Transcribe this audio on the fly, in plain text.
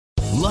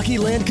Lucky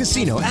Land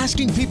Casino,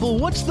 asking people,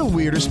 what's the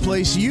weirdest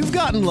place you've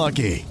gotten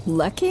lucky?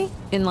 Lucky?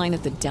 In line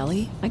at the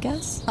deli, I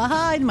guess?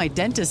 Aha, in my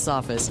dentist's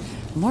office.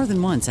 More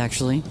than once,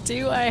 actually.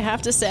 Do I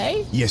have to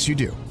say? Yes, you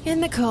do.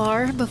 In the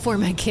car before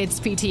my kids'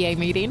 PTA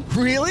meeting.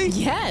 Really?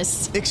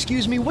 Yes.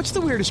 Excuse me, what's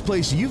the weirdest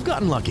place you've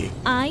gotten lucky?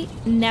 I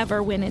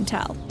never win and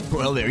tell.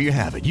 Well, there you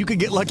have it. You can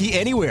get lucky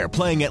anywhere,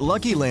 playing at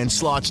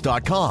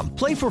LuckyLandSlots.com.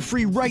 Play for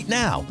free right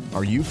now.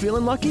 Are you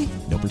feeling lucky?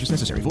 No purchase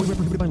necessary. Void where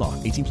prohibited by law.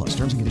 18 plus.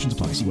 Terms and conditions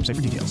apply. See website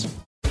for details.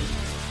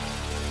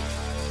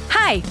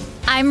 Hi,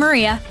 I'm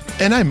Maria.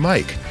 And I'm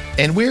Mike.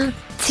 And we're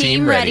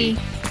Team Ready.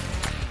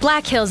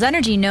 Black Hills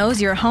Energy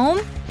knows your home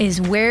is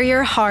where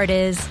your heart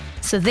is,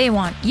 so they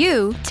want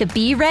you to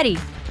be ready.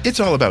 It's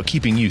all about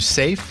keeping you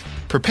safe,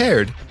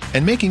 prepared,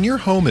 and making your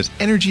home as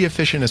energy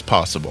efficient as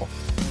possible.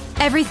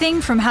 Everything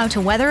from how to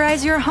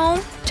weatherize your home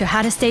to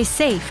how to stay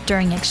safe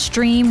during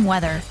extreme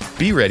weather.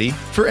 Be ready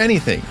for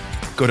anything.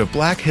 Go to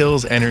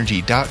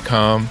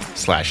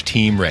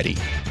blackhillsenergy.com/team ready.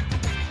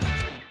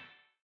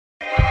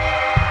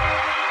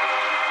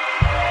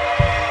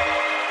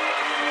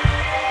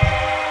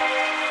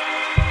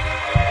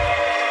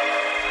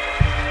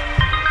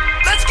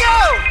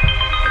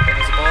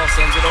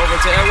 Sends it over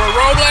to Edward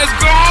Robles.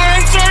 Goal!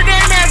 Insert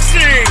name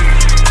FC!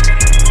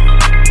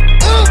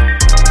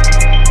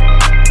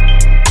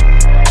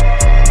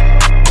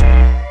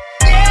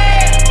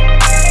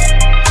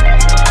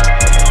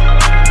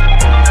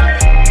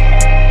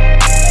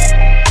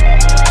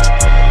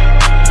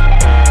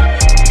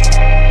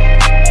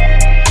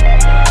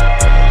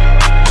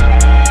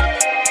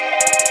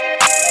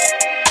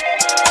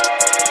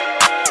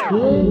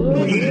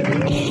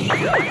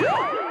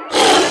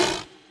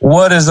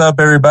 What is up,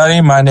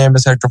 everybody? My name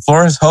is Hector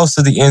Flores, host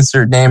of the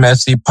Insert Name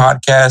FC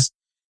podcast.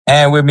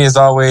 And with me, as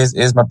always,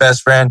 is my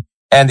best friend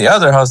and the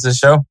other host of the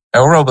show,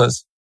 El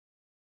Robles.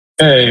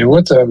 Hey,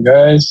 what's up,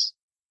 guys?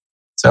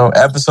 So,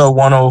 episode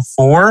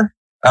 104.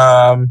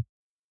 I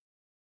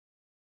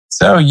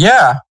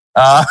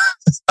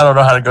don't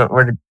know how to go.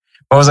 Where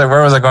was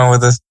I going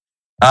with this?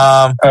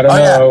 I don't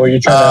know.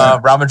 Yeah.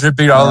 Real Madrid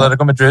beat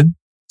Atletico Madrid.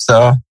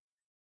 So,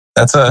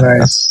 that's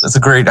a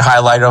great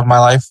highlight of my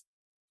life.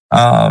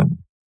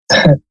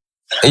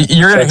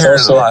 You're going to hear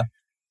it a lot.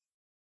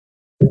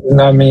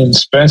 I mean,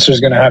 Spencer's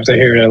going to have to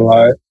hear it a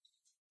lot.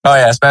 Oh,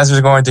 yeah.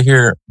 Spencer's going to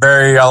hear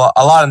a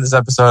lot in this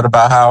episode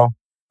about how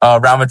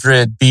Real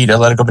Madrid beat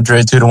Atletico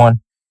Madrid 2-1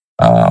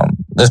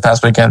 this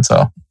past weekend.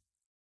 So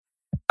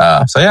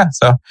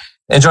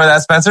enjoy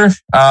that, Spencer.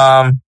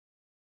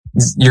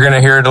 You're going to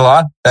hear it a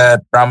lot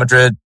that Real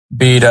Madrid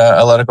beat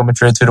Atletico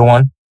Madrid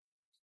 2-1.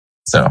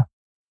 So,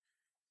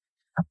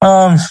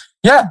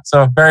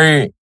 so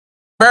very,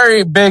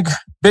 very big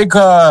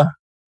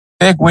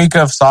week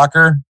of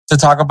soccer to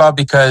talk about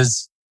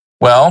because,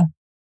 well,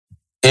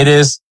 it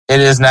is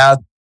now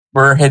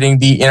we're hitting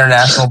the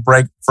international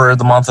break for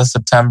the month of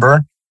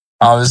September.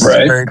 This is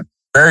a very,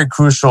 very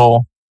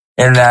crucial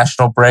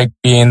international break,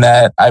 being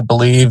that I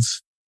believe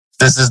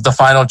this is the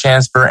final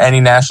chance for any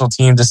national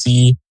team to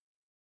see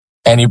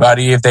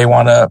anybody if they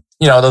want to,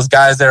 those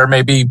guys that are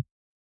maybe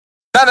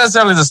not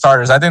necessarily the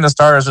starters. I think the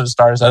starters are the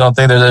starters. I don't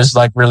think that there's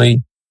like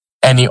really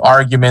any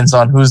arguments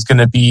on who's going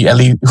to be at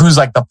least who's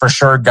like the for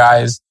sure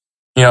guys,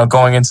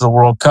 going into the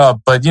World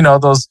Cup. But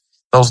those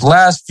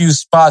last few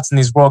spots in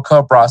these World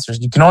Cup rosters,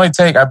 you can only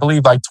take, I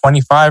believe, like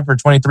 25 or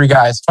 23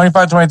 guys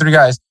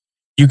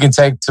you can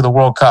take to the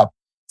World Cup.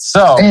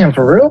 So, damn,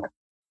 for real?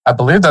 I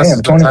believe that's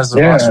the size of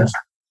the rosters.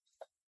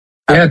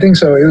 Yeah, I think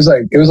so. It was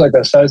like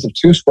the size of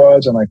 2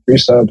 squads and like 3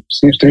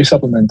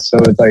 supplements. So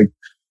it's like,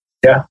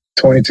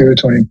 22,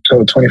 20,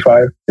 so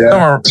 25.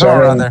 Yeah,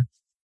 somewhere around there.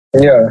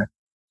 Yeah.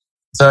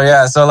 So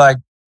this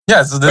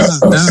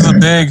is a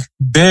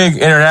big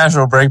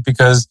international break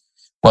because,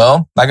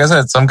 well, like I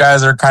said, some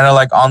guys are kind of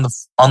like on the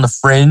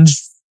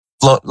fringe,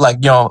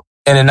 like, in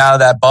and out of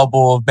that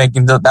bubble of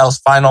making those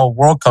final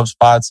World Cup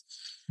spots.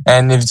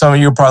 And if some of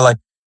you are probably like,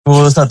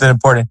 well, it's not that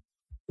important.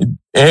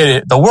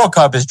 The World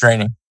Cup is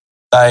draining.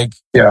 Like,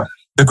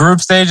 the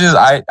group stages,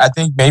 I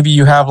think maybe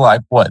you have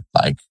like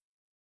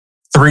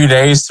 3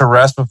 days to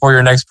rest before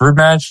your next group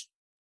match.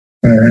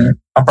 Mm-hmm.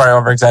 I'm probably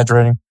over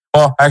exaggerating.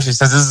 Well, actually,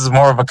 since this is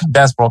more of a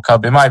condensed World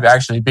Cup, it might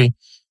actually be.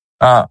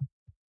 I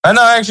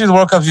know actually the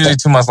World Cup's usually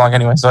 2 months long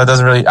anyway, so it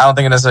doesn't really, I don't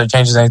think it necessarily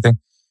changes anything.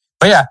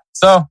 But yeah,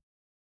 so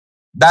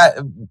that,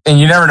 and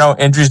you never know,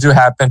 injuries do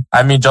happen.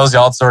 I mean, Josie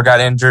Altidore got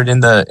injured in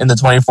the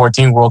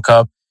 2014 World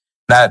Cup.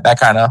 That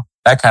kind of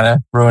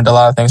ruined a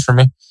lot of things for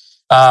me.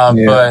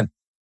 But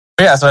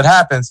yeah, so it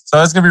happens.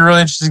 So it's going to be really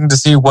interesting to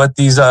see what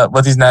these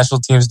national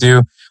teams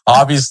do.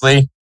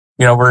 Obviously,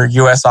 we're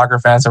U.S. soccer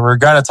fans, so we're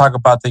going to talk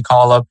about the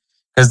call-up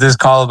because this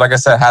call-up, like I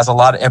said, has a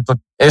lot of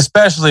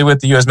especially with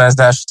the U.S. men's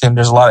national team,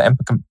 there's a lot of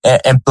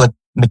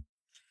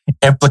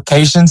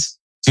implications.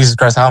 Jesus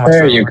Christ, how much?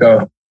 There you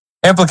go.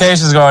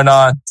 Implications going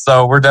on.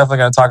 So we're definitely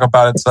going to talk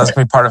about it. So that's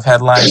going to be part of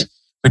headlines.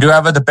 We do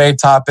have a debate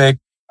topic.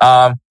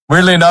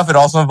 Weirdly enough, it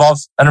also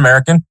involves an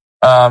American.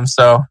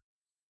 So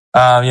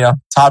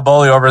Todd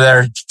Bowley over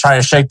there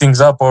trying to shake things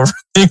up over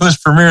the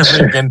English Premier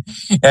League, and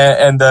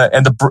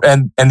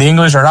the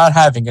English are not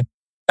having it.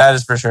 That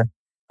is for sure.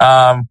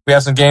 We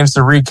have some games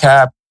to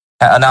recap,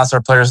 announce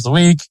our players of the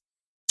week,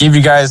 give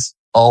you guys.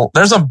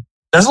 There's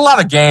a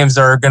lot of games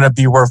that are going to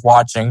be worth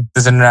watching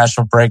this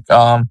international break.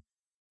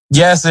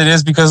 Yes, it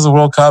is because of the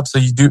World Cup, so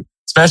you do,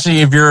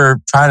 especially if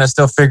you're trying to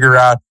still figure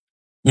out,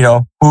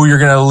 who you're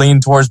going to lean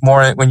towards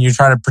more when you're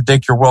trying to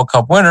predict your World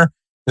Cup winner.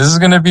 This is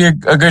going to be a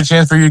good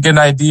chance for you to get an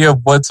idea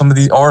of what some of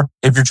these, or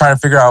if you're trying to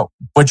figure out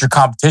what your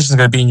competition is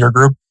going to be in your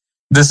group,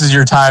 this is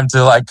your time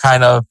to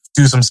kind of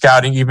do some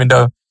scouting, even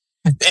though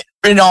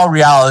in all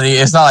reality,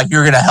 it's not like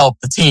you're going to help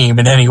the team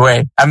in any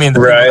way. I mean, the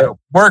people that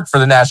work for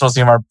the national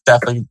team are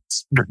definitely,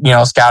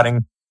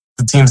 scouting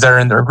the teams that are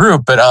in their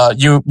group, but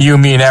you,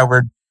 me, and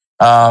Edward,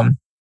 I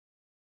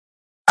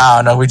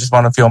don't know, we just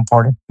want to feel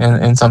important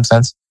in some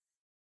sense.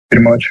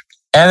 Pretty much.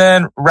 And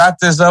then wrap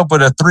this up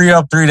with a 3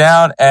 up, 3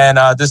 down. And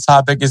this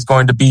topic is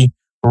going to be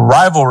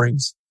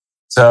rivalries.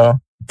 So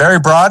very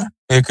broad.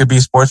 It could be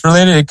sports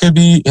related. It could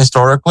be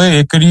historically.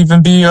 It could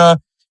even be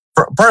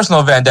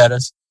personal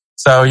vendettas.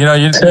 So, you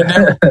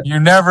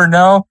never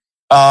know.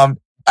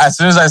 As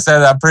soon as I said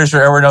that, I'm pretty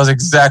sure everyone knows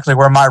exactly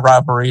where my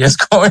rivalry is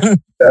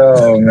going.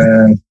 Oh,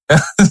 man.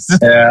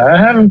 Yeah, I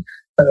haven't,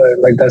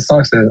 like that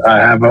song says, I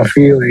have a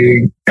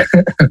feeling.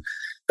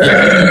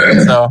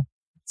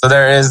 So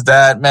there is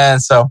that, man.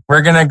 So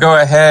we're going to go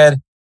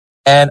ahead.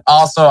 And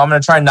also, I'm going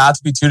to try not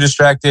to be too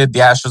distracted. The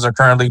Astros are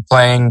currently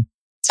playing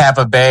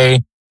Tampa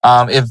Bay.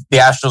 If the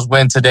Astros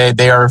win today,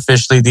 they are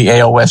officially the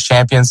AL West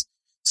champions.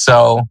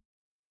 So I'm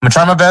going to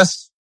try my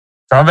best.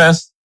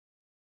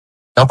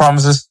 No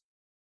promises.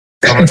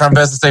 I'm going to try my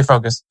best to stay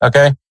focused.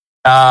 Okay.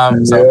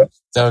 So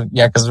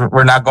yeah, because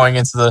we're not going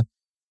into the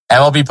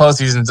MLB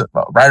postseason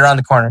right around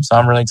the corner. So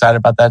I'm really excited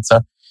about that.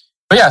 So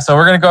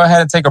we're going to go ahead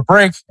and take a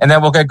break, and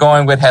then we'll get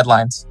going with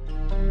headlines.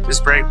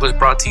 This break was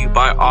brought to you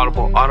by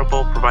Audible.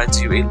 Audible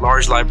provides you a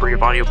large library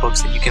of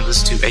audiobooks that you can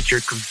listen to at your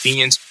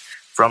convenience,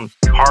 from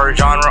horror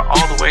genre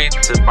all the way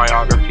to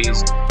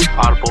biographies.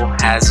 Audible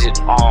has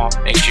it all.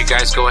 Make sure you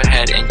guys go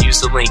ahead and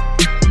use the link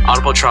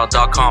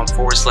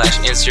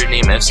audibletrial.com/insert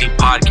name FC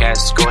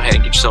podcast. Go ahead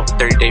and get yourself a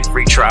 30-day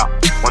free trial.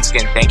 Once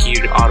again, thank you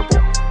to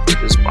Audible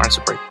for this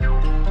sponsor break.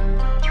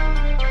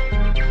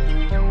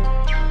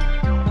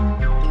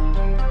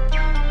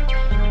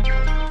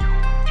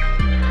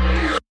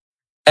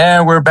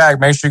 And we're back.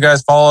 Make sure you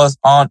guys follow us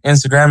on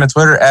Instagram and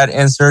Twitter at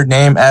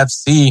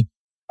InsertNameFC.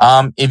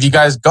 If you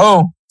guys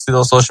go to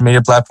those social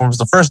media platforms,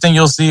 the first thing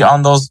you'll see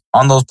on those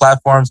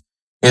platforms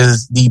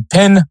is the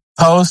pin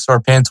post or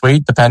pin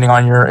tweet, depending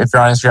on if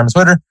you're on Instagram and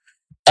Twitter.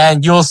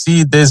 And you'll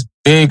see this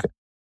big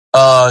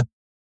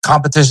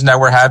competition that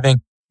we're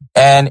having.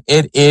 And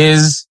it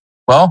is,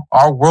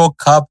 our World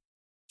Cup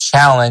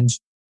challenge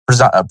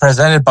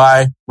presented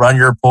by Run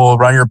Your Pool.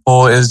 Run Your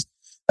Pool is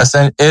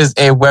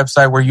a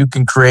website where you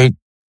can create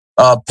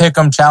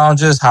pick'em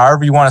challenges,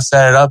 however you want to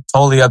set it up,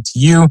 totally up to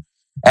you.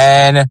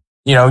 And,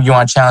 you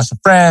want to challenge some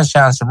friends,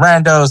 challenge some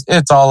randos.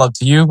 It's all up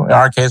to you. In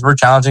our case, we're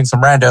challenging some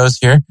randos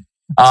here.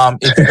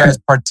 If you guys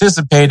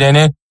participate in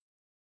it,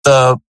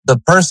 the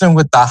person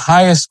with the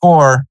highest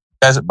score,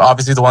 is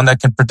obviously the one that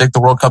can predict the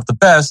World Cup the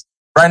best.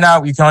 Right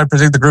now, you can only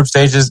predict the group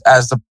stages.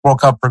 As the World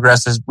Cup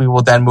progresses, we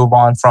will then move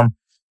on from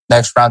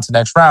next round to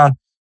next round.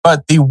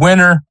 But the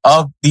winner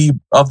of the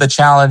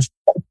challenge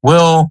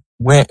will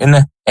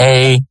win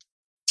a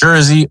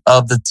jersey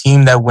of the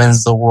team that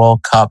wins the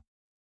World Cup.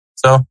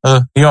 So,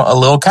 a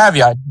little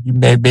caveat.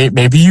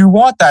 Maybe you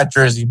want that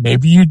jersey.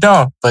 Maybe you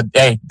don't. But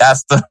hey,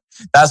 that's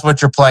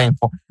what you're playing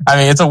for. I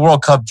mean, it's a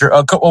World Cup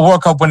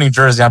winning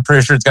jersey. I'm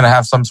pretty sure it's going to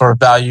have some sort of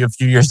value a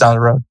few years down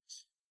the road.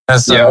 And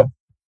so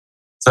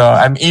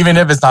even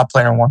if it's not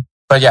player one,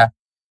 but yeah.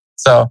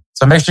 So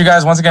make sure you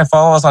guys once again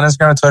follow us on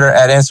Instagram and Twitter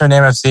at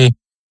InsertNameFC.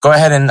 Go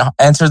ahead and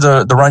enter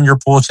the Run Your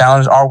Pool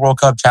challenge, our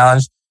World Cup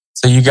challenge,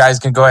 so you guys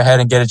can go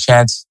ahead and get a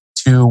chance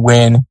to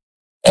win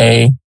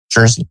a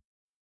jersey.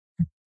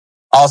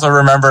 Also,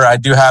 remember, I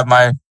do have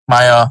my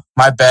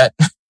bet,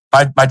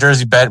 my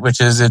jersey bet,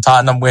 which is if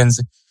Tottenham wins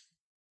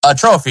a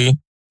trophy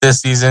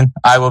this season,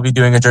 I will be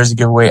doing a jersey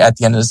giveaway at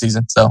the end of the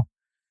season. So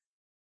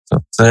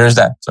there's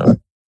that. So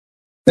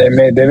they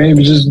may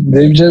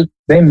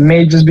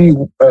just be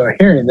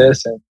hearing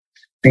this and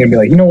they're gonna be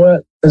like, you know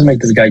what? Let's make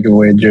this guy give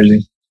away a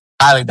jersey.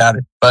 Highly doubt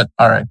it, but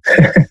all right.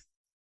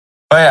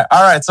 But yeah,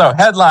 all right. So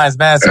headlines,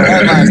 man.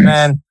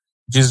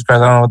 Jesus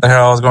Christ, I don't know what the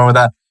hell I was going with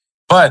that.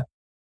 But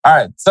all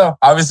right. So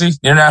obviously,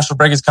 the international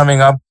break is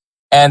coming up,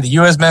 and the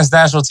U.S. men's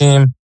national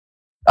team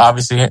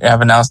obviously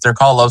have announced their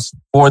call-ups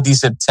for the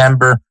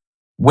September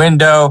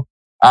window.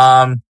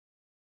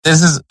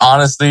 This is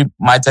honestly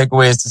my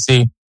takeaway is to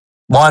see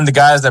the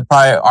guys that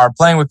probably are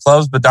playing with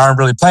clubs but aren't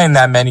really playing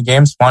that many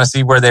games. Want to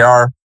see where they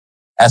are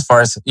as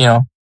far as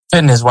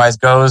fitness-wise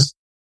goes.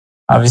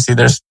 Obviously,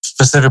 there's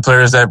specific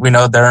players that we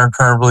know that aren't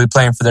currently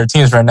playing for their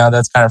teams right now.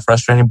 That's kind of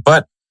frustrating,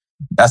 but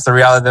that's the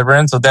reality that we're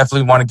in. So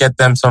definitely want to get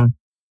some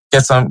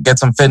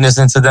fitness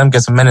into them,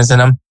 get some minutes in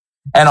them.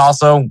 And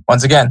also,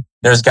 once again,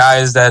 there's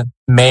guys that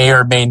may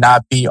or may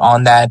not be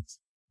on that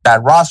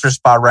roster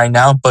spot right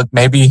now, but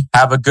maybe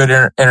have a good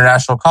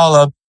international call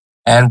up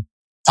and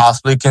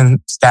possibly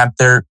can stamp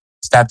their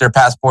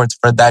passports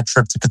for that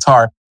trip to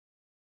Qatar.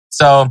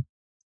 So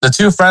the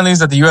two friendlies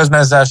that the U.S.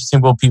 men's national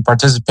team will be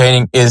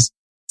participating is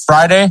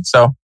Friday.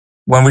 So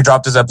when we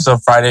drop this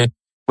episode Friday,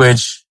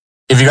 which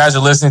if you guys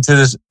are listening to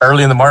this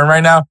early in the morning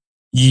right now,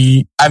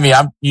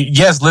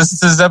 yes, listen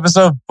to this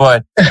episode,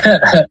 but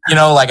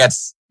like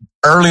it's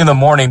early in the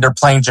morning, they're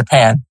playing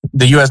Japan.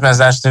 The U.S. men's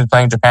national team is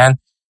playing Japan.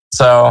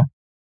 So,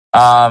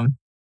 so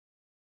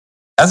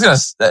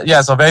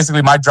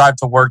basically my drive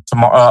to work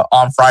tomorrow,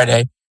 on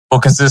Friday will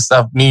consist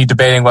of me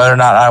debating whether or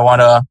not I want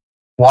to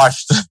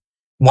watch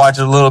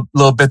a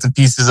little bits and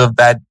pieces of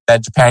that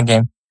Japan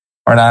game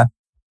or not.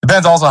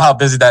 Depends also how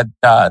busy that,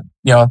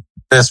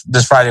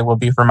 this Friday will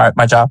be for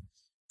my job.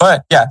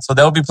 But yeah, so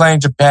they'll be playing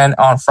Japan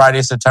on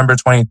Friday, September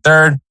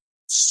 23rd.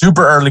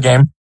 Super early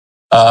game.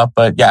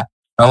 But yeah,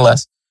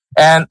 nonetheless.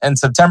 And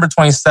September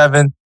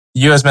 27th,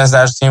 the U.S. men's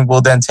national team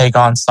will then take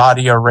on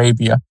Saudi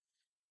Arabia.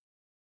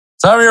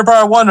 Some of you are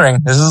probably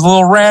wondering, this is a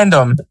little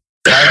random.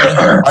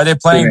 Are they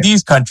playing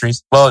these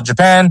countries? Well,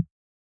 Japan,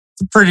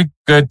 it's a pretty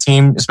good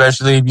team,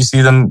 especially if you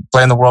see them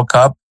play in the World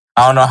Cup.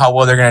 I don't know how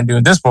well they're going to do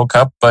in this World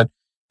Cup, but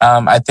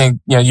I think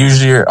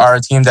usually are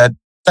a team that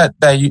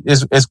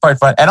is quite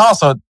fun. And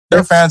also,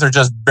 their fans are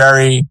just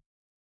very.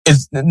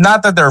 It's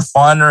not that they're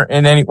fun or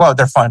in any. Well,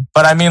 they're fun,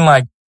 but I mean,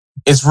 like,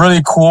 it's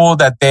really cool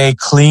that they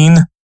clean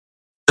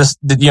the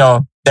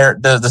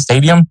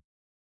stadium.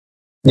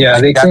 Yeah,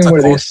 like, they clean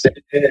where they sit,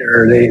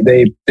 or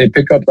they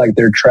pick up like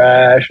their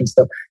trash and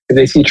stuff. If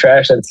they see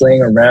trash that's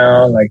laying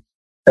around, like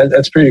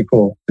that's pretty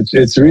cool.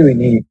 It's really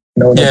neat.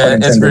 No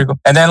it's pretty cool.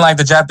 And then like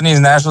the Japanese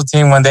national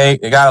team, when they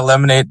got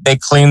eliminated, they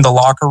cleaned the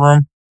locker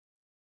room.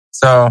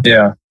 So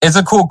yeah, it's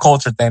a cool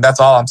culture thing. That's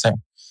all I'm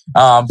saying.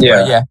 But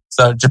yeah.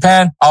 So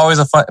Japan, always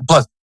a fun,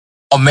 plus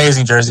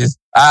amazing jerseys.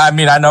 I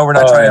mean, I know we're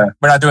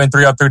not doing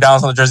 3 up, 3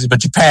 downs on the jerseys, but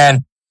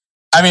Japan,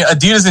 I mean,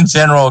 Adidas in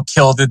general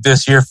killed it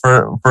this year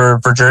for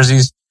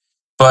jerseys.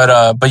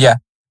 But yeah.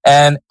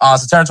 And on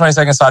September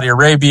 22nd, Saudi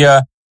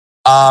Arabia,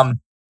 I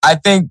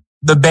think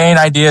the main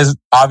idea is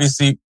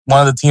obviously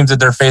one of the teams that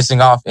they're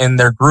facing off in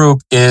their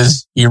group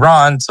is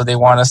Iran. So they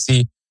want to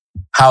see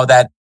how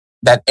that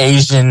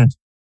Asian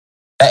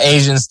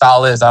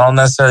style is. I don't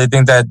necessarily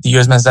think that the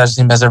U.S. men's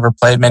national team has ever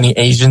played many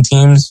Asian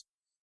teams.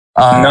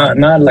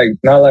 Not like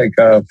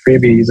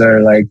freebies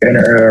or like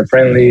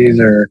friendlies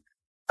or.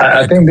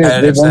 I think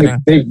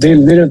they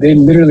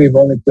literally have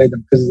only played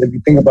them because if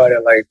you think about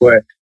it, like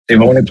what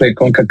they've only played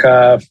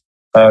CONCACAF,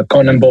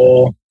 Conan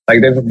Bowl.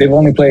 Like they've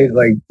only played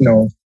like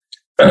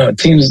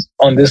teams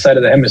on this side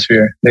of the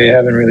hemisphere. They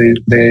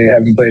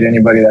haven't played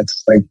anybody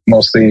that's like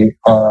mostly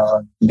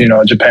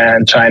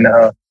Japan,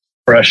 China,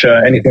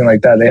 Russia, anything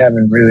like that. They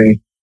haven't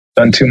really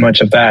done too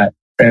much of that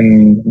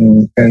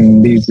in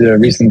these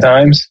recent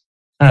times.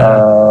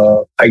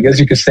 I guess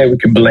you could say we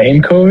could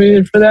blame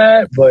COVID for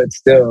that, but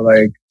still,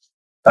 like,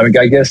 I mean,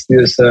 I guess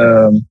this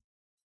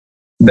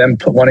them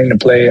wanting to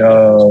play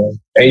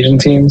Asian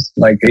teams,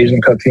 like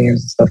Asian Cup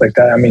teams and stuff like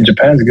that. I mean,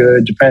 Japan's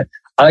good.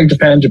 I like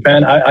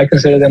Japan. I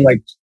consider them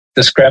like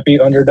the scrappy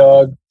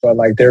underdog, but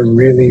like they're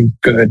really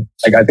good.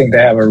 Like I think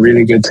they have a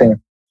really good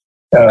team.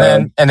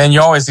 And then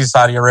you always see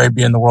Saudi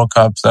Arabia in the World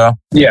Cup. So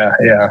yeah.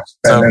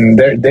 So, and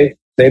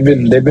they've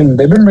been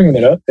bringing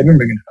it up.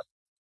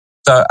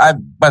 So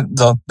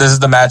this is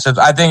the matchup.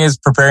 I think is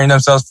preparing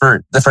themselves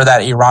for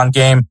that Iran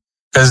game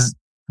because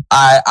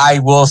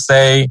I will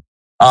say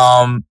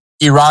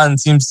Iran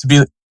seems to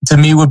be, to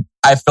me,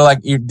 I feel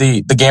like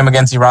the game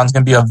against Iran is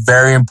going to be a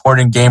very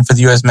important game for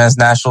the U.S. men's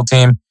national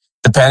team,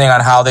 depending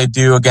on how they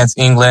do against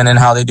England and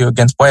how they do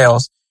against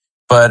Wales.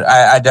 But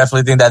I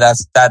definitely think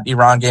that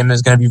Iran game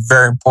is going to be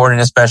very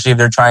important, especially if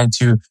they're trying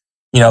to,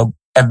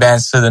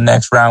 advance to the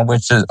next round,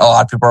 which is a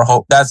lot of people are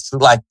hope. That's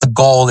like the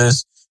goal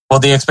is, well,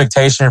 the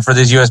expectation for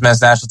this U.S.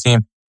 men's national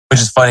team, which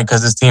is funny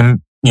because this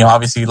team,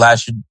 obviously the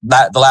last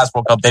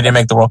World Cup, they didn't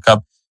make the World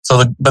Cup.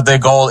 But the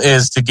goal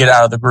is to get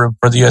out of the group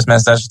for the U.S.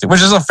 men's national team,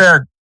 which is a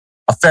fair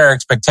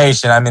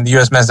expectation. I mean, the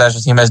U.S. men's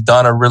national team has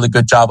done a really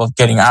good job of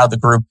getting out of the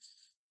group,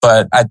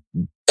 but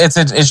it's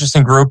an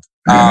interesting group.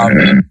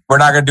 We're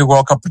not going to do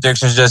World Cup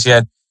predictions just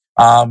yet,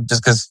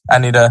 just because I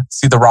need to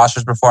see the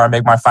rosters before I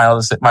make my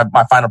final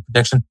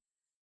prediction.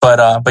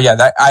 But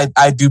yeah,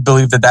 I do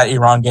believe that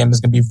Iran game is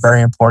going to be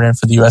very important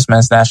for the U.S.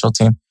 men's national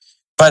team.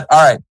 But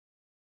all right,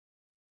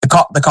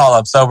 the call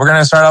up. So we're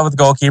going to start out with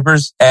the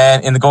goalkeepers,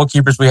 and in the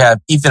goalkeepers we have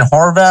Ethan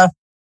Horvath,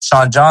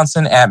 Sean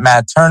Johnson, and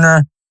Matt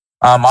Turner.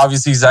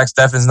 Obviously Zach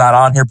Steffen's not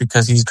on here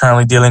because he's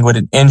currently dealing with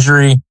an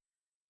injury.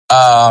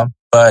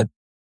 But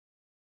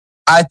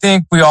I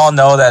think we all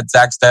know that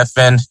Zach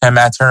Steffen and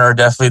Matt Turner are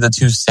definitely the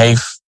two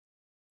safe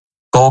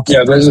goalkeepers.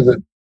 Yeah, those are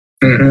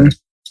the.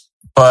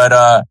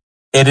 But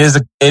it is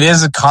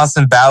a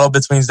constant battle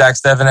between Zach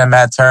Steffen and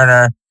Matt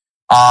Turner.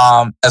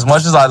 As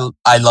much as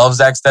I love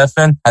Zach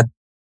Steffen,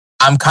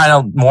 I'm kind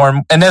of more,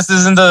 and this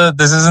isn't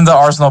the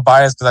Arsenal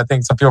bias, because I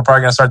think some people are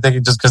probably going to start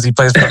thinking just because he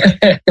plays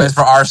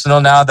for Arsenal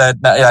now that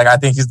like I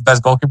think he's the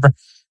best goalkeeper.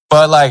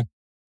 But like,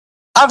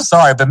 I'm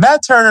sorry, but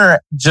Matt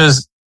Turner,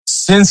 just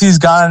since he's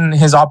gotten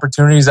his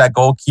opportunities at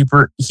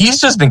goalkeeper,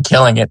 he's just been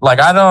killing it. Like,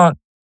 I don't,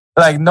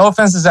 like, no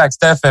offense to Zach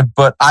Steffen,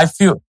 but I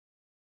feel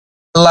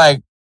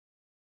like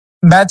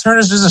Matt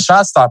Turner's just a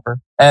shot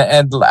stopper,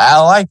 and I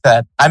like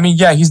that. I mean,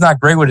 yeah, he's not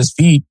great with his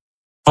feet,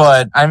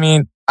 but I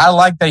mean, I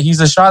like that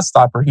he's a shot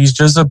stopper. He's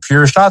just a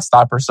pure shot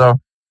stopper. So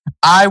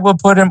I will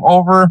put him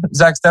over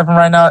Zach Steffen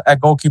right now at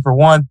goalkeeper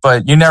 1,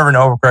 but you never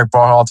know with Greg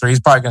Berhalter.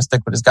 He's probably going to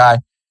stick with his guy.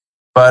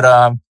 But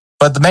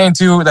the main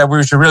two that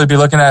we should really be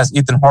looking at is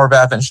Ethan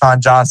Horvath and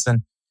Sean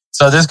Johnson.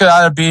 So this could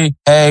either be,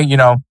 hey, you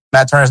know,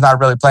 Matt Turner's not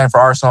really playing for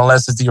Arsenal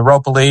unless it's the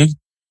Europa League,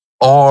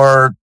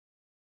 or,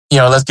 you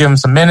know, let's give him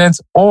some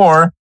minutes,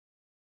 or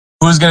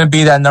who's going to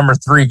be that number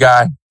 3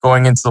 guy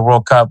going into the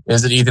World Cup?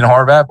 Is it Ethan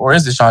Horvath or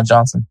is it Sean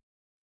Johnson?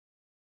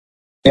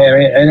 Yeah, I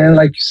mean, and then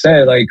like you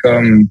said, like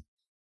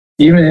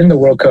even in the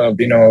World Cup,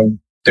 you know,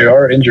 there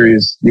are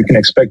injuries. You can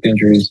expect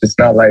injuries. It's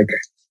not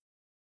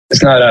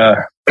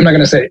I'm not going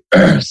to say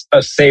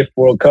a safe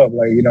World Cup.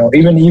 Like, you know,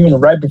 even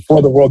right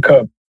before the World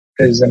Cup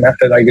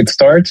it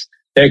starts,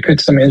 there could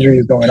some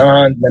injuries going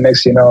on. The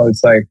next, you know,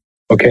 it's like,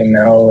 okay,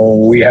 now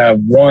we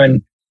have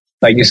one,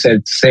 like you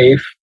said,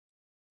 safe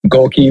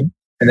goalkeeper,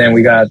 and then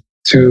we got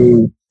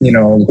 2, you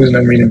know, who's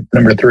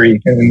number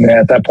 3, and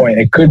at that point,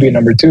 it could be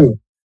number 2.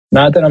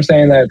 Not that I'm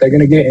saying that they're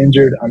going to get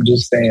injured. I'm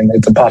just saying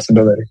it's a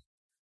possibility.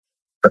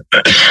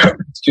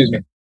 Excuse me.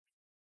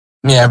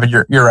 Yeah, but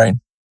you're right.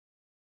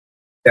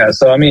 Yeah,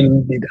 so I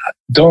mean,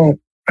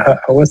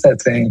 what's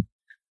that saying?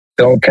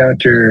 Don't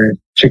count your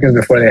chickens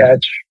before they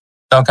hatch.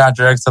 Don't count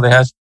your eggs till they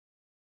hatch.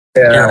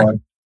 Yeah, you're right.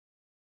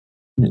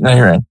 No,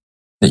 you're right.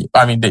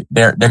 I mean,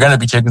 they're going to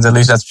be chickens. At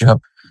least that's what you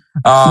hope.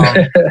 All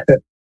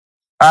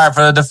right,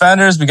 for the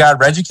defenders, we got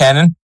Reggie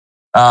Cannon.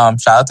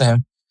 Shout out to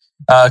him.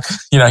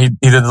 You know, he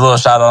did a little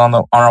shout out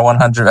on our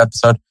 100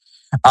 episode.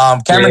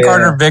 Cameron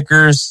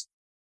Carter-Vickers,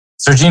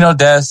 Sergino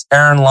Dest,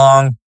 Aaron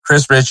Long,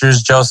 Chris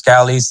Richards, Joe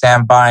Scally,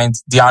 Sam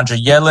Bynes,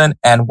 DeAndre Yedlin,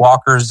 and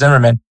Walker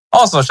Zimmerman.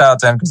 Also, shout out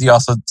to him because he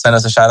also sent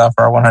us a shout out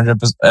for our 100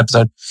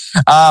 episode.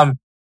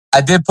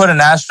 I did put an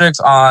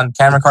asterisk on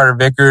Cameron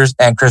Carter-Vickers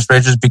and Chris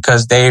Richards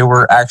because they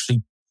were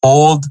actually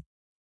pulled.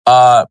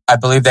 I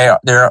believe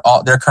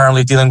they're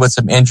currently dealing with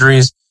some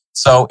injuries.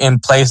 So in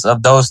place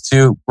of those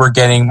two, we're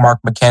getting Mark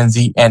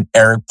McKenzie and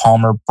Eric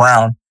Palmer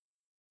Brown.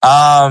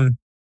 I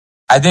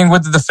think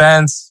with the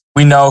defense,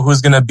 we know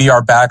who's going to be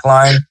our back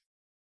line.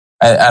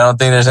 I don't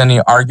think there's any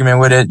argument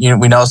with it. You know,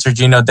 we know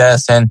Sergino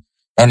Dest and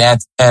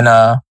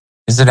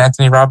is it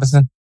Anthony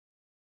Robinson?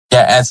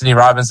 Yeah, Anthony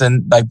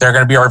Robinson. Like, they're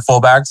going to be our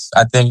fullbacks.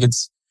 I think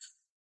it's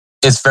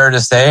fair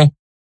to say.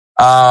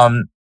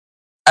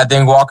 I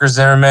think Walker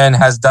Zimmerman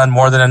has done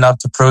more than enough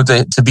to prove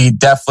to be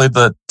definitely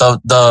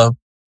the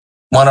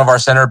one of our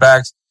center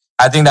backs.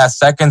 I think that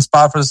second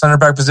spot for the center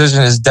back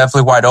position is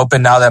definitely wide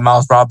open now that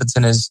Miles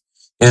Robinson is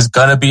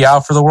going to be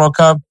out for the World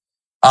Cup.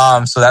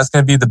 So that's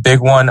going to be the big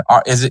one.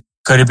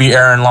 Could it be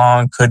Aaron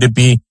Long? Could it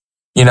be,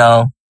 you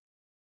know,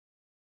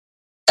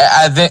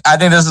 I think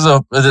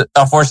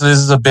unfortunately, this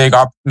is a big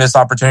missed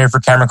opportunity for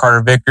Cameron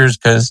Carter-Vickers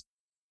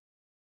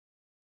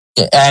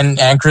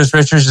and Chris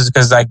Richards, just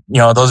because, like, you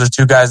know, those are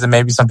 2 guys that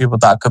maybe some people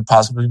thought could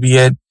possibly be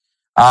it.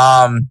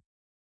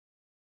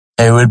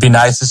 It would be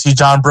nice to see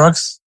John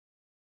Brooks,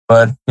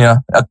 but, you know,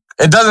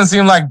 it doesn't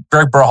seem like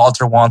Greg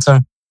Berhalter wants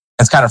him.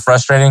 It's kind of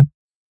frustrating,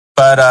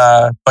 but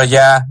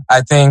yeah,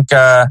 I think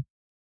right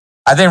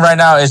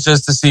now it's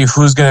just to see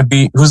who's going to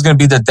be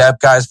the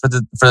depth guys for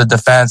the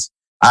defense.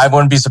 I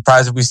wouldn't be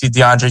surprised if we see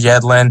DeAndre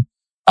Yedlin.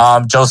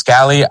 Joe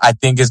Scally, I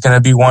think, is going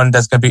to be one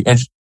that's going to be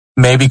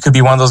maybe could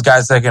be one of those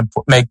guys that can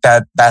make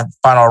that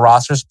final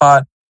roster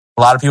spot.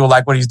 A lot of people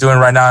like what he's doing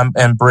right now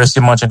in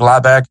Borussia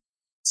Mönchengladbach.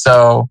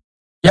 So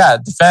yeah,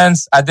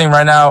 defense, I think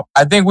right now,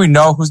 I think we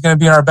know who's going to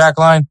be in our back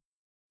line.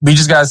 We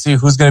just got to see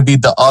who's going to be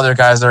the other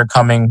guys that are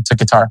coming to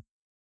Qatar.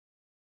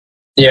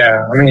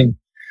 Yeah, I mean,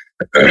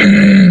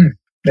 I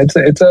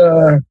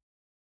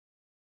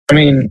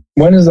mean,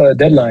 when is the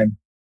deadline?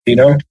 Do you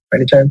know, by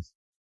any chance?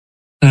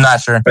 Not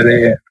sure. Are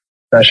they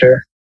not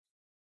sure?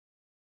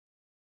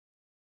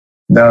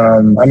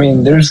 I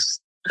mean, there's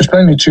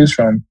plenty to choose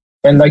from.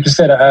 And like you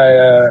said,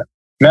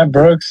 Matt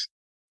Brooks,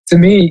 to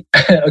me,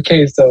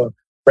 okay, so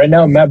right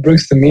now, Matt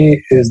Brooks to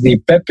me is the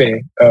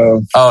Pepe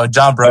of... Oh,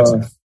 John Brooks.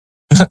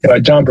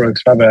 John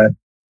Brooks, my bad.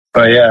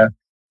 But yeah,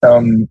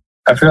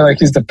 I feel like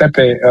he's the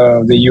Pepe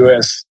of the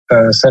U.S.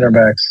 Center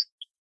backs.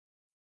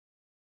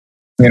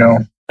 You know?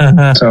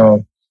 Mm-hmm.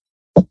 So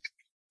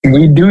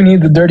we do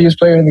need the dirtiest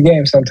player in the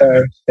game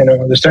sometimes. You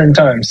know, there's certain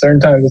times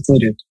it's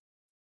needed.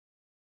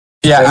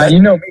 Yeah, you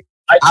know me.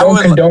 I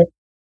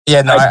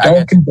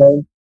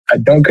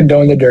don't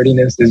condone the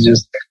dirtiness. It's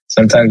just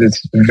sometimes it's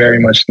very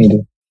much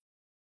needed.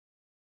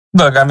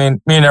 Look, I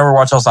mean, me and never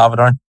watch El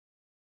Salvador.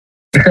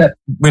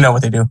 We know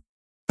what they do.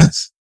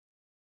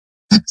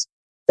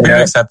 We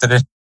accepted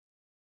it.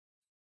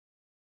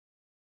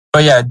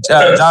 But yeah,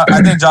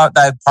 I think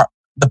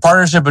the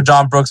partnership of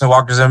John Brooks and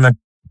Walker Zimmerman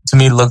to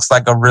me looks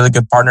like a really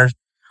good partner.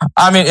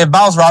 I mean, if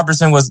Miles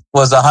Robertson was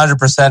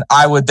 100%,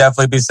 I would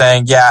definitely be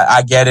saying, yeah,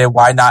 I get it.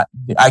 Why not?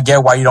 I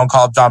get why you don't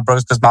call up John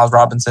Brooks because Miles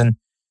Robinson,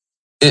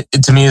 it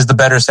to me is the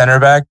better center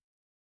back.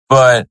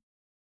 But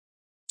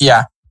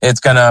yeah,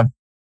 it's gonna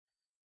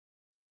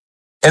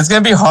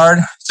be hard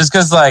just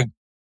because like,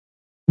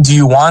 do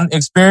you want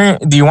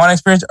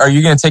experience? Or are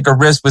you going to take a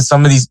risk with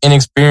some of these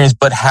inexperienced,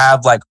 but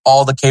have like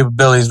all the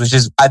capabilities, which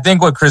is, I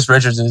think what Chris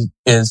Richards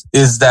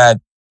is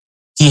that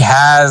he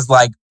has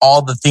like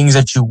all the things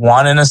that you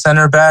want in a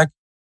center back,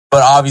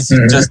 but obviously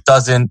just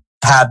doesn't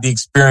have the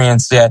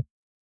experience yet.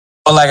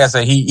 But like I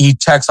said, he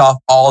checks off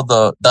all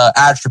the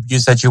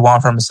attributes that you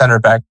want from a center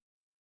back.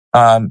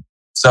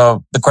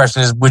 So the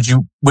question is, would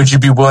you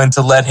be willing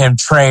to let him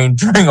train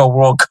during a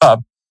World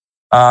Cup?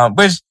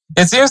 Which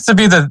it seems to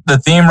be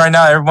the theme right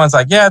now. Everyone's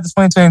like, yeah, the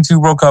 2022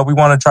 World Cup, we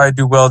want to try to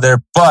do well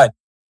there. But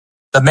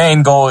the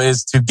main goal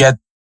is to get,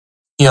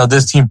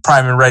 this team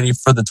prime and ready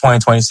for the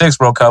 2026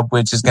 World Cup,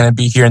 which is going to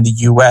be here in the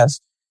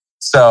US.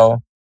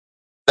 So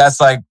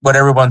that's like what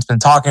everyone's been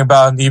talking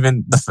about. And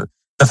even the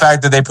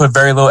fact that they put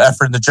very little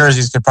effort in the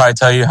jerseys could probably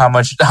tell you how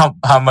much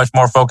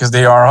more focused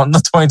they are on the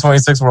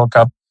 2026 World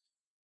Cup.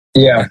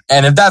 Yeah.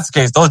 And if that's the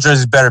case, those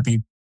jerseys better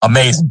be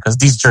amazing because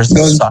these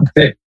jerseys suck.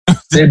 They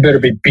better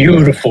be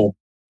beautiful.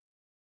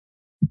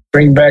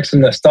 Bring back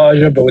some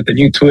nostalgia, but with a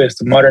new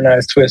twist, a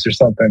modernized twist or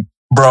something.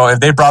 Bro, if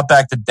they brought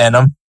back the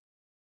denim.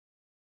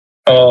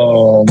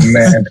 Oh,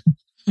 man.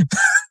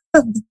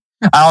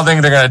 I don't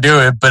think they're going to do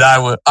it, but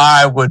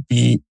I would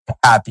be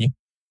happy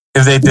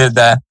if they did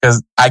that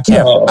because I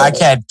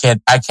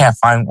can't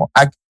find one.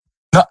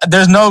 No,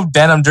 there's no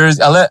denim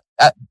jersey.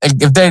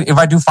 If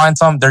I do find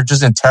some, they're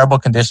just in terrible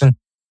condition.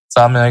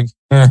 So I'm like,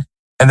 eh.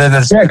 And then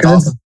there's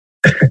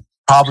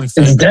probably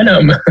fake. It's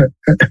denim.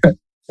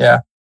 Yeah.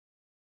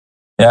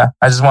 I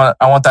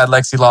want that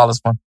Lexi Lawless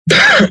one.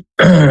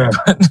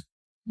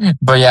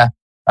 But yeah.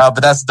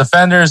 But that's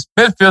defenders.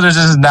 Midfielders,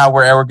 this is now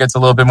where Edward gets a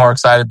little bit more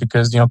excited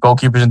because,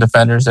 goalkeepers and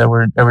defenders,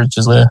 Edward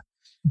just live.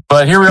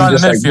 But here we are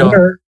in the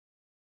midfield.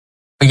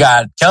 We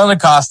got Kellen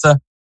Acosta,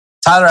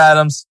 Tyler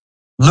Adams,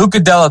 Luca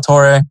Della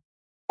Torre,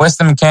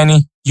 Weston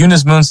McKennie,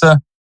 Yunus Munsa,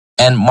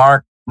 and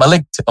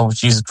Malik. Oh,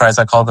 Jesus Christ,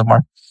 I called him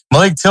Mark.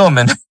 Malik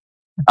Tillman.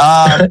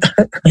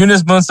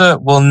 Yunus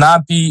Munsa will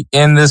not be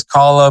in this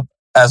call-up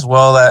as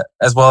well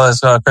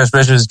as Chris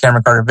Richards,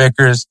 Cameron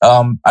Carter-Vickers.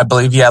 I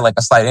believe he had like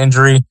a slight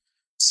injury.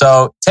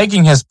 So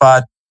taking his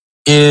spot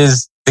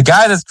is the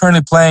guy that's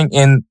currently playing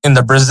in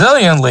the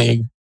Brazilian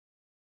league,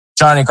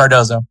 Johnny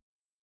Cardozo.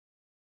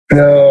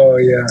 Oh,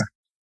 yeah.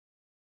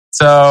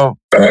 So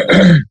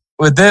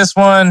with this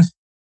one,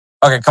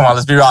 okay, come on,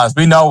 let's be honest.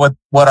 We know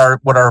what our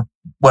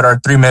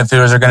three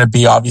midfielders are going to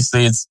be.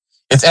 Obviously, it's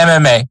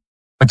MMA,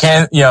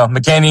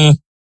 McKennie,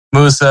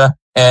 Musa,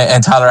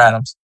 and Tyler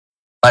Adams.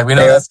 Like we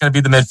know that's going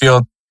to be the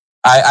midfield.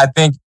 I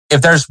think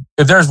if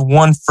there's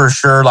one for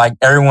sure, like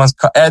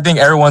I think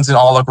everyone's in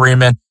all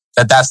agreement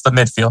that that's the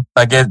midfield.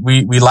 Like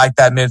we like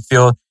that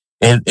midfield.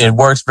 It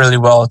works really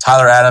well.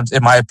 Tyler Adams,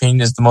 in my opinion,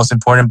 is the most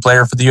important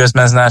player for the U.S.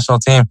 men's national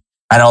team.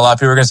 I know a lot of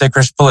people are going to say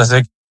Christian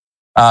Pulisic.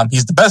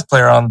 He's the best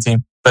player on the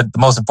team, but the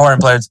most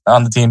important player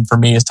on the team for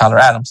me is Tyler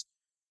Adams.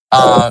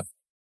 I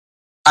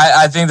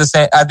think the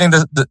same. I think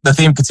the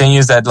theme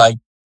continues that like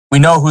we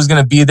know who's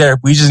going to be there.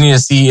 We just need to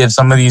see if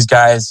some of these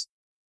guys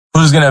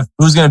who's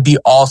gonna be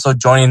also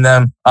joining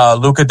them.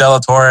 Luca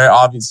Della Torre,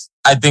 obviously,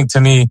 I think to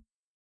me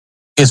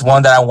is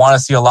one that I want to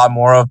see a lot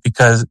more of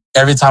because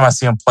every time I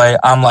see him play,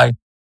 I'm like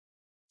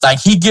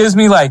he gives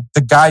me like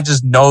the guy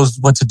just knows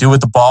what to do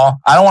with the ball.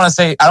 I don't want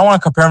to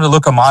compare him to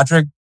Luka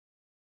Modric,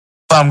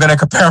 but I'm going to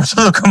compare him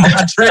to Luka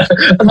Modric.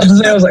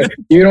 I was like,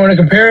 you don't want to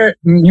compare it?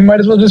 You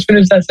might as well just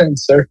finish that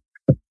sentence, sir.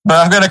 But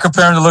I'm going to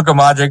compare him to Luka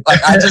Modric.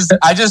 Like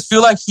I just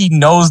feel like he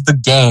knows the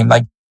game.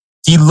 Like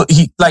he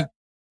like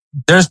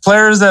there's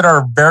players that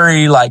are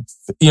very like,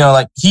 he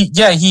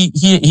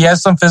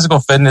has some physical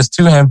fitness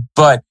to him,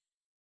 but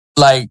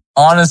like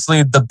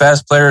honestly, the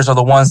best players are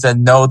the ones that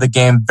know the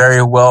game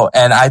very well.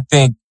 And I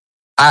think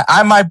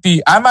I might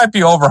be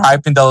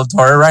overhyping Della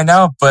Torre right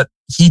now, but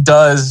he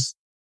just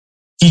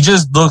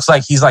looks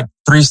like he's like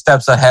 3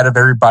 steps ahead of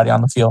everybody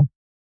on the field.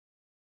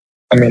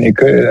 I mean,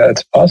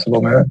 that's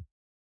possible, man.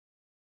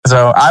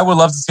 So I would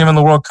love to see him in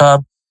the World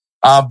Cup.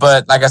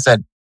 But like I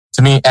said,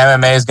 to me,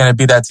 MMA is going to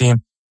be that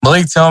team.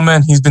 Malik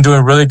Tillman, he's been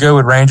doing really good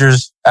with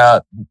Rangers,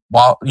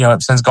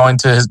 since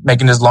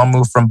making his loan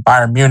move from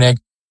Bayern Munich.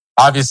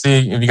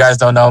 Obviously, if you guys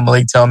don't know,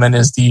 Malik Tillman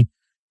is the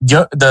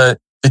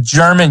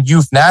German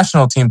youth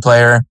national team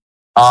player,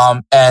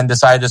 and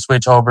decided to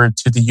switch over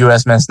to the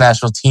U.S. men's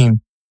national team.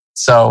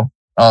 So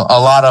a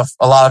lot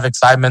of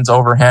excitement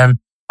over him,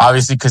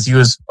 obviously, because he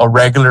was a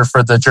regular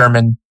for the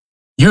German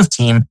youth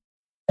team,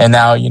 and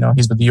now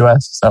he's with the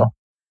U.S. So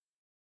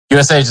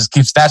USA just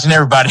keeps snatching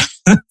everybody.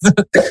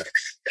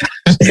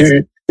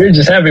 You're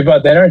just happy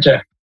about that, aren't you?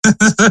 You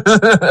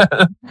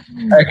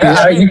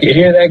can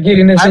hear that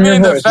giddiness in your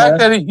voice. The fact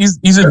that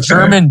he's a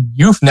German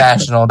youth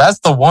national, that's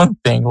the one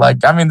thing.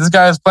 Like, I mean, this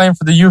guy is playing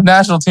for the youth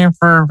national team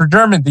for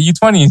Germany, the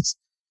U20s.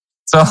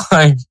 So,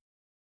 like, it's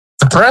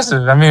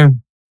impressive. I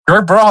mean,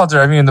 Georg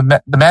Berhalter, I mean,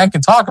 the man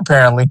can talk,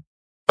 apparently.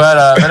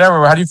 But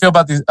whatever. How do you feel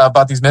about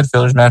these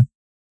midfielders, man?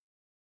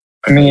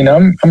 I mean,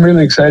 I'm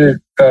really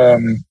excited.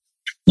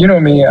 You know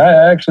me,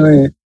 I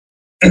actually,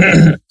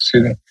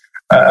 excuse me,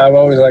 I've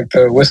always liked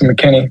Weston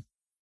McKennie.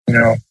 You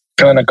know,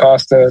 Kellen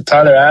Acosta,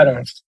 Tyler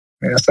Adams.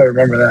 I mean, I still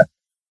remember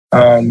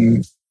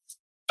that.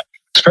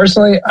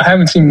 Personally, I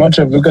haven't seen much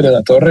of Luca de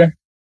la Torre,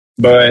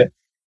 but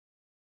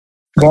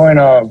going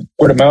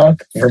word of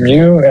mouth from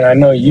you, and I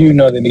know you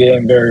know the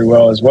game very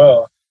well as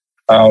well.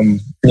 You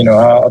know,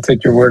 I'll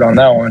take your word on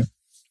that one.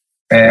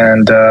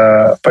 And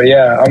but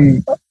yeah,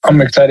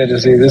 I'm excited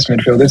to see this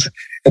midfield.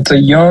 It's a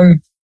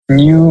young,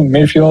 new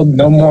midfield.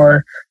 No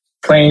more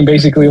playing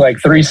basically like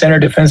 3 center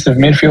defensive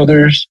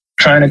midfielders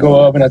trying to go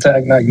up and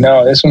attack. Like,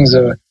 no, this one's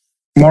a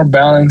more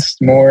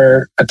balanced,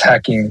 more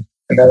attacking,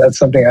 and that's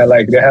something I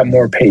like. They have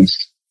more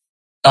pace.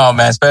 Oh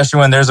man, especially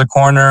when there's a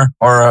corner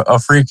or a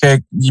free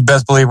kick, you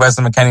best believe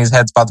Weston McKennie's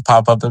head's about to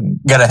pop up and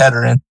get a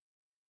header in.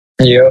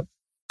 Yep.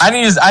 I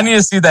need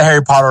to see the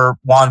Harry Potter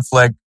wand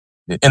flick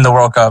in the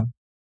World Cup.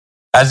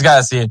 I just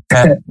gotta see it,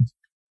 man.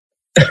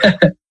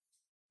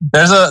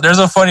 There's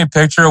a funny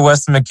picture of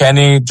Weston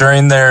McKennie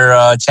during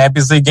their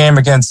Champions League game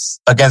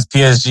against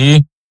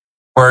PSG,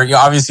 where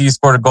obviously he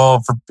scored a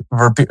goal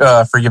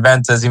for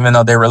Juventus, even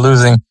though they were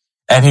losing,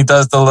 and he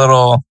does the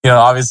little, you know,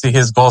 obviously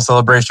his goal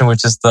celebration,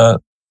 which is the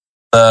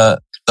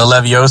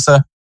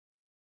Leviosa,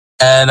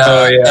 and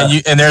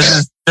and there's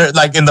this.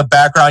 Like in the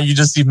background, you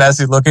just see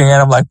Messi looking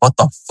at him like, "What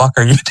the fuck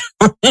are you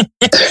doing?"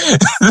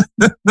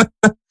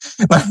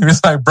 Like,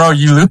 it's like, bro,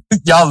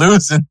 y'all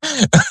losing.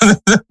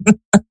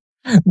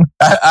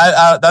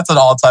 That's an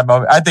all-time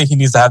moment. I think he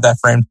needs to have that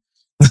framed.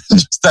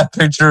 Just that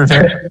picture of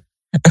him.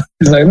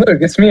 He's like,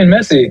 "Look, it's me and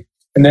Messi,"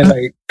 and then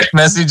like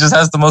Messi just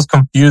has the most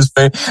confused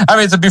face. I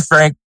mean, to be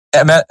frank,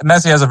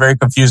 Messi has a very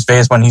confused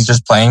face when he's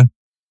just playing.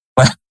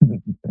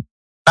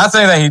 Not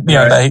saying that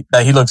he,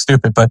 that he looks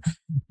stupid, but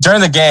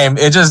during the game,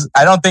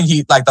 I don't think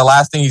the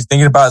last thing he's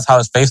thinking about is how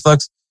his face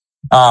looks.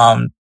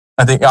 I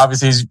think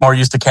obviously he's more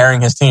used to carrying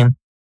his team,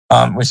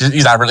 which is,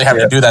 he's not really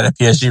having to do that at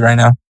PSG right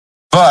now.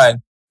 But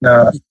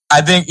no.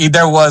 I think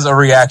there was a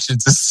reaction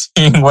to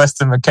seeing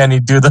Weston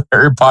McKennie do the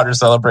Harry Potter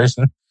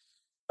celebration.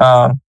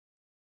 But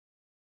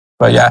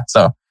yeah,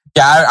 so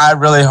yeah, I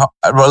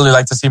really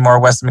like to see more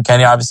Weston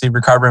McKennie, obviously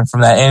recovering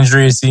from that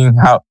injury, seeing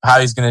how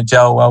he's going to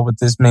gel well with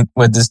this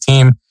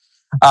team.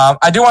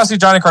 I do want to see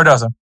Johnny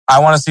Cardoso. I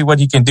want to see what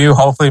he can do.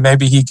 Hopefully,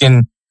 maybe he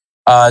can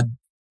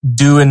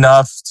do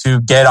enough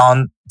to get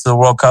on to the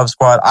World Cup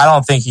squad. I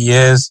don't think he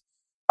is,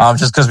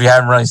 just because we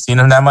haven't really seen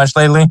him that much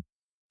lately.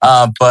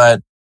 But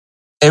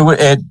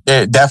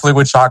it definitely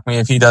would shock me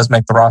if he does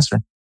make the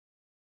roster.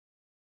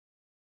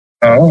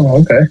 Oh,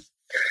 okay.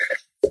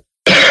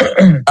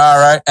 All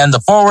right, and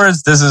the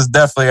forwards. This is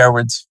definitely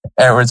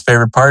Edward's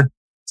favorite part.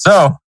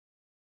 So,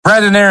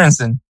 Brandon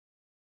Aronson,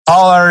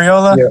 Paul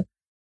Arriola. Yep.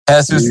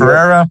 Jesus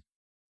Ferreira,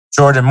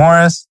 Jordan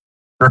Morris,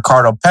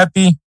 Ricardo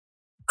Pepi,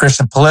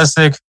 Christian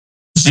Pulisic,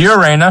 Gio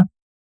Reyna,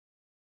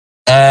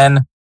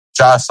 and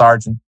Josh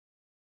Sargent.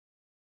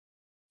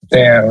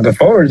 Damn, the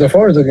forwards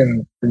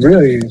looking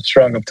really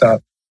strong up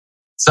top.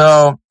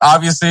 So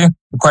obviously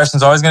the question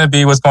is always going to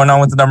be what's going on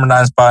with the number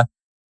 9 spot.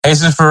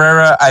 Jesus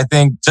Ferreira, I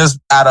think just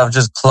out of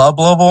just club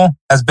level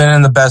has been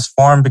in the best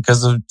form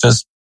because of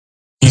just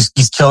he's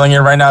killing it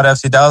right now at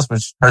FC Dallas,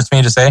 which hurts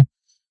me to say.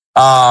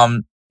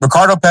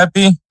 Ricardo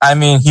Pepi, I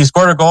mean, he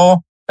scored a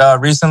goal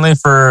recently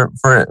for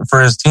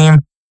his team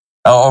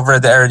over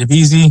at the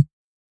Eredivisie.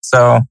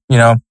 So, you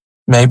know,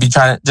 maybe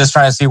trying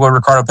to see what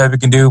Ricardo Pepi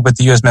can do with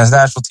the U.S. men's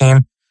national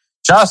team.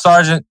 Josh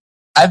Sargent,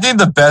 I think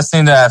the best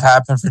thing that have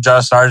happened for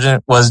Josh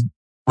Sargent was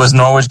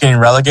Norwich getting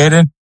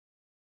relegated.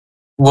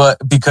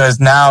 Because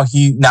now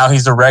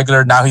he's a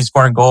regular. Now he's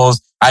scoring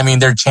goals. I mean,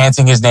 they're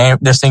chanting his name.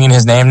 They're singing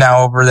his name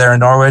now over there in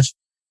Norwich.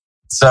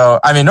 So,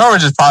 I mean,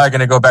 Norwich is probably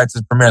going to go back to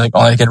the Premier League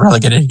only to get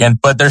relegated again,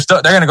 but they're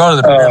going to go to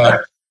the Premier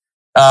League.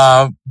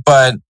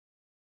 But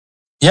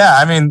yeah,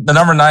 I mean, the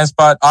number 9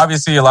 spot,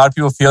 obviously a lot of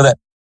people feel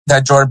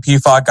that Jordan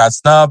Pefok got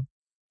snubbed,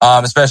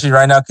 especially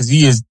right now because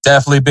he has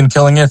definitely been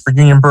killing it for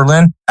Union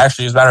Berlin.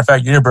 Actually, as a matter of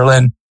fact, Union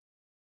Berlin,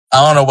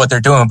 I don't know what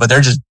they're doing, but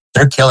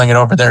they're killing it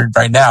over there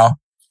right now.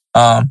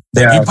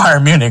 They beat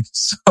Bayern Munich.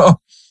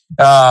 So,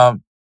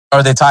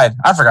 or they tied.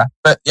 I forgot.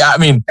 But yeah, I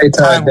mean, they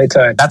tied.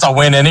 That's a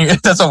win.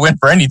 That's a win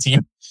for any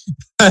team.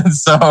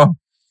 So,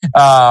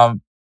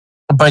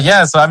 but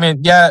yeah, so I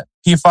mean, yeah,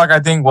 Pefok I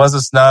think was a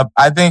snub.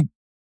 I think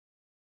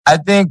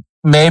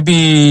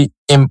maybe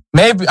I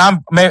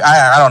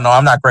don't know.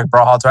 I'm not Greg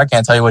Berhalter. I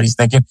can't tell you what he's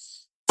thinking,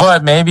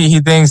 but maybe he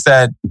thinks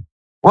that,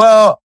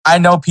 well, I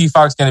know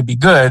Pefok's going to be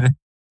good.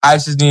 I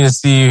just need to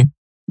see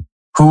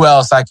who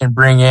else I can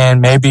bring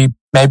in. Maybe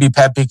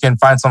Pepe can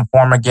find some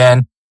form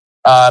again.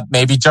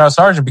 Maybe Josh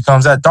Sargent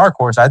becomes that dark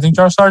horse. I think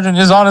Josh Sargent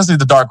is honestly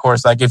the dark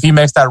horse. Like if he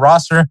makes that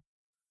roster,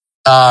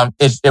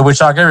 it would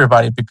shock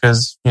everybody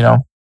because,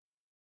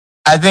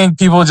 I think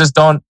people just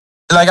don't,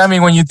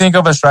 when you think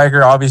of a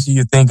striker, obviously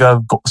you think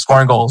of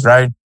scoring goals,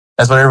 right?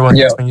 That's what everyone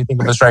thinks when you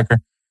think of a striker.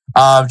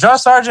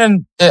 Josh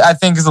Sargent, I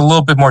think, is a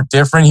little bit more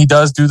different. He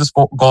does do the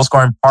goal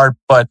scoring part,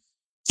 but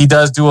he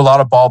does do a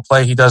lot of ball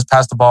play. He does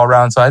pass the ball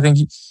around. So I think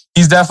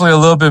he's definitely a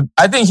little bit,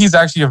 I think he's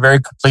actually a very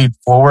complete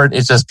forward.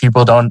 It's just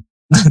people don't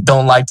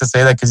like to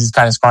say that because he's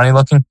kind of scrawny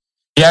looking.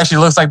 He actually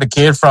looks like the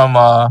kid from,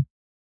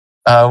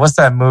 what's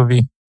that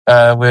movie,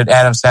 with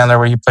Adam Sandler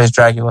where he plays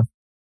Dracula?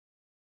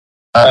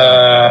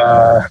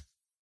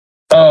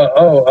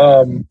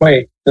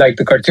 Wait, like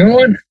the cartoon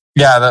one?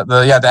 Yeah,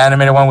 the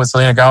animated one with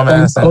Selena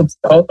Gomez.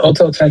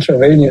 Hotel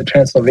Transylvania.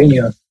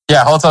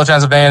 Yeah, Hotel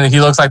Transylvania. He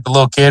looks like the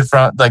little kid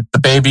from, like, the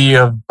baby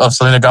of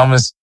Selena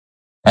Gomez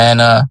and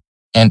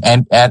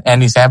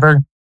Andy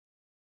Samberg.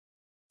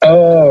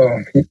 Oh,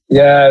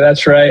 yeah,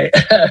 that's right.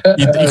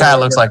 He kind of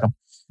looks like him.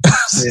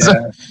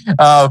 Yeah.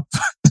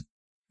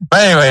 But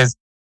anyways,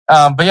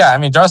 but yeah, I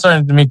mean, Josh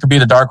Sargent to me could be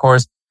the dark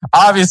horse.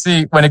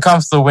 Obviously, when it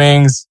comes to the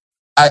wings,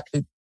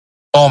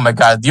 oh my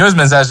God, the U.S.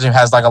 men's national team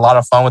has like a lot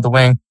of fun with the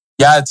wing.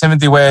 Yeah,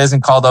 Timothy Weah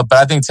isn't called up, but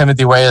I think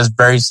Timothy Weah is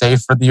very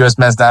safe for the U.S.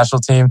 men's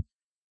national team.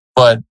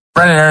 But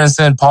Brendan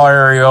Aronson, Paul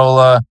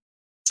Arriola,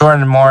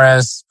 Jordan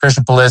Morris,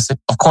 Christian Pulisic.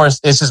 Of course,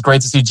 it's just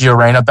great to see Gio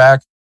Reyna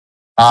back.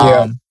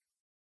 I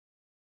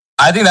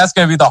think that's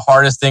going to be the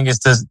hardest thing is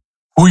to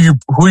who you're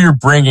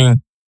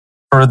bringing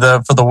for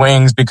the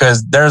wings,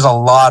 because there's a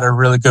lot of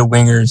really good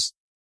wingers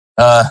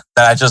that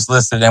I just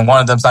listed, and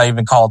one of them's not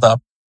even called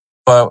up.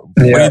 But what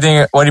do you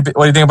think? What do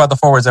you think about the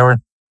forwards,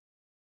 Edward?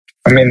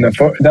 I mean, like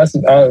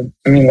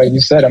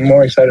you said, I'm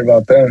more excited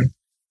about them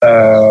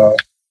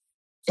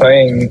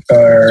playing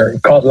the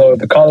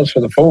call-ups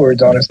for the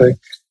forwards. Honestly,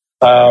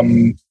 I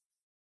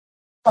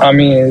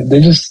mean,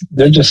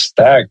 they're just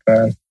stacked,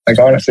 man. Like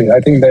honestly, I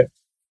think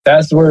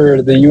that's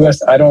where the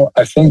U.S. I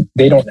think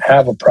they don't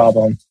have a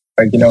problem.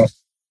 Like they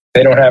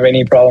don't have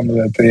any problem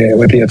with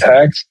the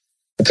attacks.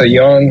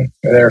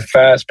 They're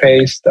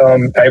fast-paced.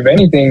 If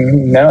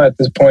anything, now at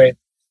this point,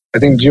 I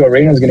think Gio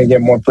Reyna is going to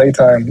get more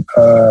playtime.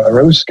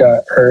 Rose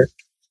got hurt,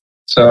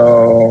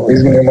 so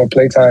he's going to get more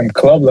playtime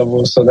club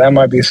level. So that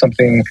might be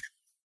something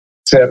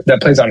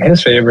that plays on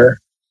his favor,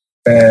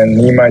 and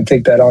he might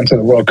take that on to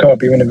the World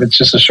Cup, even if it's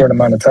just a short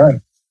amount of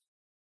time.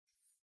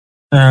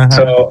 Uh-huh.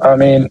 So, I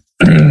mean,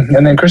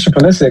 and then Christian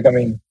Pulisic, I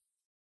mean,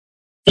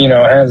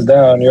 hands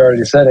down, you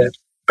already said it,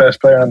 best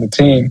player on the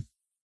team.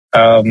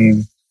 I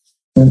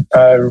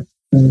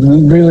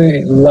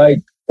really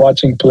like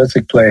watching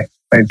Pulisic play.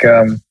 Like,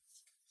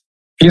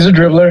 he's a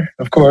dribbler,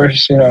 of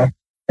course,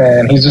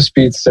 and he's a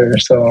speedster.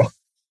 So,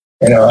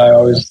 I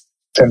always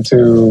tend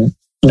to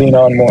lean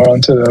on more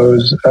onto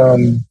those. I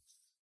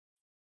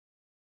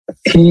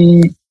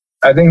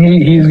think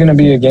he's going to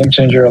be a game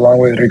changer along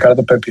with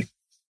Ricardo Pepi.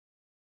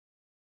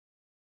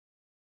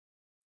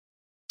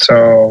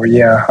 So,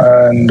 yeah.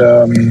 And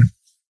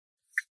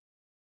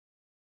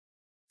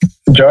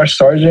Josh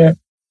Sargent,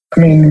 I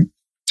mean,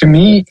 to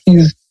me,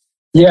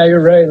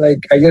 you're right. Like,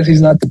 I guess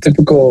he's not the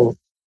typical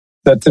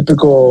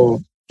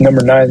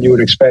number 9 you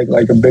would expect,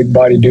 like a big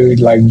body dude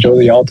like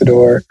Jolie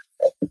Altidore.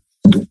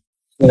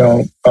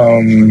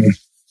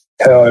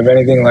 Hell, if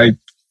anything, like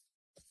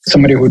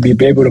somebody who would be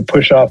able to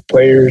push off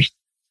players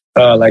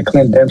like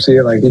Clint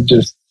Dempsey, like he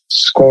just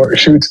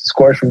scores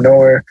from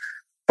nowhere.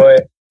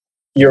 But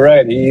you're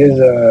right, he's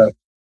a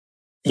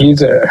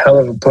hell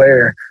of a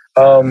player.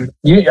 I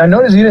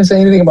noticed you didn't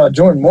say anything about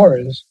Jordan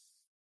Morris.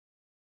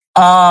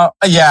 Yeah,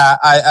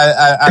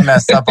 I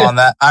messed up on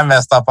that.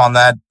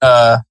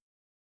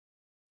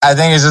 I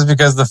think it's just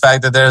because of the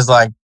fact that there's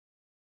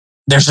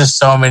just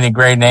so many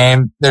great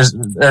names. There's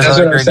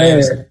other great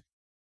names.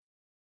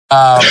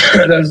 I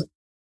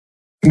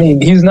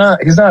mean, he's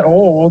not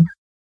old,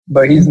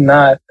 but he's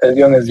not as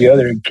young as the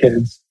other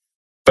kids.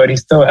 But he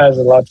still has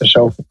a lot to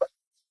show for.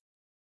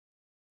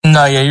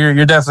 No, yeah,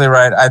 you're definitely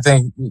right. I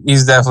think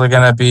he's definitely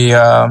gonna be.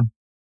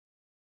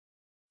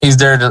 He's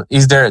there to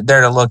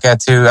look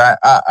at too.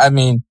 I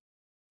mean,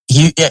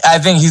 I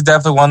think he's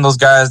definitely one of those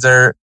guys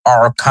that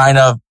are kind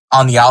of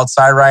on the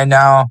outside right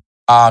now.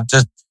 And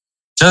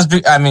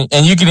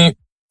you can.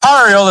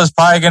 Paul Arriola is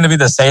probably going to be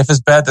the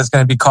safest bet that's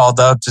going to be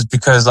called up, just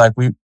because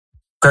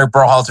Greg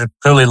Berhalter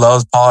clearly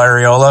loves Paul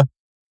Arriola,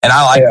 and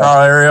I like Paul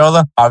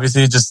Arriola.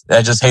 Obviously,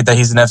 I just hate that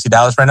he's in FC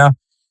Dallas right now.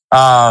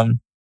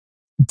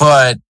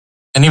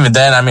 And even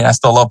then, I mean, I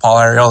still love Paul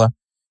Arriola.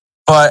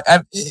 But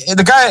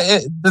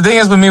the thing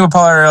is with me with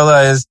Paul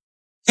Arriola is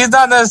he's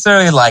not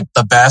necessarily like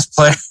the best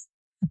player.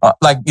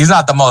 Like, he's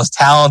not the most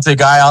talented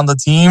guy on the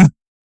team.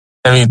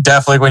 I mean,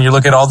 definitely when you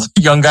look at all the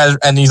young guys,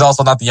 and he's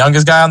also not the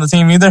youngest guy on the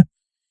team either.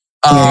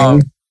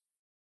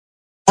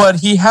 But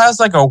he has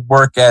like a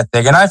work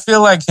ethic, and I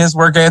feel like his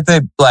work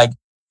ethic, like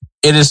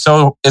it's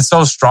so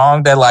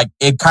strong that like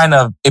it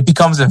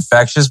becomes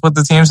infectious with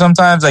the team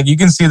sometimes. Like, you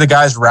can see the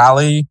guys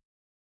rally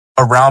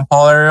around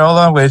Paul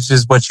Arriola, which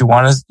is what you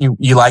want.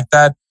 You like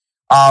that.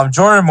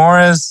 Jordan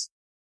Morris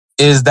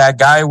is that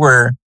guy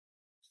where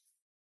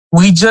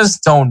we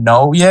just don't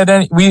know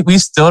yet. We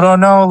still don't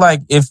know.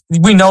 Like, if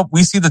we know,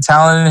 we see the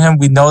talent in him.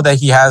 We know that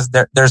he has,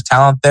 there's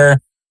talent there.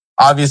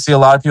 Obviously, a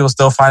lot of people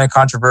still find it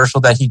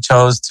controversial that he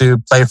chose to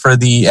play for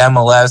the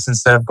MLS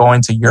instead of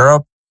going to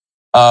Europe.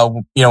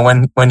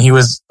 When he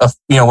was,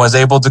 was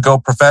able to go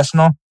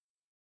professional.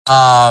 We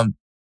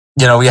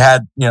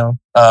had,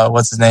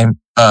 what's his name?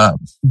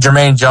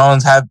 Jermaine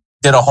Jones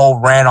did a whole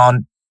rant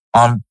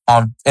on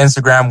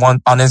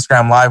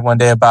Instagram Live one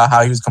day about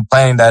how he was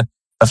complaining that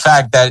the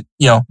fact that,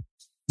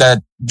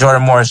 that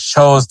Jordan Morris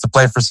chose to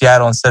play for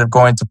Seattle instead of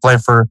going to play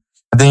for,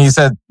 I think he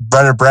said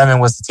Werder Bremen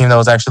was the team that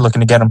was actually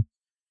looking to get him.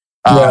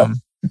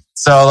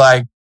 So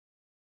like,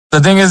 the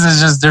thing is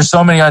just, there's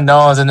so many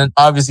unknowns. And then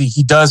obviously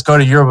he does go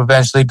to Europe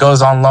eventually,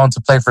 goes on loan to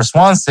play for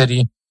Swan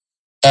City,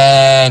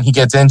 and he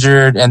gets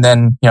injured and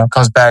then,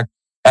 comes back.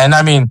 And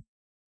I mean,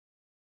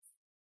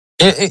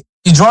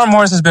 Jordan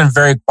Morris has been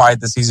very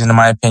quiet this season, in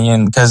my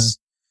opinion, because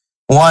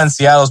one,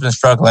 Seattle's been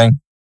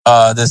struggling,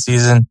 this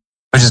season,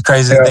 which is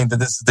crazy to think that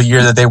this is the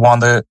year that they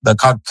won the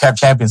CONCACAF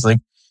Champions League.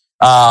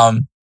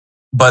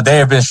 But they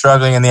have been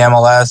struggling in the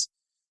MLS.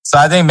 So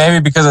I think maybe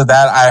because of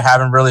that, I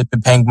haven't really been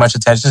paying much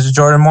attention to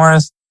Jordan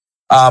Morris.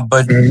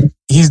 But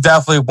he's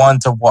definitely one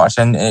to watch,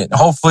 and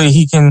hopefully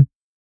he can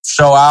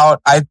show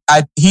out.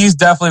 He's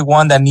definitely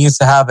one that needs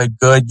to have a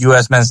good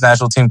U.S. men's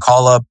national team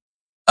call up,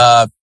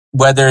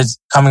 whether it's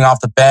coming off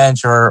the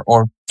bench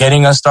or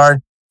getting a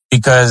start,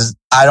 because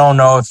I don't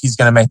know if he's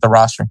going to make the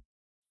roster.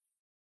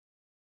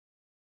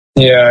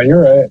 Yeah,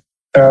 you're right.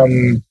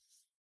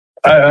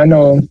 I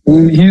know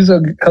he's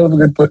a hell of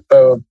a good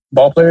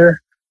ball player,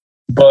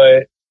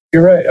 but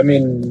you're right. I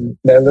mean,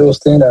 that little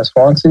stint at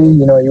Swansea,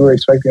 you were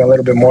expecting a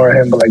little bit more of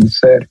him, but like you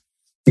said,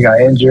 he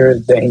got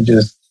injured. Then he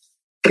just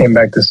came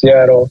back to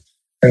Seattle,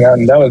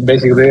 and that was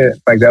basically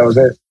it. Like, that was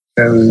it.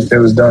 It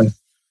was done.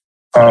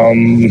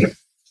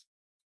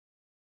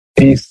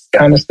 He's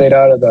kind of stayed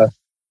out of the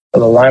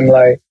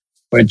limelight,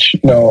 which,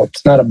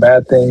 it's not a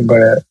bad thing,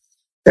 but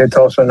it's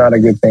also not a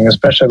good thing,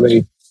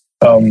 especially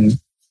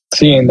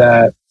seeing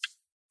that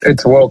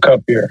it's a World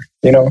Cup year,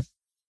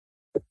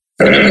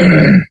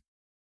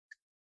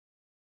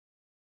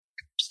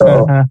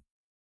 So,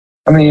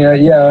 I mean,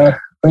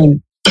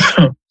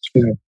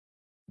 excuse me.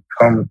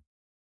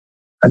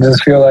 I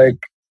just feel like,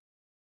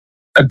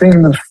 I think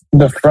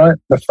the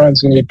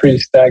front's going to be pretty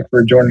stacked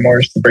for Jordan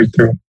Morris to break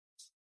through.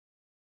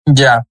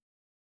 Yeah,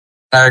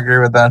 I agree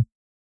with that.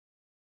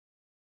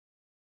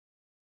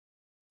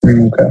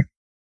 Okay.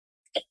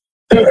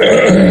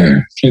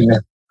 Excuse me.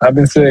 I've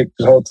been sick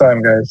this whole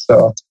time, guys,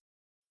 so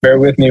bear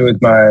with me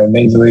with my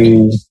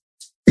nasally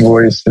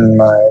voice and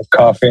my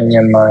coughing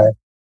and my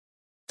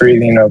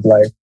breathing of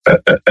like.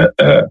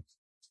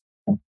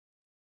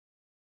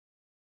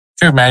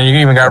 Shoot, man, you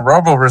even got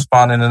Robo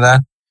responding to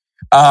that.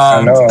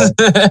 I know.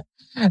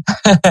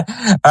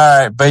 All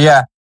right, but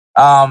yeah.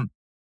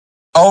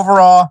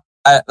 Overall,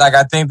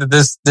 I think that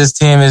this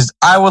team is.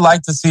 I would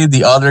like to see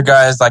the other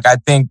guys. Like, I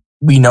think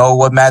we know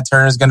what Matt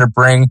Turner is going to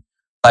bring.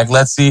 Like,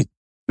 let's see,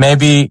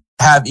 maybe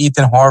have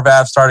Ethan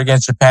Horvath start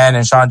against Japan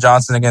and Sean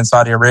Johnson against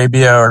Saudi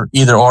Arabia, or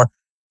either or.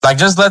 Like,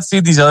 just let's see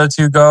these other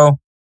two go.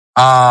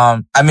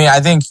 I mean, I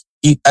think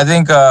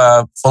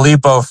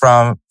Filippo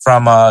from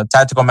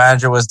Tactical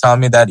Manager was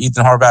telling me that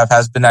Ethan Horvath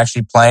has been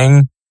actually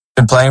playing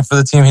for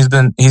the team.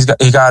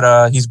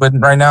 He's with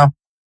right now,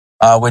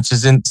 which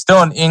is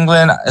still in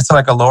England. It's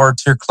like a lower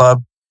tier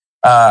club.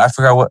 I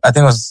forgot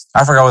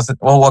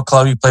what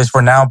club he plays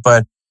for now,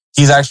 but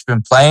he's actually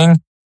been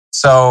playing.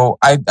 So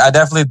I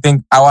definitely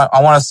think I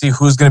want to see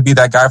who's going to be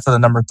that guy for the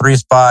number 3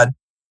 spot.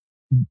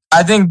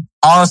 I think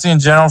honestly, in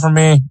general, for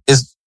me,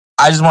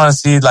 I just want to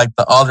see like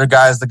the other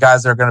guys, the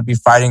guys that are going to be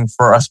fighting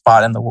for a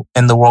spot in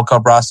the World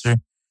Cup roster.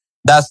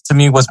 That's, to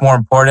me, what's more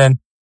important.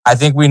 I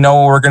think we know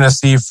what we're going to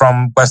see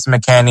from Weston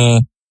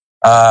McKennie,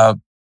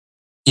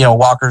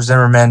 Walker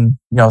Zimmerman,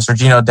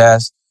 Sergino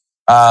Dest.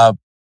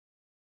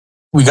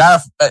 We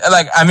gotta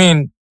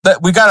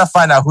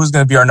find out who's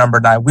going to be our number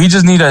 9. We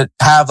just need to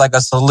have like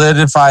a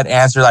solidified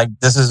answer. Like,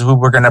 this is who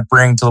we're going to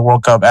bring to the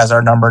World Cup as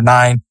our number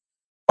 9.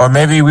 Or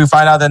maybe we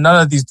find out that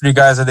none of these 3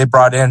 guys that they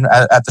brought in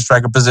at the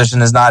striker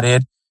position is not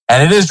it.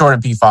 And it is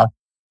Jordan Pefok.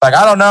 Like,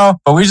 I don't know,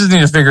 but we just need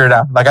to figure it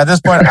out. Like, at this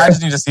point, I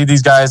just need to see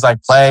these guys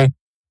like play.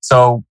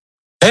 So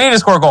they need to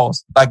score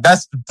goals. Like,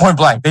 that's point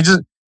blank. I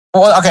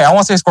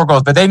won't say score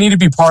goals, but they need to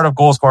be part of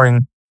goal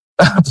scoring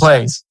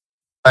plays.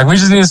 Like, we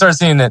just need to start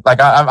seeing it. Like,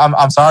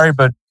 I'm sorry,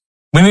 but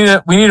we need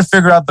to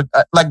figure out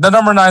the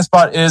number 9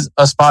 spot is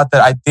a spot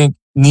that I think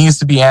needs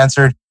to be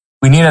answered.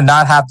 We need to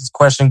not have this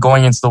question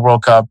going into the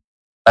World Cup.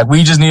 Like,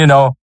 we just need to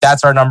know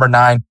that's our number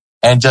 9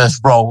 and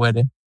just roll with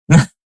it.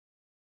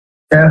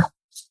 Yeah.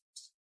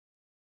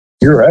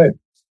 You're right.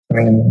 I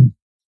mean,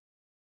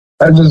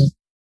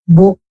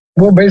 we'll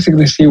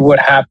basically see what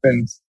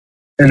happens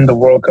in the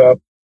World Cup,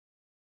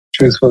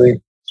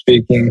 truthfully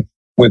speaking,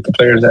 with the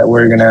players that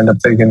we're going to end up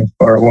taking,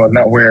 or, well,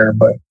 not where,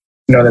 but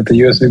that the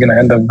U.S. is going to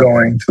end up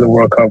going to the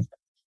World Cup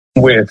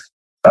with.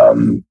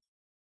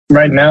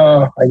 Right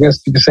now, I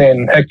guess you could say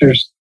in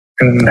Hector's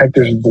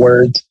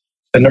words,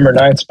 the number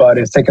 9 spot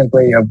is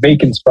technically a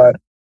vacant spot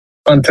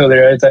until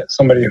there is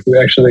somebody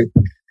who actually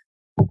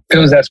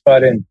fills that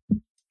spot in.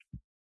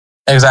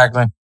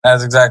 Exactly.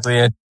 That's exactly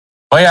it.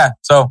 But yeah,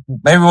 so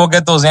maybe we'll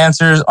get those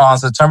answers on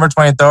September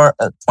 23rd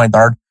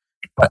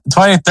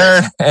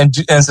and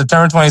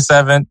September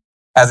 27th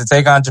as they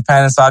take on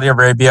Japan and Saudi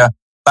Arabia.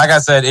 Like I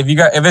said, if you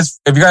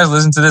guys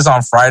listen to this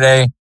on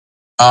Friday,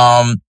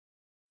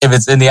 if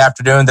it's in the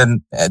afternoon,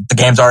 then the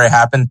game's already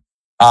happened.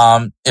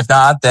 If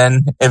not,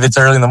 then if it's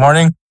early in the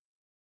morning,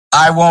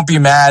 I won't be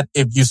mad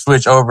if you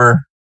switch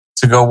over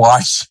to go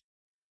watch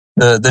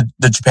the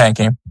Japan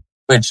game.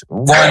 Which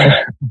one,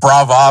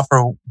 bravo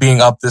for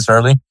being up this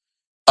early.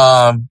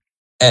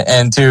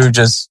 And two,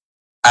 just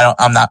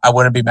I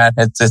wouldn't be mad.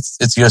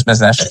 It's U.S.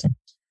 men's national team.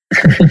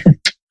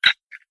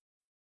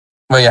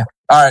 But yeah,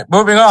 all right,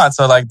 moving on.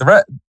 So like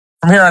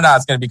from here on out,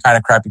 it's going to be kind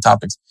of crappy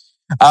topics.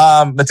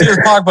 Matthias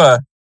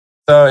Pogba.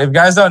 So if you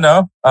guys don't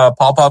know,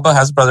 Paul Pogba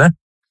has a brother,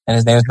 and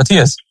his name is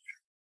Matthias.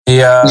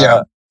 He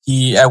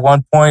at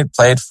one point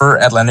played for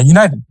Atlanta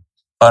United.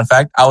 Fun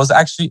fact: I was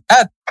actually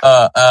at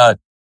when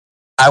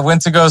I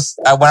went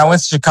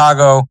to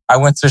Chicago, I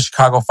went to a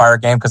Chicago Fire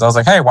game because I was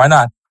like, hey, why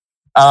not?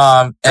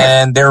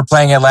 And they were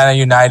playing Atlanta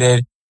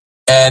United.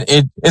 And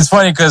it's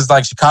funny because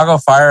like Chicago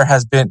Fire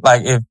has been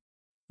like, if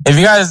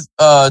you guys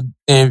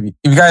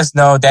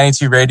know Danny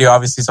T Radio,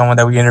 obviously someone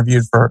that we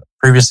interviewed for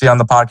previously on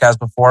the podcast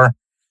before.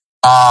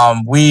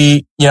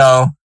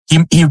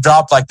 He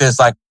dropped like this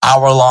like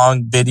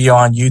hour-long video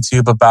on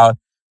YouTube about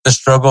the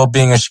struggle of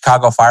being a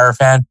Chicago Fire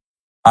fan,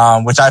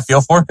 which I feel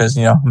for because,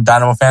 I'm a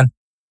Dynamo fan.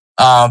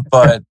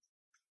 But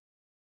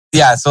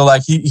yeah, so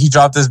like he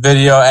dropped this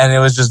video and it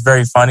was just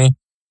very funny.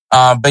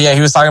 But yeah,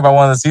 he was talking about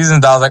one of the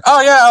seasons. I was like,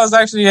 oh yeah, I was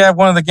actually at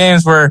one of the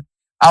games where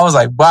I was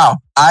like, wow,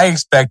 I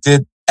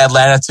expected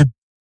Atlanta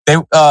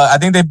I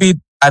think they beat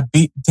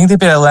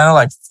Atlanta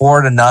like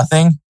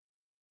 4-0,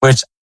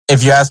 which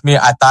if you ask me,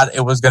 I thought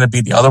it was going to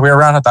be the other way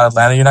around. I thought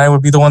Atlanta United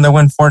would be the one that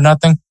win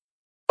 4-0,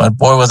 but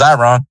boy, was I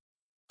wrong.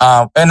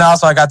 And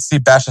also I got to see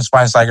Bastian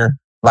Schweinsteiger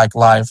like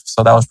live.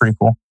 So that was pretty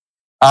cool.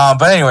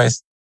 But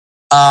anyways,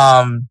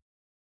 but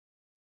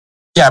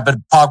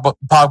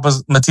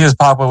Matthias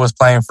Pogba was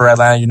playing for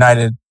Atlanta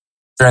United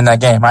during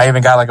that game. I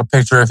even got like a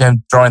picture of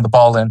him throwing the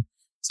ball in.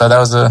 So that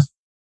was a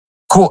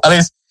cool, at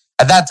least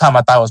at that time,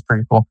 I thought it was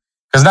pretty cool.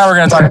 Because now we're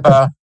going to talk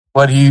about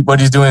what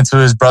he's doing to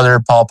his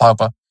brother, Paul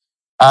Pogba.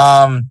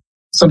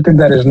 Something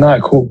that is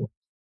not cool.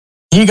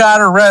 He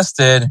got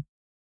arrested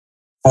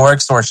for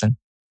extortion.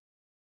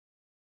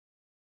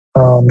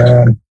 Oh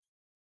man.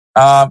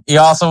 He's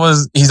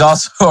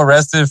also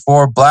arrested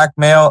for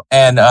blackmail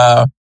and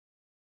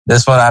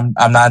this one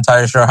I'm not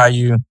entirely sure how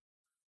you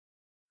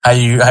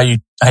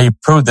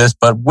prove this,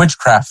 but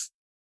witchcraft.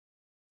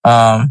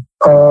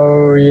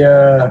 Oh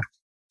yeah,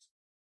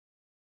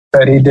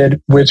 that he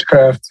did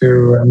witchcraft to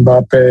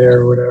Mbappe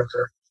or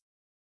whatever.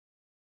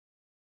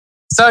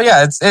 So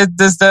yeah,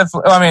 this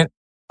definitely. I mean,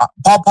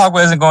 Paul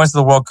Pogba isn't going to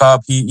the World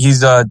Cup. He's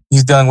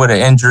dealing with an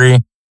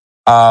injury.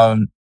 I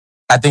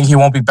think he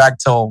won't be back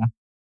till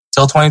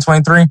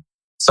 2023.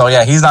 So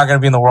yeah, he's not going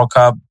to be in the World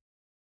Cup.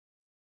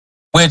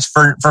 Which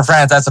for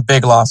France, that's a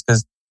big loss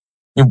because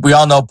we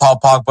all know Paul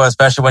Pogba,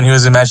 especially when he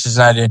was in Manchester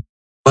United,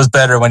 was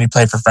better when he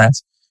played for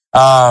France.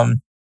 I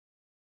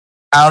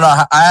don't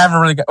know. I haven't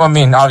really.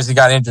 Obviously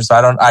got injured, so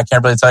I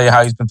can't really tell you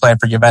how he's been playing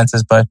for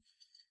Juventus, but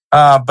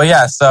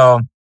yeah.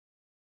 So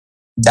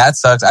that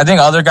sucks. I think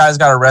other guys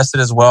got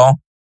arrested as well,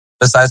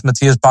 besides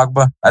Matthias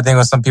Pogba. I think it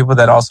was some people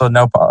that also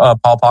know Paul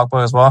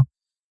Pogba as well.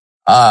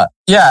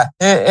 Yeah,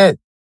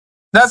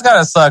 that's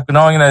gotta suck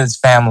knowing that it's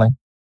family.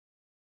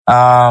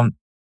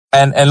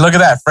 And look at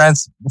that,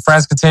 France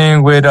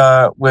continuing with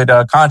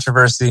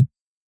controversy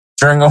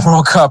during a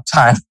World Cup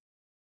time.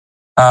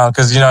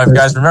 Cause, if you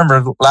guys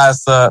remember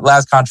last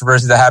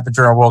controversy that happened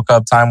during World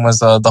Cup time was,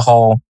 the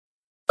whole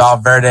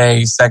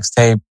Valverde sex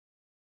tape,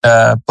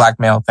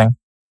 blackmail thing.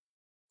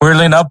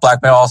 Weirdly enough,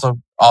 blackmail also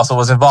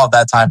was involved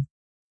that time.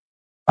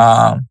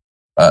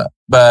 But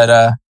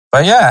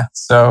yeah,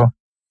 so,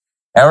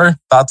 Edward,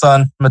 thoughts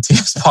on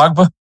Matthias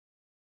Pogba?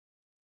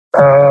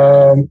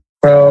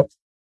 Well,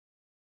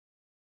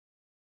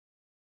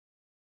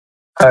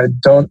 I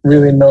don't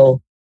really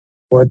know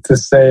what to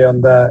say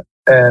on that.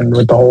 And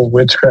with the whole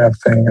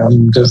witchcraft thing,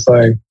 I'm just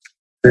like,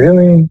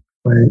 really?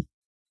 Like,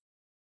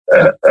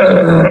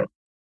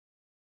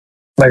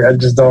 I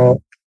just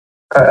don't,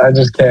 I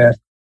just can't.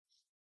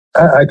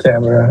 I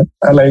can't, bro.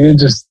 It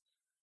just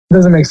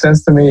doesn't make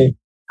sense to me.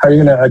 How are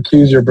you going to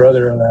accuse your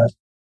brother of that?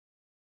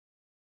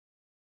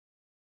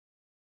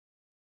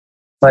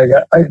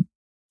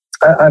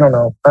 I don't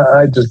know.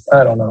 I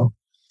don't know.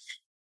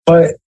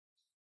 But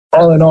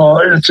all in all,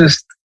 it's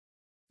just,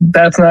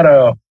 that's not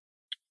a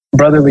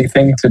brotherly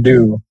thing to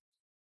do.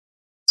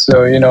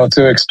 So,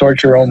 to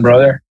extort your own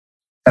brother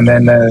and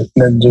then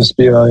just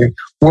be like,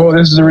 well,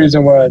 this is the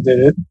reason why I did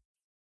it.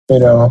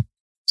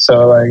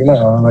 So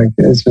no,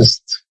 it's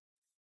just,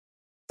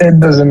 it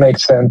doesn't make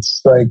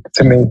sense.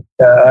 To me,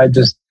 I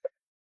just,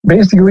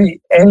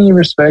 basically any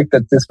respect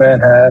that this man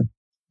had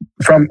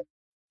from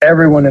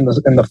everyone in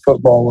the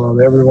football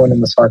world, everyone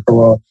in the soccer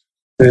world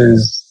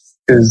is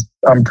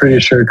I'm pretty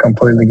sure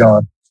completely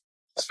gone.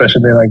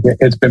 Especially like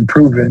it's been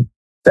proven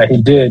that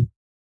he did,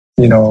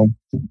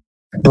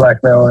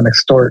 blackmail and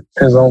extort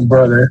his own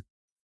brother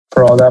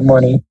for all that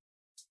money.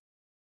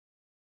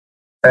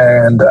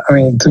 And I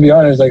mean, to be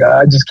honest, like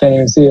I just can't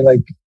even see it.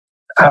 Like,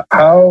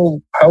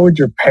 how would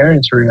your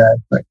parents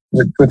react like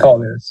with all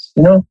this?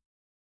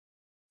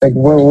 Like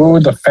what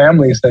would the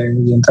family say?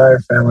 The entire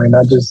family,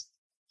 not just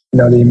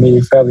the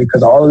immediate family,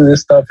 because all of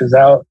this stuff is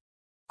out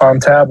on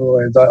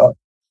tabloids.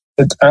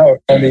 It's out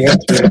on the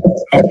internet.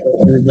 It's out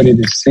for everybody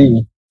to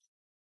see.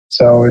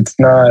 So it's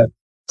not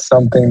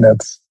something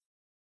that's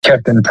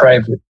kept in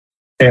private.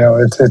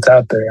 It's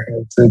out there.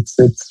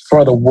 It's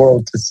for the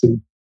world to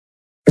see.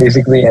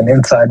 Basically, an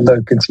inside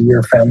look into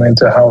your family,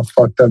 into how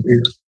fucked up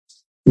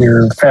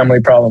your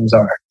family problems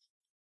are.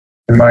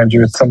 And mind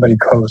you, it's somebody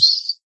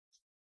close,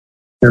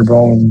 your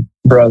own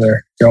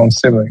brother, your own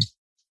sibling.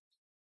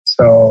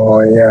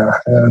 So yeah,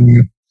 I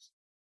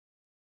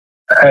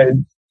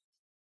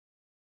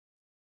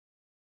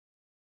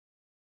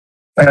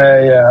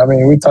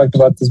mean, we talked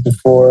about this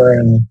before,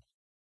 and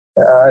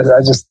I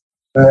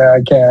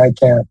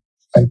can't.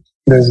 Like,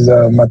 this is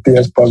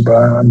Matias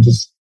Pogba. I'm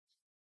just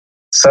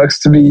sucks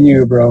to be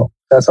you, bro.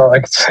 That's all I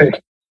can say.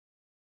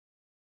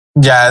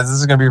 Yeah, this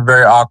is gonna be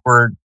very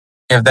awkward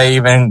if they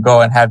even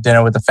go and have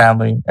dinner with the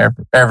family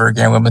ever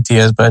again with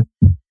Matias. But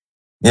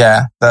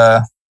yeah,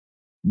 I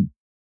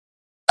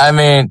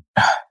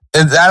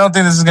don't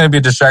think this is going to be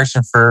a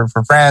distraction for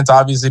France,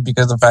 obviously,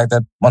 because of the fact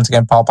that, once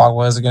again, Paul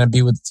Pogba isn't going to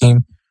be with the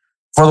team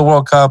for the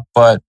World Cup.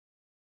 But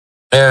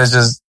it was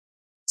just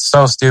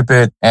so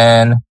stupid.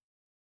 And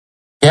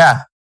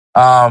yeah,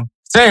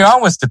 staying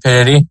on with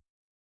stupidity.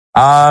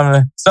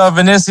 So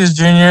Vinicius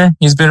Jr.,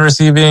 he's been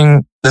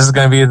receiving, this is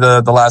going to be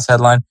the last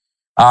headline.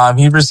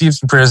 He received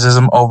some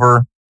criticism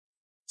over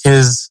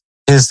his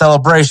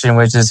celebration,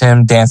 which is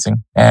him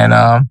dancing, and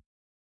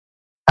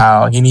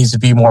how he needs to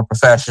be more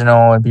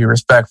professional and be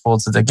respectful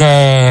to the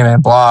game,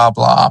 and blah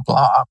blah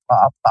blah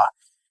blah blah.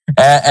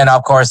 And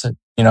of course,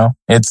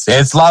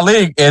 it's La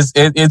Liga,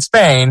 it's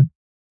Spain.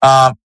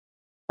 But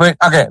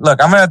okay, look,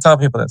 I'm gonna tell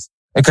people this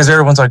because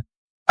everyone's like,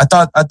 I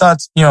thought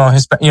it's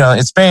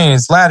Spain,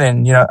 it's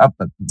Latin.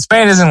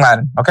 Spain isn't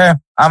Latin. Okay,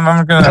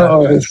 I'm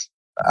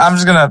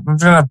just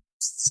gonna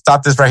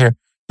stop this right here.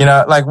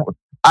 Like,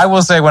 I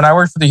will say, when I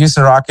worked for the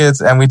Houston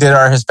Rockets and we did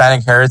our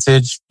Hispanic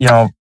Heritage,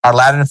 our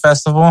Latin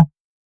festival,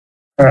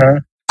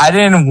 I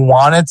didn't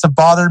want it to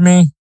bother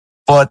me,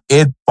 but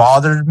it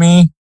bothered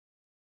me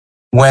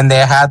when they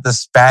had the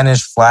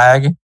Spanish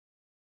flag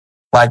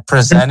like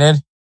presented.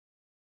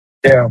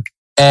 Yeah.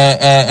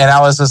 And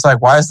I was just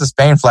like, why is the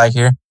Spain flag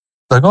here?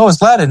 Like, oh,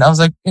 it's Latin. I was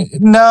like,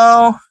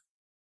 no.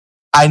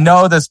 I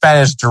know that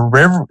Spanish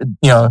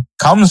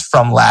comes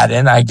from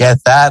Latin. I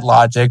get that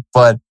logic,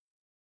 but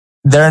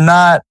they're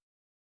not.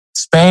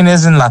 Spain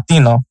isn't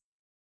Latino.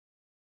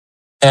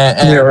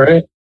 And yeah,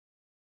 right.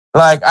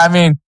 Like, I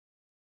mean,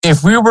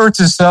 if we were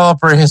to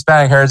celebrate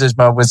Hispanic Heritage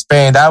Month with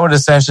Spain, that would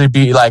essentially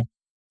be like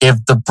if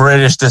the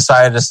British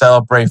decided to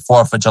celebrate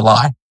 4th of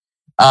July.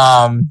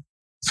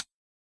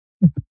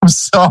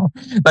 So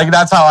like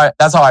that's how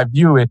I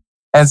view it.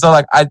 And so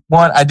like I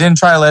didn't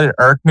try to let it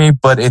irk me,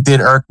 but it did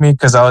irk me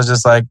because I was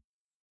just like,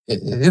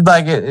 it's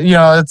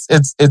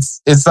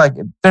like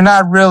they're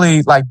not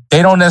really, like,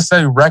 they don't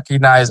necessarily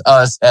recognize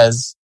us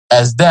as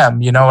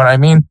them. You know what I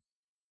mean?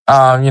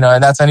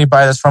 And that's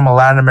anybody that's from a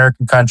Latin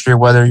American country,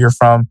 whether you're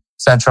from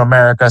Central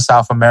America,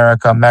 South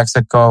America,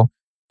 Mexico,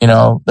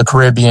 the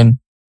Caribbean.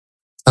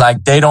 Like,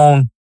 a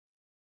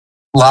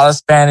lot of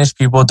Spanish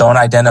people don't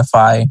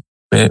identify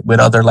with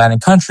other Latin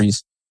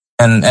countries.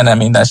 And I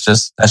mean, that's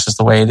just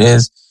the way it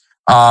is.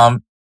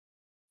 And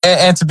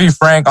to be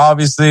frank,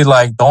 obviously,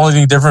 like, the only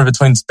thing different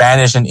between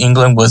Spanish and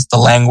England was the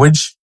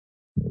language.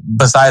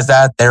 Besides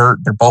that, they're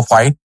both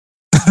white.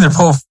 They're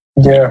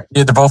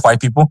both white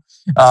people.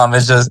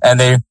 It's just, and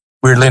they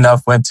weirdly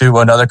enough went to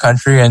another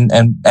country and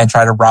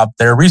try to rob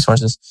their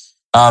resources.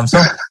 So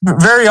a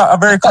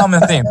very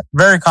common theme.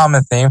 Very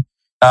common theme.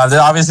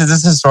 Obviously, this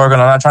is historical.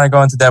 I'm not trying to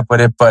go into depth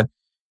with it, but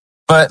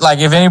like,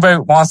 if anybody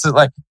wants to,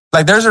 like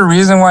there's a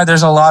reason why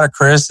there's a lot of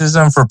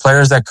criticism for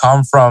players that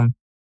come from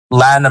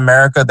Latin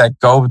America that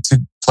go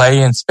to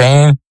play in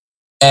Spain,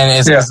 and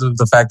it's because of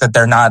the fact that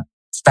they're not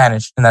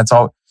Spanish, and that's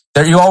all.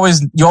 You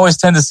always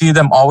tend to see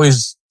them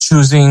always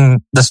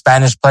choosing the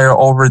Spanish player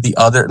over the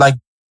other, like,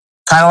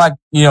 kind of like,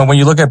 when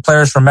you look at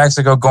players from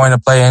Mexico going to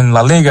play in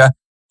La Liga,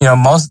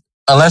 most,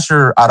 unless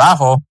you're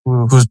Araujo,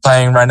 who's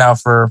playing right now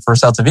for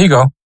Celta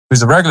Vigo,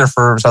 who's a regular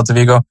for Celta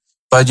Vigo,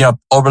 but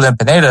Oberlin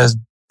Pineda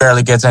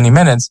barely gets any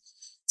minutes.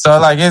 So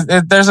like,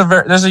 there's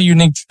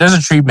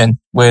a treatment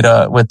with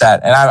that,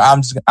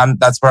 and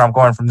that's where I'm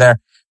going from there.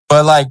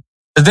 But like,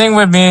 the thing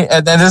with me,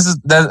 and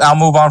I'll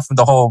move on from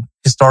the whole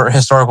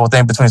historical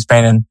thing between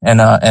Spain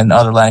and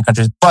other Latin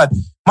countries. But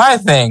my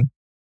thing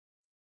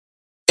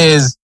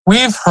is,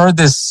 we've heard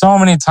this so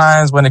many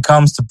times when it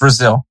comes to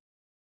Brazil.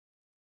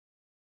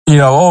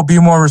 be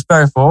more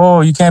respectful.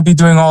 Oh, you can't be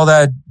doing all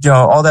that,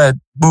 all that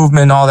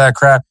movement, all that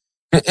crap.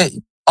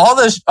 All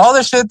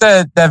the shit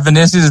that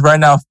Vinicius is right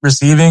now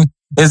receiving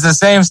is the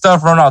same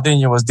stuff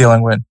Ronaldinho was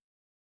dealing with.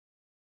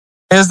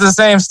 It's the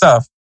same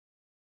stuff.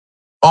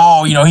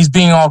 Oh, he's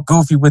being all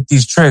goofy with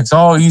these tricks.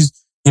 Oh, he's,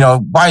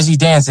 why is he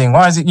dancing?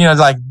 Why is he,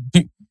 honestly,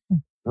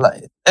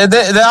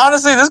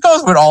 this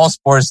goes with all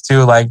sports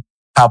too. Like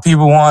how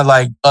people want,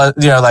 like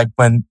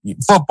when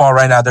football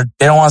right now, they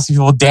don't want to see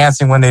people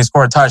dancing when they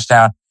score a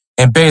touchdown.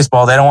 In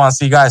baseball, they don't want to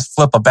see guys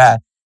flip a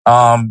bat.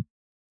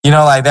 They're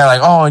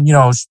like, oh,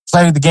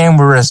 play the game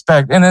with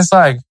respect. And it's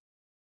like,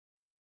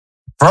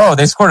 bro,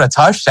 they scored a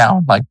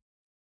touchdown. Like,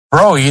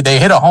 bro, they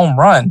hit a home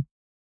run.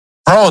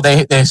 Bro,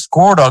 they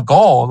scored a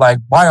goal. Like,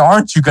 why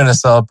aren't you going to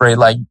celebrate?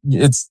 Like,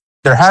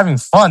 they're having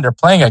fun. They're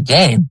playing a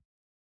game,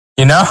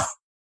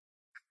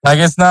 Like,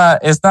 it's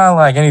not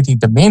like anything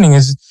demeaning.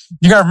 It's just,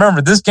 you got to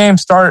remember, this game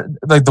started,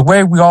 like, the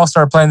way we all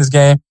started playing this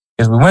game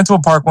is we went to a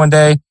park one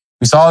day.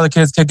 We saw the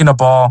kids kicking a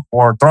ball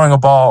or throwing a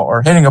ball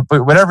or hitting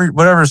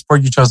whatever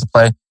sport you chose to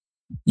play.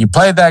 You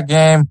played that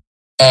game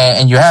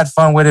and you had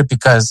fun with it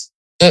because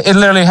it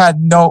literally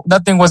had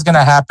nothing was going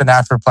to happen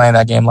after playing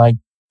that game. Like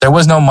there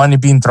was no money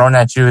being thrown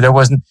at you. There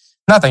wasn't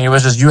nothing. It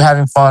was just you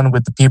having fun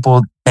with the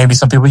people, maybe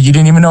some people you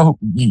didn't even know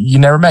you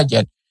never met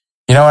yet.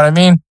 You know what I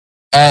mean?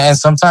 And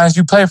sometimes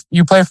you play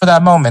for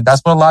that moment.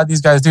 That's what a lot of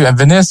these guys do. And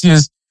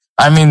Vinicius,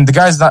 the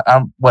guy's not,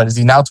 what is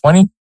he now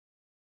 20?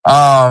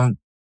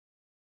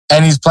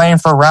 And he's playing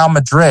for Real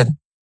Madrid.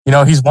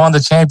 He's won the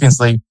Champions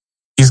League.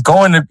 He's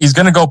going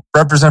to go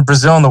represent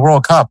Brazil in the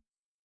World Cup.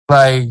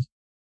 Like,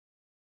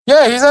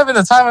 yeah, he's having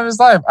the time of his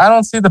life. I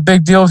don't see the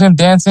big deal with him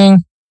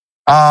dancing.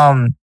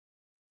 I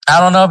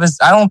don't know if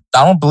I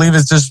don't believe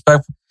it's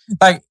disrespectful.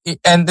 Like,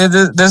 and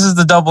this is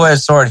the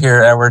double-edged sword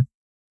here, Edward.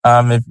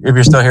 If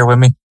you're still here with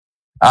me.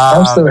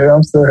 I'm still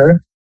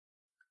here.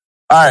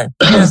 All right.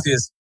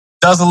 Vinicius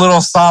does a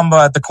little samba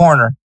at the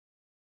corner.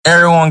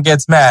 Everyone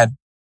gets mad.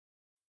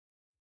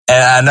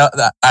 And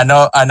I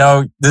know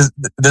this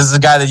is a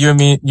guy that you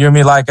and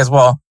me like as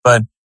well,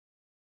 but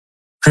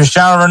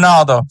Cristiano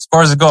Ronaldo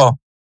scores a goal,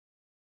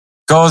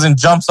 goes and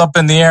jumps up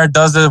in the air,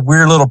 does a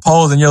weird little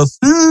pose and yells,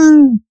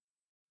 and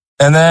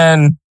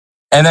then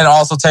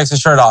also takes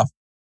his shirt off.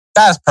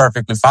 That's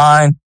perfectly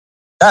fine.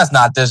 That's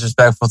not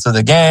disrespectful to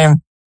the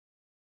game.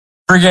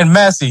 Friggin'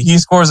 Messi, he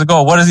scores a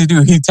goal. What does he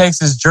do? He takes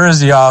his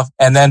jersey off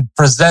and then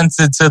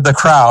presents it to the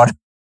crowd.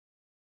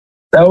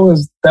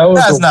 That's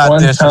not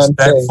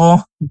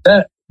disrespectful.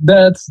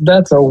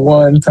 That's a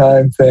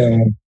one-time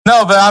thing.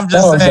 No, but I'm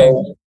just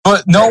saying.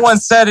 But no one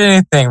said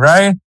anything,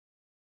 right?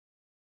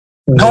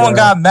 No one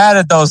got mad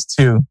at those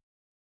two.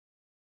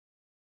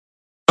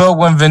 But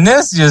when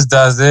Vinicius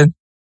does it,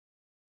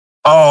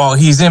 oh,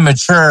 he's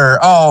immature.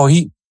 Oh,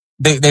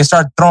 they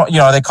start throwing.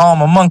 They call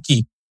him a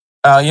monkey.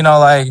 And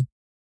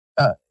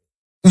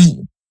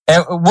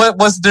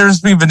what's the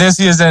difference between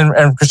Vinicius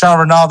and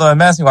Cristiano Ronaldo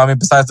and Messi? Well,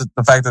 besides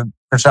the fact that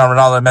Cristiano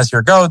Ronaldo and Messi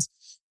are goats.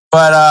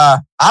 But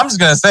I'm just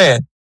going to say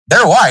it.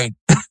 They're white.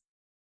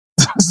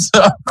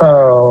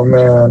 Oh,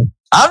 man.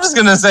 I'm just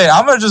going to say it.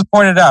 I'm going to just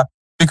point it out.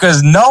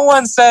 Because no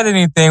one said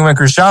anything when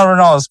Cristiano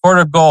Ronaldo scored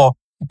a goal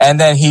and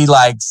then he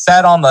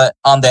sat on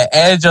the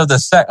edge of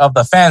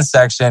the fan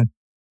section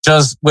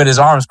just with his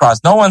arms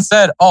crossed. No one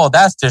said, oh,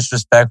 that's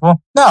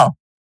disrespectful. No.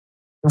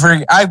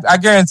 I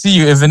guarantee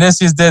you, if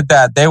Vinicius did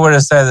that, they would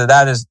have said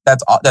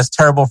that's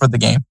terrible for the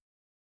game.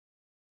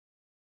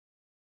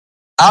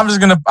 I'm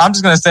just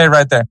gonna say it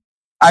right there.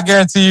 I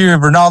guarantee you,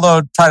 if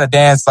Ronaldo tried to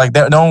dance,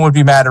 no one would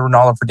be mad at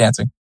Ronaldo for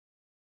dancing.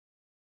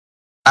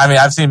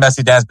 I've seen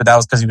Messi dance, but that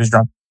was because he was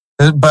drunk.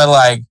 But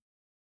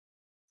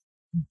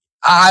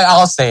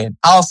I'll say it.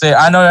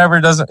 I know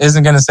everyone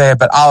isn't gonna say it,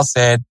 but I'll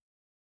say it.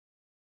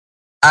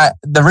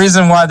 The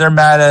reason why they're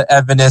mad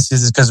at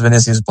Vinicius is because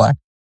Vinicius is black.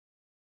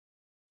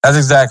 That's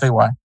exactly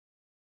why.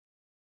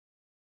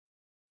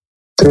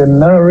 Did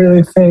not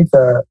really think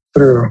that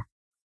through.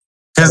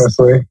 Because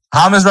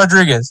James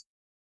Rodriguez,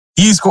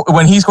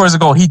 when he scores a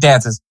goal, he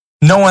dances.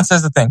 No one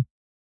says a thing.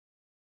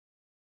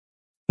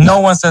 No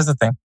one says a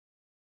thing.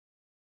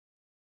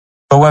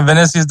 But when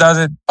Vinicius does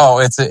it, oh,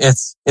 it's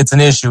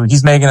an issue.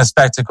 He's making a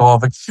spectacle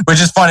of it,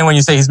 which is funny when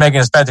you say he's making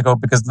a spectacle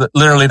because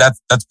literally that's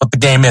what the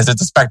game is.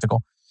 It's a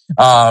spectacle.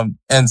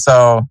 And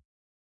so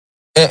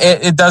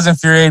it does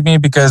infuriate me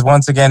because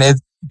once again,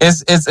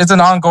 it's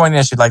an ongoing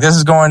issue. This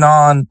is going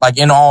on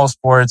in all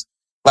sports.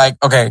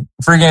 Okay,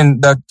 freaking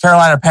the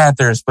Carolina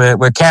Panthers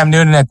with Cam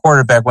Newton at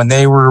quarterback when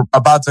they were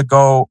about to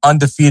go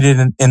undefeated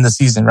in the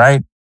season,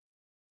 right?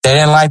 They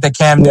didn't like that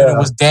Cam Newton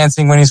was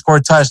dancing when he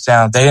scored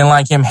touchdowns. They didn't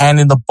like him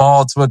handing the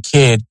ball to a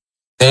kid.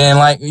 They didn't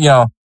like,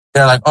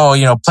 they're like, oh,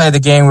 play the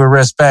game with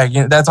respect.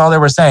 That's all they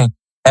were saying.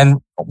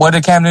 And what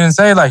did Cam Newton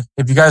say?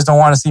 If you guys don't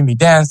want to see me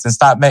dance,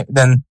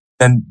 then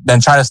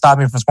then try to stop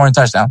me from scoring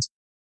touchdowns.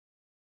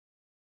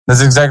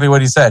 That's exactly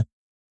what he said.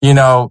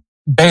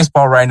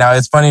 Baseball right now,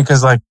 it's funny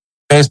because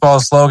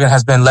baseball's slogan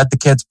has been let the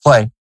kids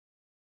play.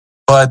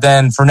 But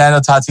then Fernando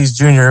Tatis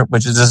Jr.,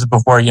 this is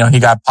before, he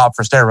got popped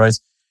for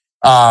steroids.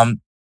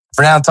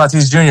 Fernando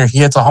Tatis Jr., he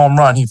hits a home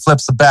run. He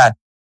flips the bat.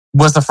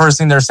 What's the first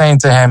thing they're saying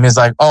to him is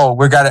like, oh,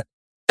 they're going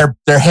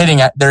to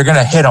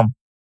hit him,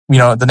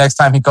 the next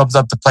time he comes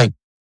up to plate.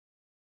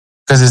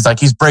 Because it's like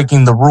he's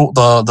breaking the rules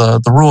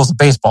of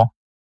baseball.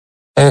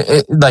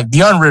 Like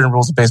the unwritten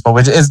rules of baseball,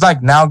 which is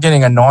like now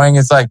getting annoying.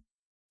 It's like,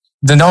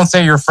 then don't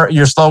say your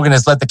slogan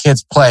is let the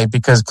kids play,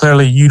 because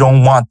clearly you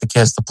don't want the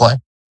kids to play.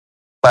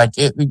 Like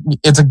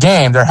it's a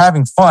game. They're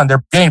having fun.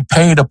 They're getting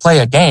paid to play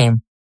a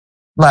game.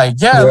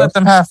 Like, let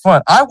them have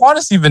fun. I want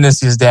to see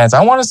Vinicius dance.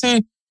 I want to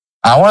see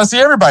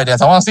everybody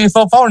dance. I want to see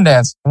Phil Foden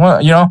dance. I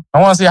want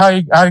to see how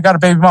you got a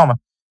baby mama.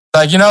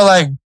 Like,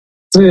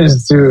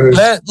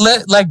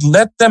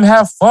 let them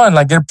have fun.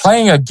 Like, they're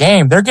playing a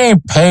game. They're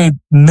getting paid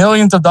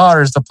millions of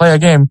dollars to play a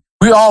game.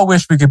 We all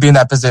wish we could be in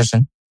that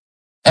position.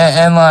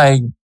 And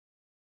like,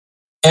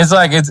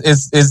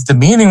 it's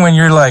demeaning when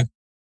you're like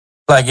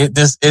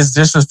this is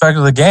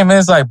disrespectful to the game. And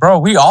it's like, bro,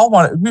 we've all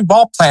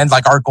planned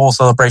like our goal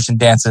celebration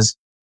dances.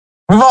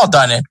 We've all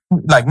done it.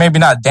 Like, maybe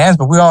not dance,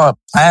 but we all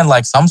planned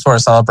like some sort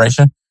of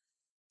celebration.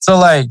 So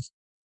like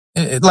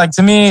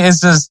to me,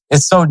 it's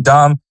so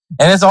dumb.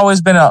 And it's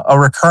always been a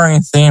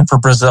recurring theme for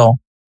Brazil.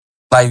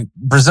 Like,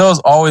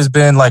 Brazil's always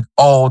been like,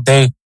 oh,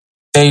 they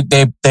like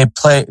to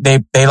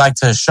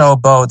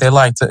showboat.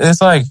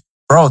 It's like,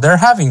 bro, they're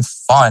having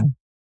fun.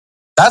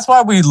 That's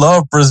why we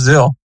love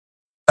Brazil.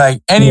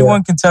 Like,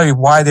 anyone can tell you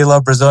why they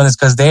love Brazil, and it's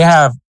because they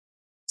have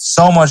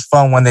so much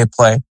fun when they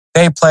play.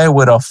 They play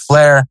with a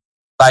flair.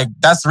 Like,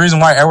 that's the reason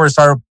why everyone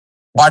started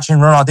watching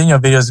Ronaldinho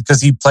videos,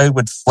 because he played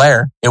with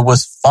flair. It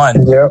was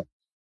fun. Yep.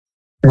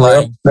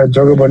 Like, that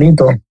jogo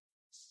bonito.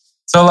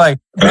 So like,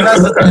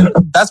 and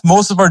that's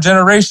most of our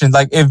generation.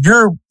 Like, if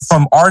you're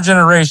from our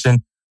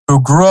generation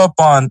who grew up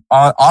on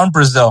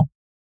Brazil,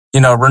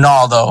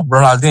 Ronaldo,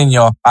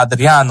 Ronaldinho,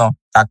 Adriano,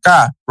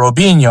 Kaká,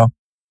 Robinho,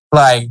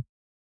 like,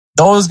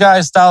 those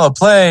guys' style of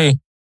play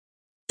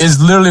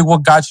is literally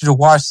what got you to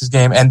watch this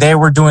game. And they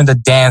were doing the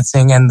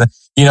dancing and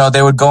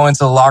they would go into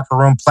the locker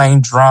room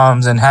playing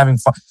drums and having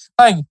fun.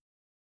 Like,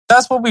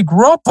 that's what we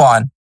grew up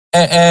on.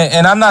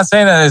 And I'm not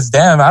saying that it's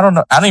them. I don't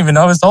know. I don't even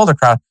know if it's the older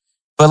crowd.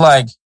 But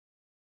like,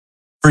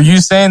 for you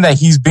saying that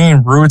he's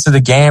being rude to the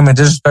game and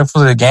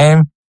disrespectful to the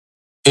game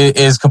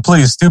is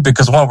completely stupid,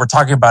 because one, we're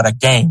talking about a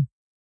game.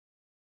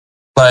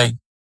 Like,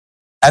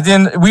 at the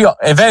end,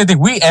 if anything,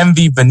 we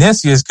envy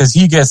Vinicius because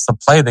he gets to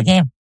play the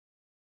game.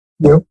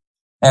 Yep.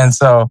 And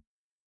so,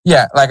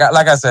 yeah, like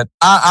I said,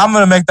 I'm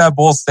going to make that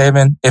bold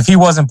statement. If he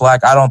wasn't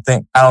black, I don't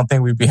think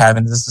we'd be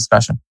having this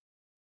discussion.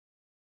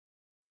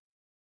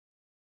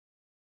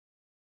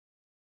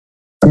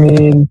 I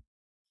mean,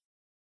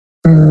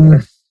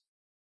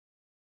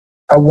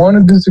 I want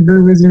to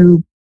disagree with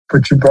you,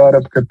 but you brought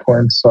up good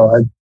points,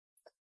 so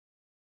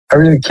I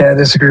really can't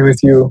disagree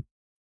with you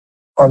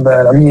on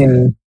that. I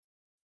mean,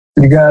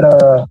 you got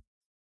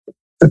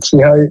let's see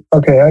how you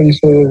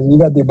say this. You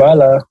got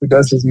Dybala, who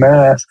does his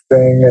mask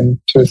thing and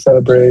to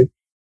celebrate.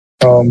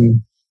 Nobody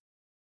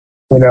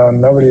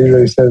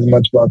really says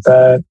much about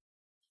that.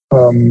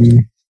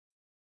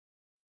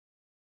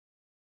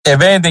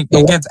 If anything,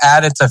 it gets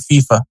added to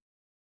FIFA.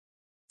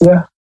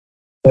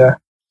 Yeah.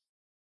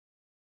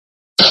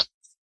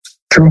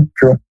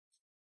 True.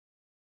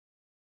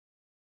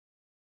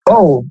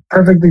 Oh,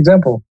 perfect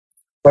example.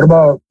 What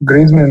about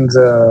Griezmann's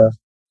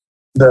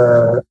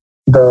the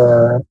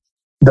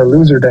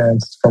loser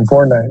dance from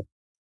Fortnite?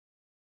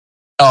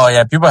 Oh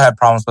yeah, people had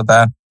problems with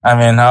that. I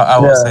mean, I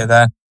will say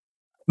that.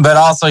 But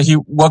also,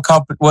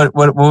 what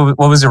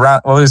was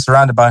he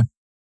surrounded by?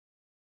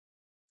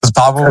 Because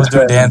Pablo was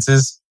doing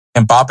dances,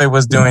 and Mbappe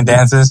was doing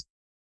dances.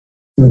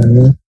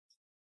 Mm-hmm.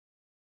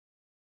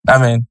 I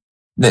mean,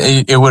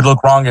 it would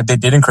look wrong if they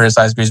didn't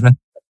criticize Griezmann.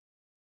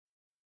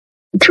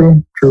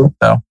 True.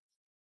 So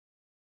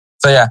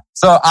yeah.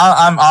 So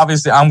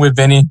I'm with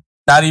Vinny.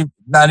 Not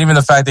even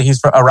the fact that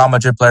he's a Real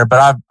Madrid player,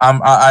 but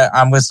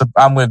I'm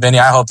with Vinny.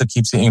 I hope to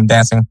keep seeing him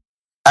dancing.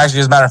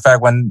 Actually, as a matter of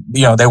fact, when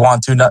they won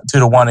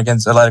 2-1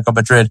 against Atletico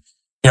Madrid,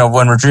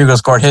 when Rodrigo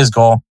scored his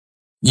goal,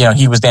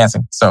 he was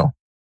dancing. So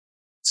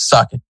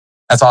suck it.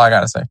 That's all I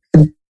gotta say.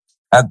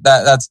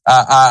 That's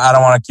I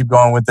don't want to keep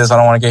going with this. I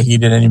don't want to get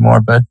heated anymore.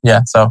 But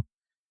yeah, so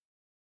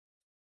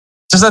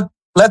just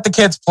let the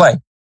kids play.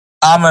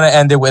 I'm gonna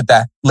end it with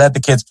that. Let the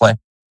kids play.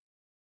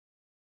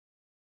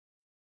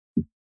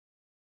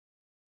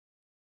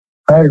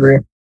 I agree.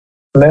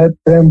 Let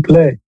them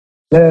play.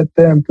 Let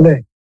them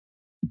play.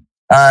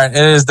 All right, it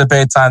is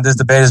debate time. This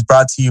debate is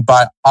brought to you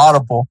by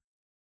Audible.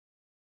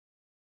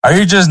 Are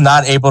you just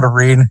not able to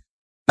read?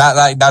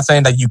 Not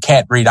saying that you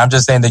can't read. I'm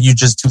just saying that you're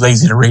just too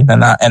lazy to read.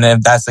 And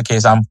if that's the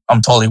case, I'm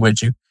totally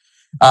with you.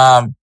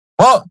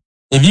 Well,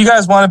 if you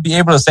guys want to be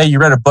able to say you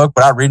read a book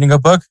without reading a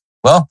book,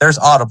 well, there's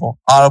Audible.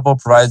 Audible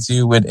provides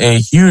you with a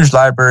huge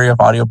library of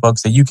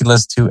audiobooks that you can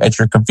listen to at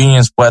your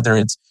convenience, whether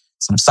it's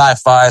some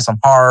sci-fi, some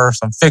horror,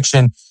 some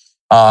fiction,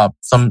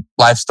 some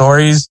life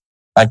stories.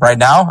 Like right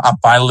now, I'm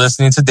finally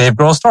listening to Dave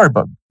Grohl's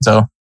storybook.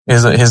 So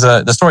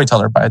The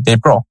Storyteller by Dave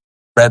Grohl,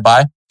 read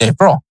by Dave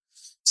Grohl.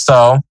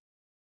 So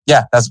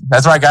yeah, that's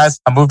right, guys.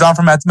 I moved on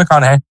from Matthew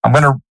McConaughey. I'm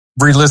going to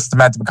re-listen to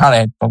Matthew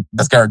McConaughey.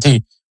 That's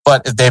guaranteed.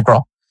 But it's Dave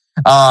Grohl.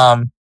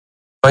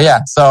 But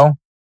yeah, so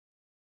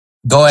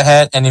go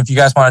ahead, and if you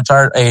guys want to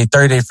start a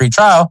 30-day free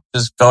trial,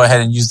 just go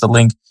ahead and use the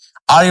link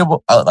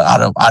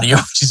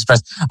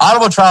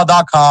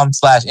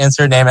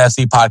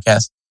audibletrial.com/insert-name-FC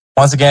podcast.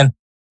 Once again,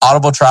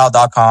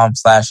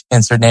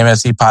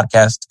 audibletrial.com/insert-name-FC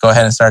podcast. Go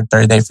ahead and start a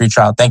 30-day free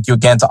trial. Thank you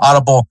again to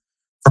Audible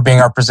for being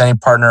our presenting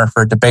partner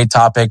for Debate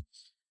Topic.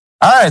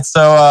 All right,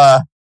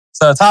 so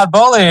Todd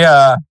Bowley,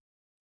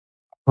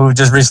 who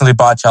just recently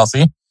bought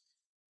Chelsea,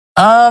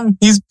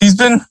 he's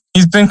been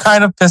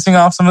kind of pissing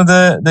off some of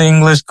the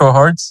English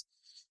cohorts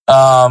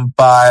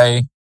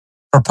by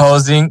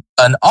proposing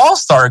an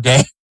all-star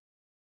game.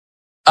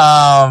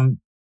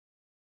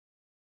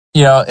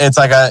 It's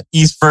like a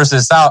East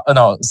versus South,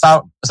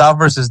 South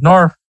versus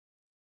North,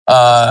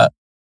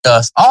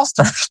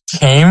 all-star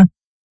game.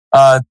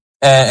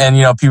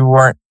 And people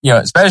weren't,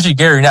 especially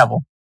Gary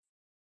Neville.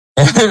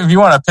 If you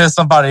want to piss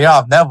somebody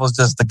off, Neville's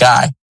just the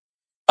guy.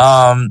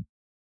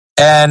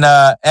 And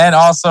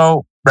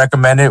also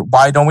recommended,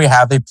 why don't we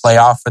have a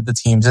playoff for the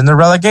teams in the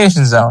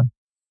relegation zone?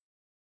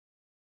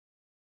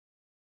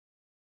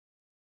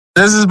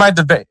 This is my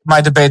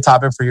debate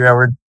topic for you,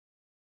 Edward.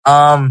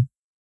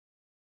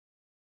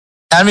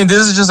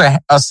 This is just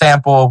a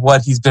sample of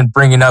what he's been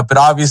bringing up, but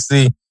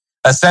obviously,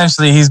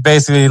 essentially, he's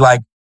basically like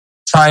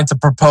trying to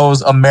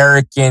propose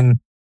American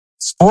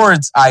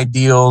sports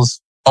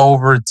ideals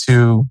over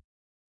to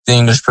the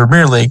English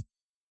Premier League.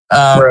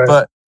 Right.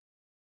 But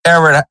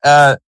Edward,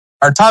 are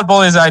Todd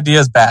Bowley's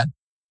ideas bad?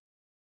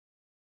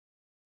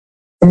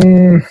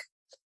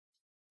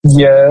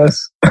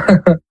 Yes. I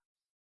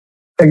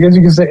guess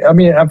you can say,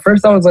 at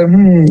first I was like, let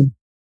me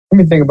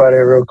think about it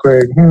real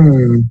quick.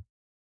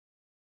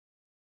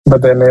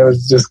 But then it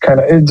just kind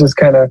of,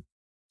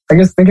 I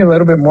guess thinking a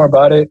little bit more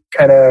about it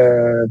kind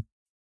of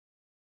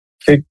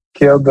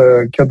killed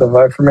the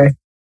vibe for me.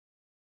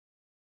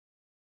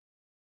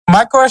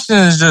 My question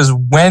is just,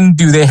 when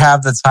do they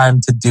have the time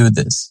to do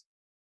this?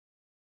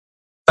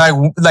 Like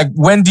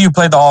when do you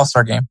play the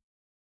All-Star game?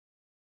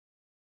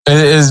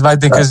 Is my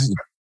thing, because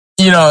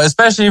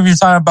especially if you're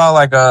talking about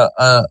like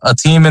a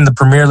team in the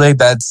Premier League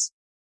that's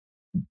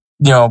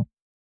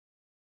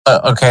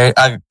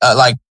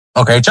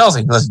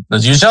Chelsea.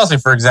 Let's use Chelsea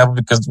for example,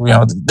 because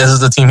this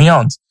is the team he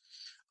owns.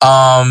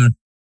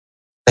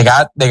 They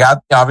got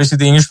obviously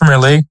the English Premier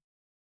League,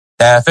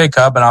 the FA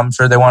Cup, and I'm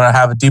sure they want to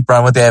have a deep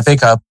run with the FA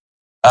Cup.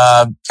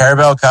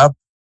 Carabao Cup.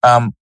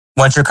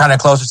 Once you're kind of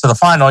closer to the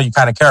final, you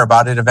kind of care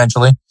about it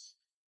eventually.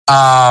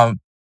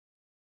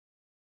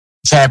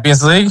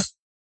 Champions League,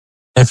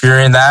 if you're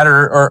in that,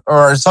 or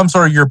some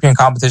sort of European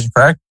competition,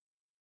 correct?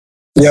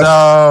 Yep.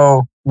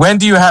 So when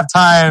do you have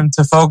time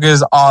to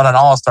focus on an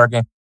All-Star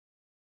game?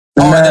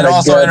 And then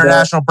also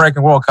International Break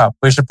and World Cup.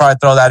 We should probably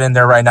throw that in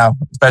there right now,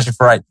 especially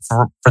for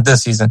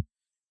this season.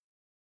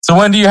 So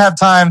when do you have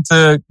time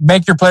to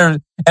make your players,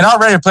 and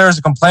already players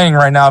are complaining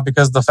right now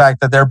because of the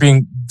fact that they're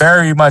being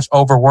very much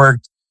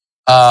overworked,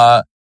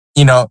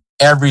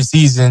 every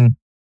season,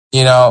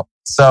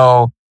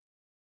 so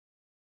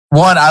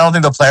one, I don't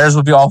think the players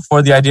would be all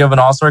for the idea of an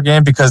All-Star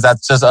game because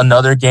that's just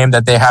another game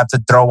that they have to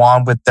throw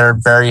on with their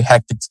very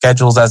hectic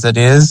schedules as it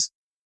is.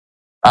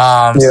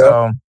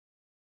 So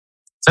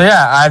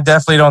I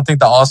definitely don't think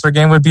the All-Star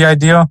game would be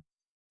ideal.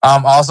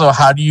 Also,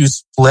 how do you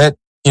split,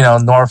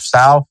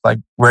 north-south? Like,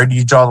 where do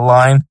you draw the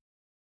line?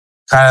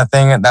 Kind of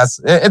thing. And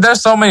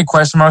there's so many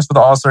question marks for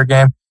the All-Star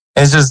game.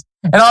 It's just,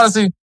 and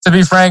honestly, to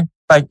be frank,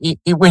 like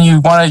when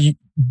you want to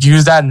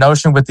use that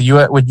notion with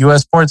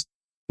U.S. sports,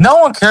 no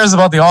one cares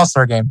about the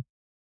All-Star game.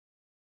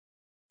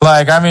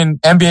 Like,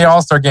 NBA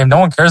All-Star game, no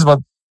one cares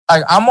about.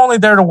 Like, I'm only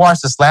there to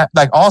watch the slam.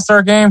 Like,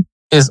 All-Star game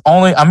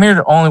I'm here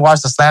to only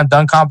watch the slam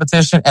dunk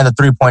competition and the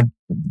three-point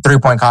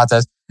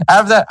contest.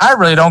 After that, I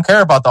really don't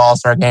care about the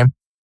All-Star game.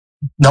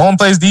 No one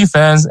plays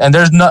defense, and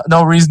there's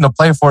no reason to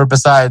play for it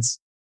besides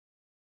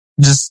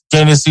just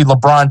getting to see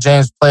LeBron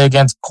James play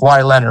against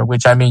Kawhi Leonard,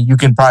 which, you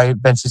can probably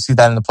eventually see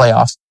that in the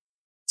playoffs.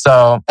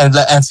 So,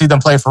 and see them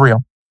play for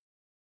real.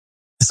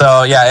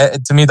 So, yeah,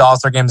 to me, the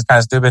All-Star game is kind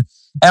of stupid.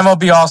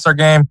 MLB All-Star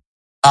game,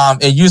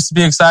 it used to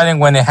be exciting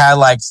when it had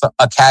like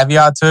a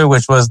caveat to it,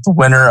 which was the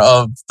winner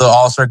of the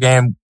All-Star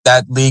game,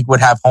 that league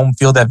would have home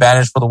field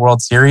advantage for the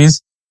World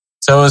Series.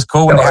 So it was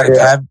cool when they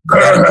had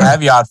a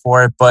caveat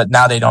for it, but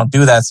now they don't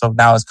do that. So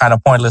now it's kind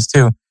of pointless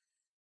too.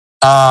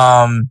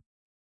 No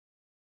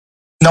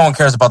one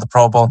cares about the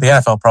Pro Bowl, the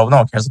NFL Pro Bowl. No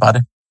one cares about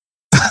it.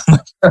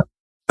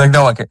 Like,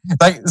 no one cares.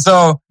 Like,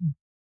 so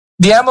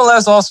the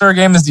MLS All-Star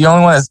game is the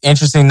only one that's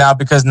interesting now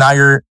because now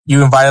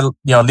you invited,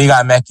 Liga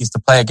MX to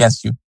play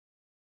against you.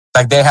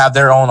 Like, they have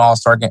their own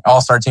All-Star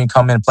team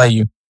come in and play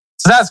you.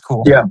 So that's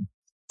cool. Yeah.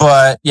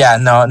 But yeah,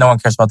 no one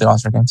cares about the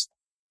All-Star games.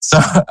 So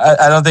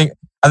I think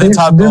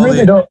Todd Bowley. They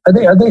really don't. I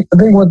think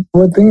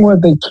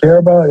what they care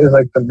about is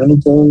like the mini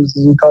games,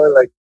 as you call it.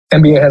 Like,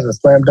 NBA has a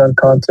slam dunk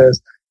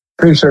contest.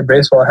 Pretty sure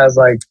baseball has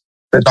like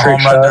the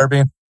home run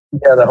derby.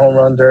 Yeah, the home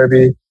run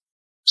derby.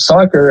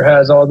 Soccer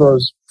has all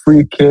those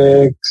free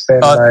kicks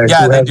and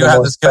they do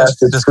have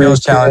the skills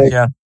challenge.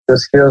 Yeah, the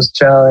skills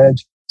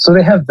challenge. So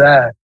they have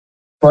that.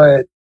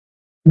 But,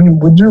 I mean,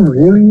 would you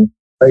really?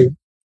 Like,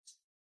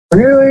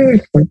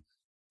 really?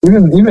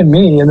 Even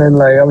me. And then,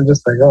 like, I'm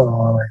just like,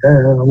 oh, like,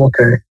 I'm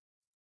okay.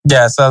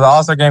 Yeah, so the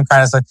All-Star game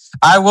kind of like,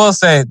 I will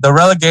say the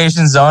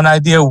relegation zone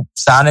idea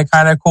sounded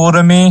kind of cool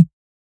to me,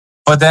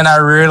 but then I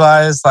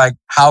realized like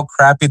how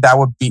crappy that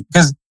would be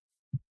because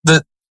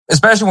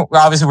especially when,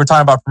 obviously we're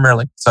talking about Premier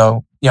League,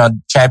 so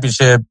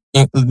championship,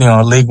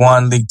 League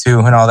One, League Two,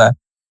 and all that.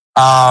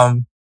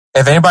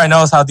 If anybody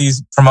knows how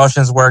these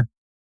promotions work,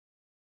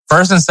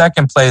 first and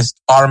second place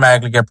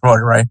automatically get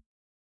promoted, right?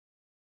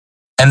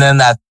 And then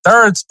that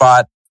third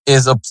spot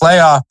is a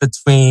playoff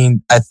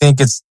between I think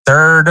it's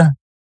third,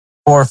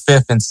 fourth,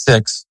 fifth, and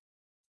sixth.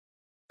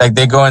 Like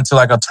they go into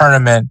like a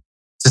tournament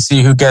to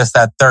see who gets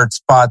that third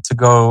spot to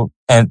go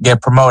and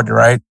get promoted,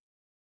 right?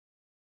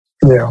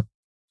 Yeah.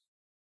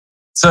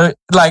 So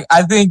like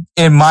I think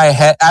in my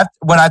head,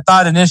 when I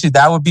thought initially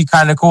that would be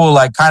kind of cool,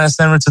 like kind of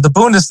similar to the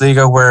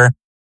Bundesliga, where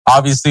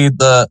obviously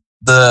the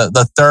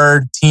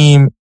third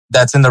team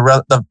that's in the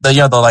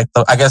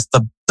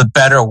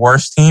better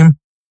worst team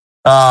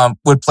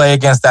would play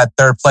against that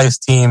third place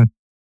team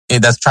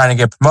that's trying to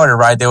get promoted,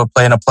 right? They would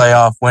play in a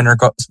playoff. Winner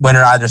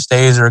either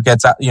stays or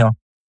gets out.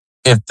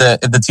 If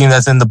the team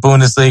that's in the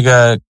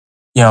Bundesliga,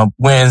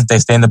 wins, they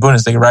stay in the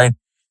Bundesliga, right?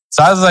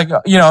 So I was like,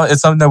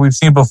 it's something that we've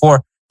seen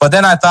before. But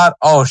then I thought,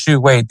 oh shoot,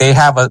 wait, they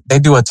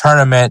do a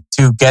tournament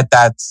to get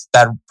that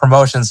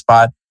promotion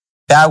spot.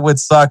 That would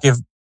suck if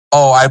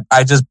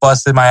I just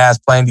busted my ass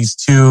playing these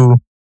two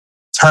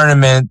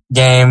tournament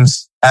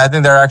games.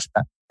 And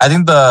I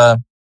think the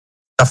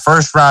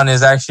first round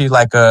is actually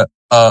like an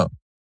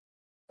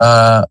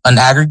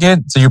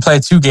aggregate. So you play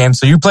 2 games.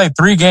 So you play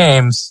 3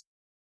 games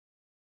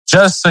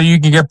just so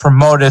you can get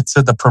promoted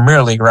to the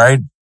Premier League,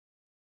 right?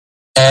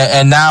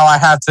 And now I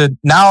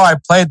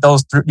played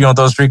those 3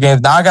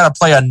 games. Now I got to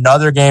play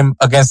another game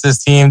against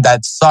this team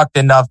that sucked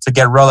enough to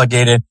get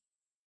relegated.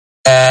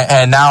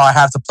 And now I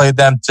have to play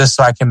them just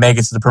so I can make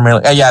it to the Premier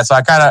League. Yeah. So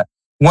I kind of,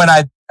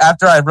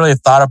 after I really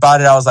thought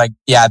about it, I was like,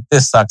 yeah,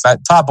 this sucks.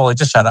 Todd Bowley,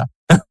 just shut up.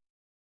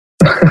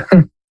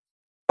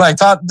 Like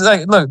Todd,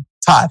 look,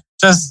 Todd,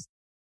 just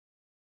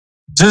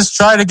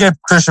try to get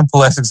Christian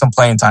Pulisic some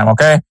playing time,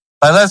 okay?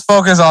 Like, let's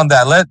focus on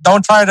that.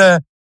 Don't try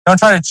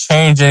to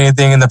change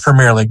anything in the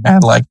Premier League,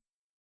 man. Like,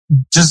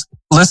 just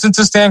listen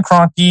to Stan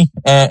Kroenke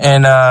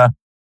and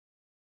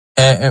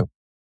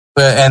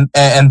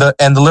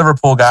the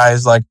Liverpool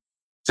guys. Like,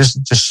 just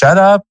shut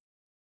up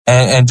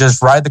and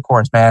just ride the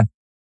course, man.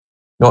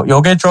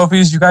 You'll get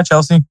trophies. You got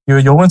Chelsea.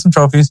 You'll win some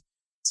trophies.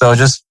 So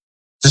just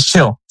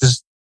chill.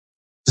 Just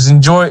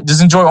enjoy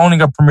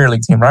owning a Premier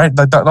League team, right?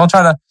 Like, don't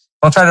try to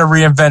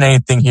reinvent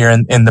anything here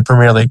in the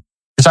Premier League.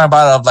 You're talking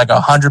about like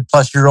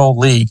 100+ year old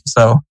league.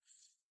 So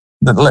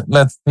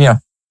let's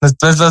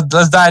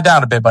die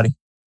down a bit, buddy.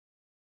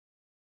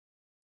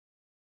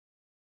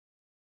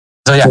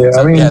 So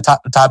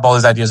Todd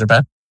Bowley's ideas are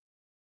bad.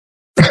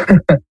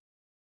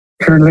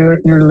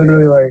 You're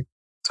literally like,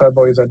 Todd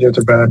Bowley's ideas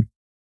are bad.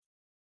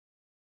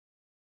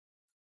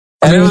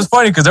 And it was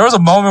funny because there was a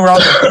moment where I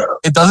was like,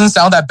 it doesn't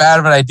sound that bad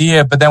of an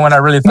idea, but then when I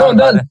really thought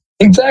about it.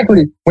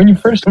 Exactly. When you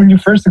first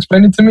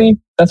explained it to me,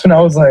 that's when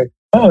I was like,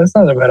 oh, it's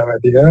not that bad of an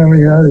idea. I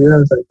mean, I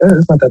was like,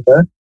 it's not that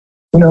bad.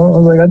 I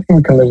was like, I think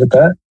we can live with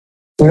that.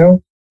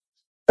 And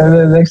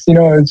then next,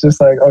 it's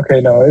just like, okay,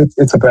 no,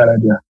 it's a bad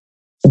idea.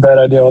 It's a bad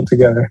idea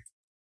altogether.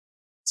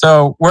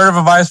 So, word of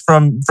advice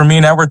from me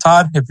and Edward,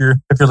 Todd, if you're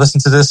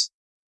listening to this,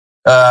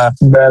 bad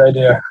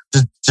idea.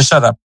 Just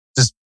shut up.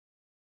 Just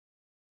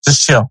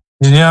chill.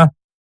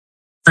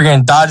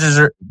 Freaking Dodgers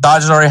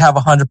already have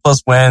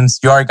 100+ wins.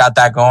 You already got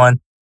that going.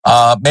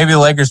 Maybe the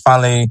Lakers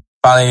finally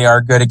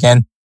are good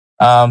again.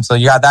 So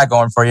you got that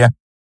going for you.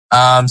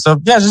 So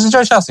yeah, just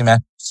enjoy Chelsea, man.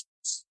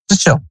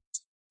 Just chill.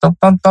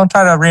 Don't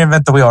try to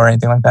reinvent the wheel or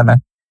anything like that,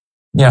 man.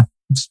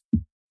 Just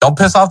don't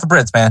piss off the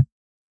Brits, man.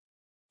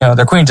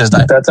 Their queen just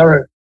died. That's all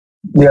right.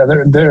 Yeah,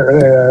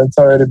 it's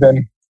already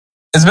been.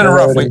 It's been a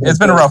rough week. It's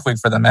been a rough week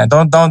for them, man.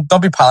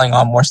 Don't be piling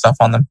on more stuff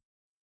on them.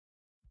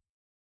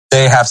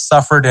 They have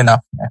suffered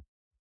enough, man.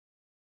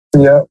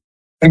 Yeah,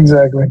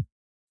 exactly.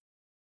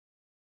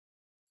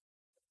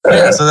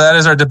 Yeah, so that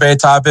is our debate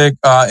topic.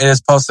 It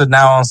is posted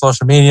now on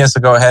social media, so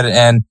go ahead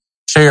and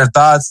share your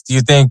thoughts. Do you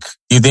think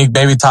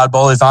maybe Todd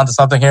Bowley's onto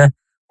something here,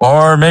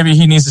 or maybe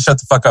he needs to shut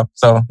the fuck up?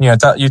 So you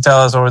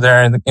tell us over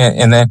there on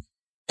Instagram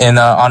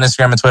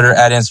and Twitter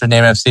at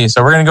InsertNameFC.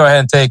 So we're gonna go ahead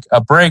and take a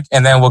break,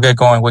 and then we'll get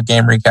going with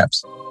game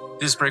recaps.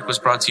 This break was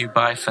brought to you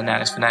by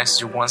Fanatics. Fanatics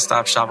is your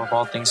one-stop shop of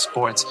all things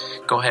sports.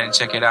 Go ahead and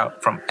check it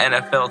out. From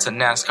NFL to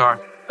NASCAR,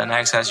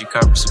 Fanatics has you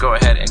covered. So go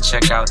ahead and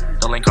check out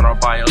the link on our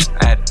bios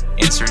at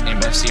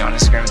InsertNameFC on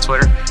Instagram and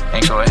Twitter.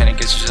 And go ahead and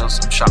get yourself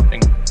some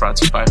shopping brought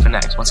to you by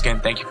Fanatics. Once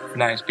again, thank you for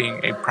Fanatics being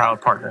a proud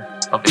partner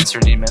of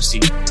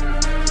InsertNameFC.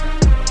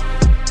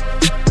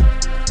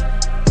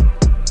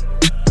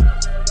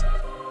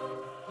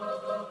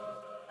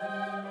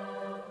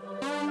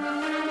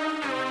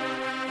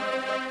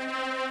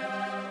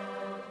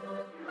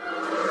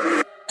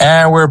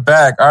 And we're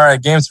back. All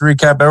right, games to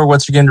recap. Edward,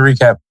 what's your game to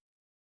recap?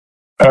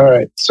 All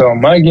right. So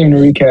my game to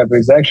recap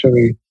is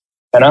actually,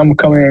 and I'm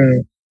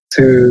coming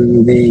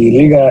to the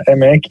Liga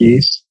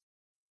MX.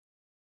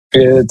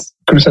 It's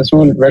Cruz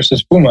Azul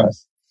versus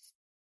Pumas.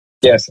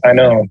 Yes, I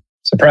know.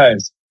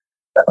 Surprise.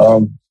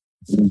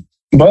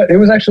 But it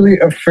was actually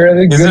a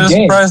fairly good game. Is it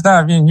a surprise now?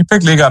 I mean, you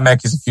picked Liga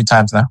MX a few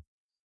times now.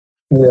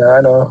 Yeah,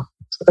 I know.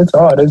 It's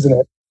odd,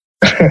 isn't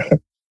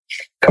it?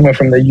 Coming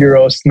from the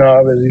Euro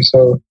snob, as you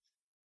so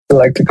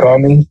like to call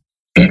me.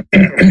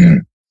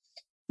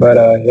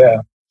 But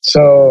yeah.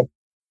 So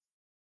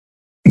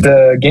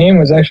the game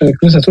was actually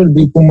Cruz Azul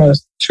beat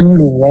Pumas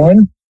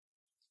 2-1.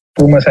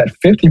 Pumas had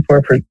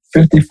 54%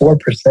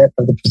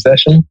 of the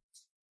possession.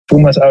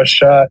 Pumas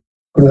outshot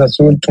Cruz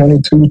Azul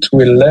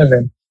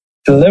 22-11.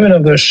 11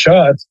 of those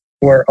shots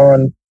were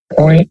on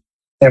point,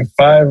 and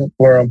 5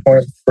 were on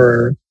point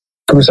for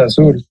Cruz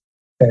Azul.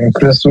 And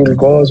Cruz Azul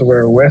goals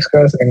were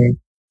Huescas and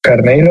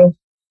Carneiro,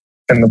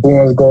 and the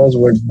Pumas goals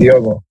were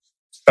Diogo.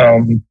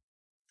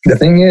 The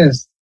thing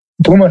is,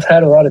 Pumas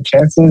had a lot of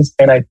chances,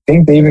 and I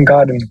think they even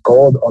got a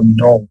goal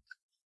annulled.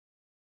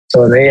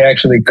 So they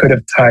actually could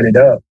have tied it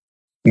up,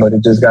 but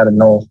it just got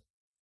annulled.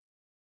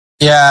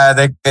 Yeah,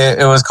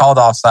 it was called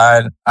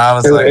offside. I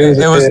was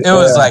it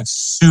was like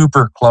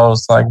super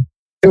close. Like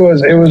it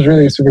was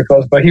really super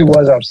close, but he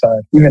was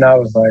offside. Even I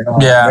was like, oh,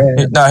 yeah,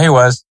 man. He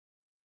was.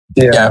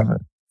 Yeah.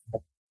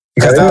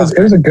 It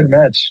was a good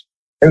match.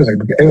 It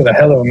was a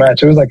hell of a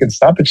match. It was like in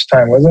stoppage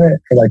time, wasn't it?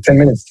 For like 10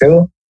 minutes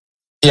still.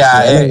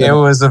 Yeah, it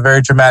was a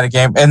very dramatic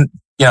game. And,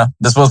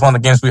 this was one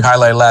of the games we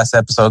highlighted last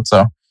episode.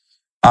 So,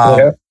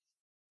 and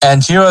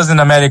Chivas in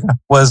America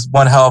was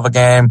one hell of a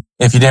game.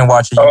 If you didn't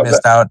watch it, you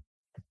missed out.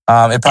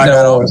 It probably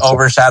got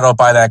overshadowed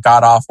by that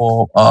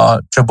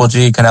god-awful Triple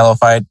G Canelo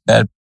fight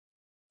that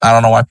I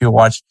don't know why people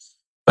watch,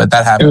 but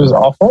that happened. It was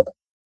awful?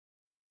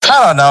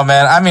 I don't know,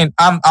 man. I mean,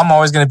 I'm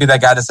always going to be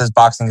that guy that says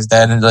boxing is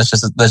dead, and let's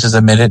just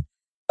admit it.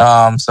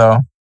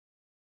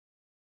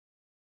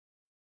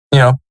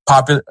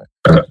 Popular.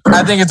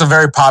 I think it's a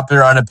very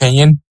popular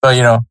opinion, but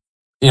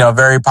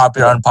very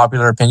popular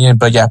unpopular opinion.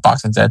 But yeah,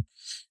 boxing's dead.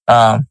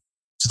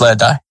 Just let it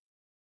die.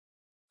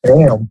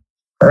 Damn.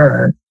 All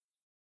right.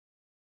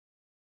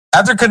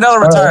 After Canelo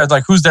retires,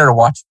 like who's there to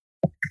watch?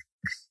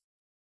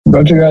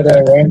 Don't you got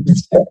that Ryan?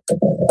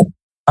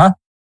 Huh?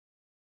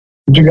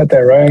 Did you got that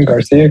Ryan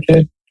Garcia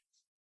kid?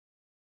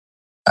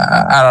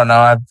 I don't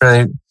know.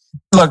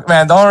 Look,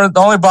 man. The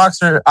only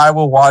boxer I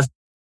will watch,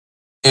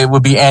 it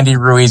would be Andy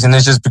Ruiz, and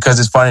it's just because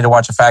it's funny to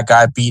watch a fat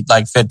guy beat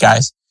like fit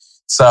guys.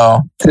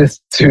 So this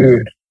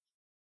dude,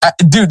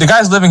 the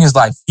guy's living his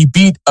life. He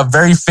beat a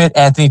very fit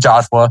Anthony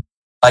Joshua.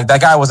 Like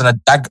that guy wasn't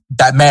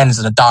that man is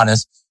an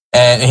Adonis,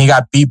 and he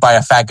got beat by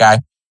a fat guy,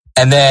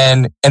 and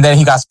then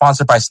he got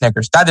sponsored by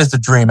Snickers. That is the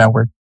dream,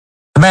 Edward.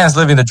 The man's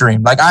living the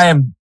dream. Like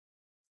I'm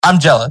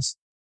jealous.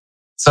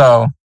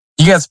 So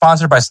you get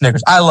sponsored by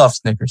Snickers. I love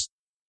Snickers.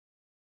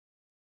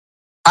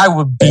 I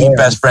would be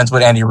best friends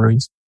with Andy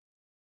Ruiz.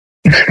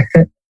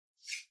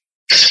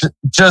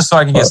 Just so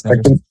I can get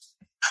Snickers.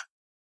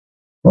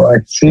 I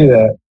can see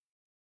that.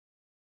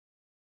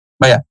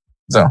 But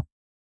yeah,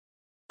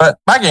 but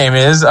my game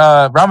is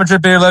Real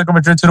Madrid beat Atletico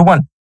Madrid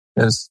 2-1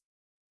 because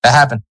that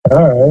happened. All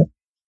right.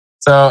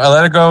 So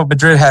Atletico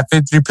Madrid had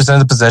 53% of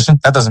the possession.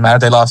 That doesn't matter.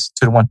 They lost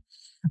 2-1.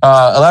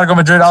 Atletico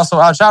Madrid also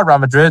outshot Real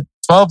Madrid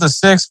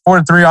 12-6,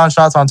 4-3 on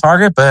shots on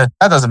target, but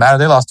that doesn't matter.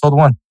 They lost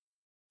 12-1.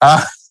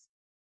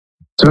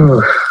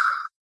 Real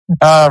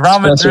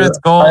Madrid's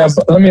goals.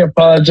 Let me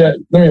apologize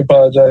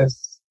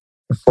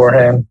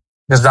beforehand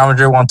because Real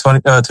Madrid won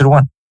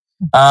 2-1.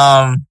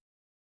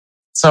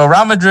 So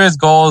Real Madrid's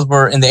goals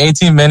were in the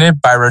 18th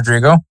minute by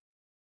Rodrigo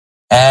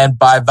and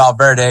by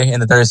Valverde in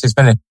the 36th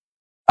minute.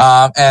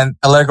 And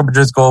Atletico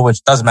Madrid's goal,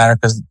 which doesn't matter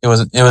because it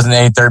was in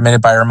the 83rd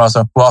minute by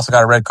Hermoso, who also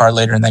got a red card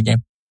later in that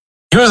game.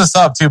 He was a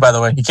sub too, by the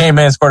way. He came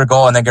in, scored a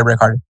goal, and then got red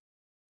carded.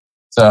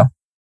 So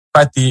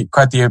quite the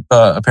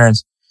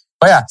appearance.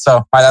 But yeah,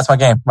 so that's my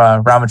game.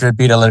 Real Madrid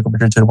beat Atletico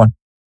Madrid 2-1.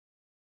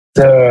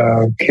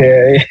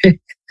 Okay.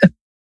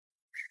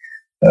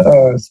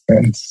 Oh,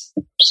 Spence.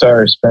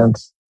 Sorry,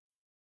 Spence.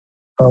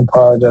 I'm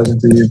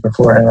apologizing to you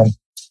beforehand.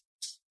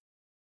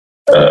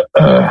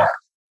 But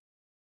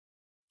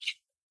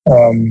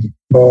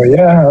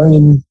yeah, I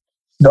mean,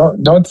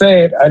 don't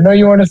say it. I know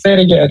you want to say it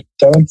again.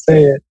 Don't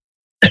say it.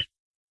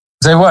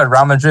 Say what?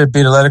 Real Madrid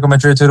beat Atletico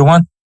Madrid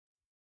 2-1?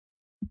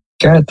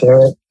 God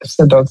damn it. I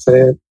said don't say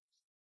it.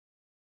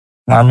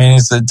 I mean,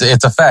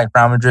 it's a fact.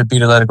 Real Madrid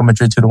beat Atletico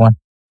Madrid 2-1.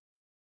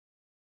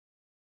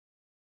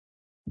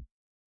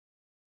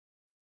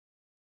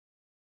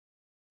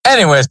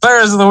 Anyways,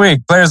 Players of the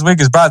Week. Players of the Week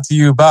is brought to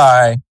you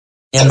by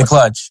In the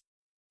Clutch.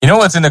 You know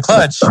what's in the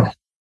clutch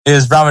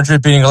is Real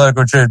Madrid beating Atletico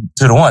Madrid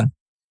 2-1.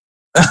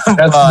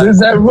 Was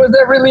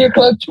that really a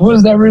clutch?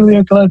 Was that really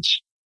a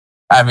clutch?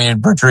 I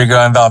mean, Rodrigo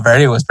and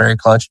Valverde was very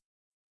clutch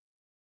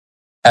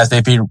as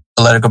they beat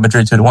Atletico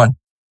Madrid 2-1.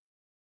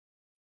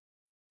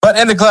 But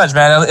In the Clutch,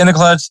 man. In the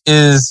Clutch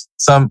is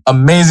some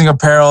amazing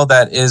apparel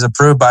that is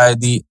approved by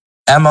the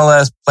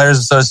MLS Players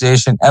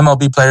Association,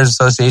 MLB Players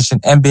Association,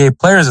 NBA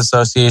Players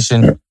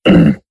Association.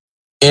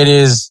 It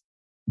is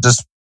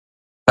just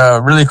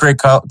a really great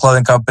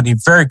clothing company,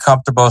 very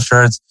comfortable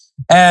shirts.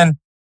 And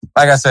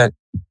like I said,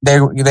 they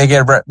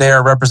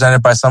are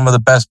represented by some of the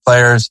best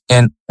players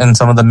in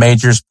some of the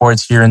major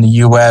sports here in the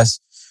U.S.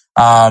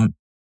 I'm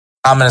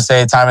going to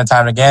say it time and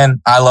time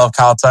again. I love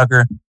Kyle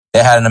Tucker.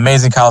 They had an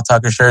amazing Kyle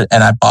Tucker shirt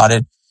and I bought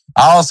it.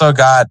 I also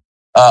got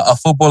a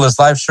Football is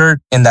Life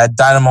shirt in that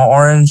Dynamo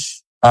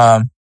orange.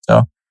 So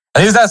at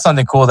least that's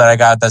something cool that I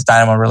got that's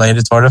Dynamo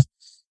related, sort of.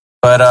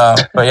 But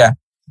yeah,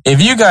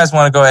 if you guys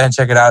want to go ahead and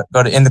check it out,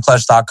 go to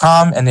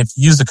intheclutch.com. And if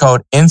you use the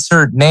code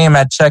insert name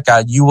at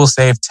checkout, you will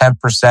save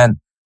 10%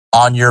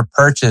 on your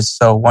purchase.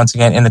 So once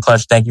again, In the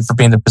Clutch, thank you for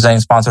being the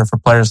presenting sponsor for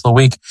Players of the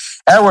Week.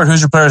 Edward,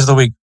 who's your Players of the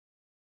Week?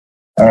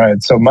 All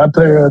right. So my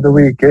Player of the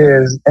Week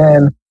is,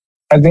 and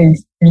I think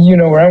you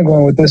know where I'm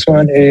going with this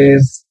one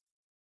is,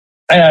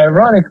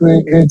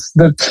 ironically, it's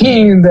the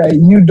team that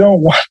you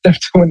don't want them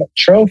to win a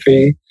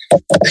trophy.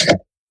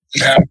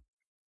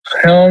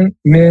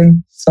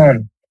 Heung-min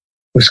Son,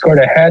 who scored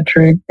a hat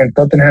trick in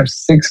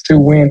Tottenham's 6-2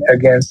 win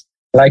against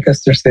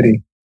Leicester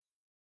City.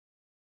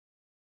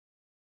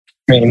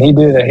 I mean, he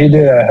did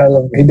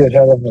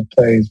hell of a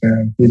plays,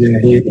 man.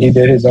 He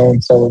did his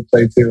own solo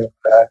play too.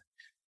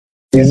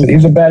 He's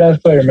a badass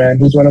player, man.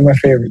 He's one of my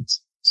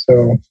favorites.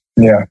 So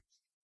yeah.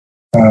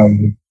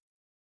 But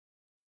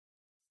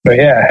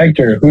yeah,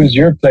 Hector, who's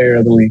your Player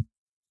of the Week?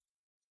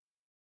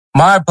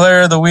 My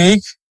Player of the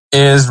Week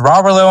is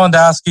Robert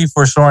Lewandowski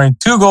for scoring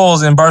 2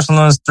 goals in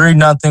Barcelona's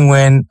 3-0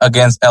 win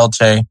against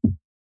Elche.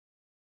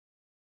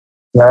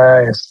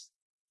 Nice.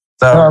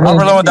 So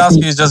Robert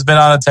Lewandowski has just been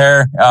on a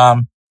tear.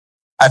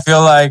 I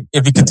feel like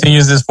if he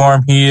continues this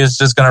form, he is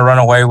just going to run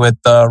away with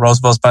the Rose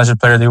Bowl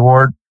Sponsored Player of the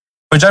Award,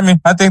 which I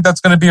think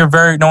that's going to be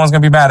no one's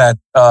going to be mad at,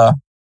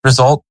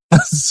 result.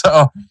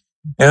 So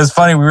it was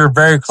funny. We were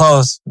very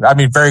close.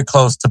 Very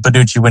close to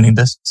Bonucci winning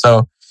this.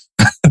 So,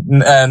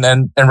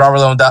 and Robert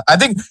Lewandowski, I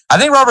think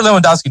Robert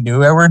Lewandowski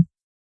knew, Edward.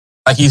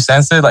 Like he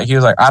sensed it. Like he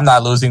was like, I'm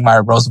not losing my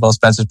Rose Bowl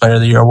Sponsored Player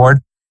of the Year award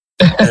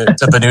to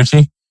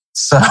Bonucci.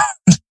 So,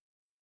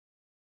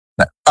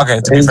 okay,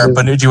 to be fair,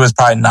 Bonucci was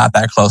probably not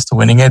that close to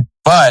winning it.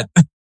 But,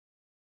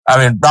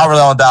 Robert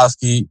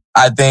Lewandowski,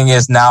 I think,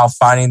 is now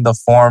finding the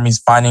form. He's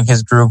finding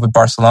his groove with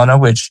Barcelona,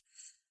 which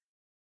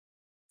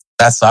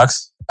that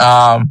sucks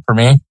for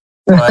me.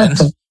 But,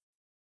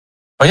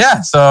 but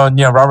yeah, so,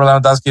 Robert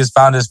Lewandowski has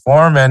found his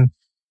form and,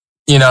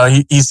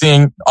 he's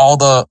seeing all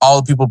the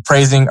people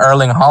praising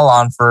Erling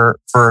Haaland for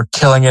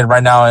killing it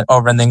right now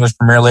over in the English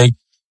Premier League.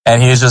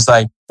 And he's just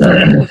like,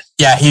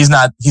 yeah, he's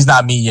not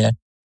me yet.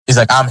 He's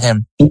like, I'm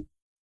him.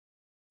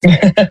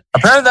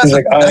 Apparently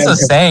that's a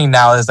saying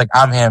now. It's like,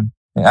 I'm him.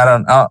 I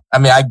don't know.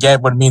 I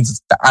get what it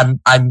means. I'm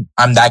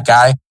that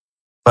guy,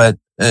 but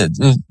it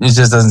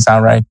just doesn't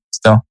sound right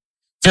still.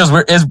 It feels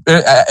weird.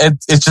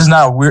 It's just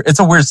not weird. It's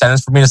a weird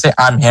sentence for me to say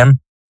I'm him.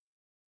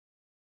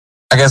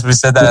 I guess we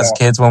said that as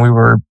kids when we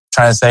were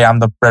trying to say I'm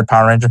the Red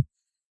Power Ranger.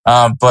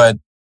 But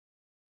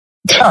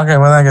okay,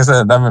 well, like I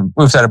said,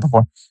 we've said it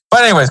before.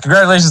 But anyways,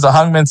 congratulations to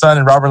Heung-min Son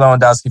and Robert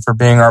Lewandowski for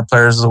being our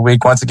Players of the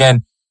Week. Once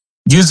again,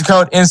 use the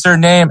code insert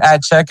name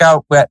at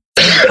checkout at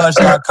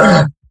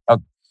intheclutch.com.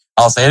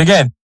 I'll say it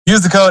again.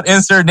 Use the code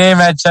insert name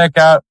at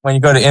checkout when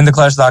you go to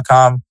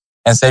intheclutch.com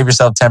and save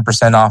yourself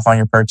 10% off on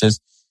your purchase.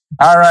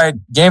 All right,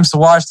 games to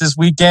watch this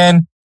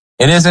weekend.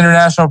 It is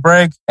international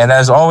break, and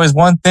there's always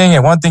one thing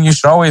you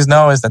should always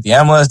know is that the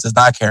MLS does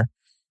not care.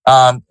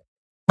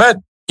 But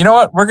you know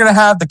what? We're going to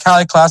have the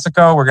Cali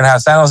Clasico. We're going to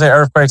have San Jose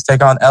Earthquakes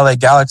take on LA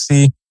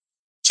Galaxy.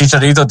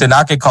 Chicharito did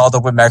not get called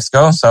up with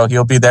Mexico, so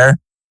he'll be there.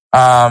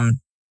 I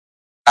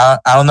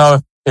don't know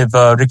if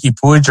Ricky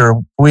Puig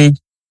or Puig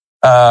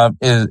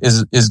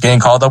is getting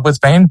called up with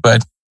Spain,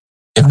 but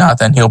if not,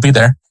 then he'll be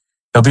there.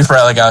 He'll be for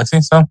LA Galaxy.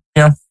 So,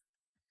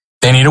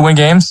 they need to win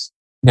games.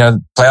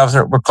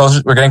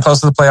 Playoffs we're getting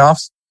close to the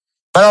playoffs.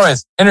 But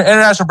anyways,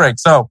 international break.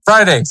 So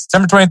Friday,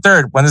 September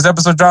 23rd, when this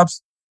episode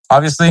drops,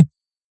 obviously,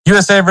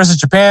 USA versus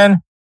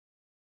Japan,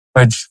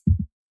 which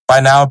by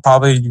now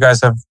probably you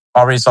guys have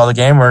already saw the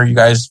game or you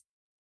guys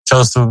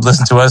chose to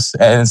listen to us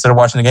instead of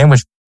watching the game,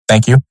 which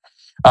thank you.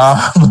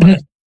 South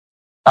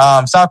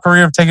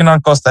Korea taking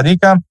on Costa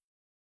Rica,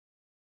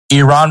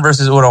 Iran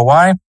versus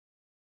Uruguay,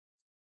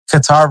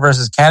 Qatar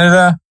versus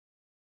Canada,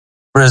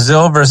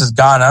 Brazil versus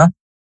Ghana,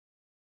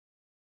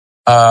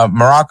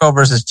 Morocco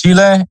versus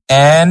Chile,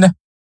 and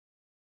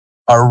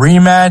a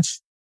rematch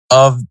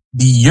of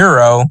the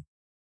Euro,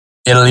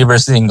 Italy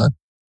versus England.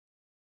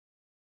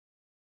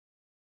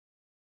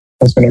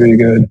 That's going to be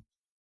good.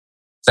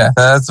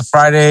 That's the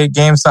Friday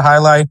games to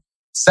highlight.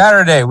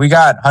 Saturday, we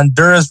got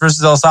Honduras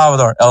versus El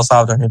Salvador. El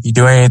Salvador, if you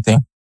do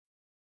anything,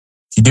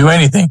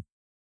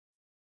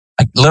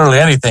 like literally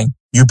anything,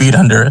 you beat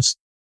Honduras.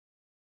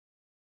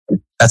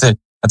 That's it.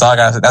 That's all I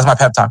gotta say. That's my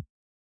pep talk.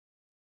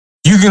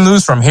 You can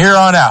lose from here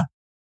on out,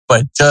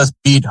 but just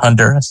beat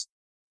Honduras.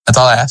 That's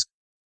all I ask.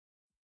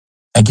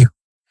 Thank you.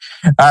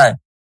 All right.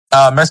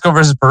 Mexico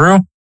versus Peru.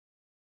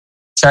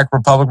 Czech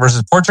Republic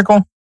versus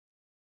Portugal.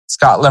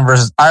 Scotland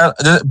versus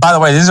Ireland. By the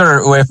way, these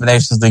are UEFA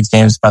Nations League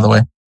games, by the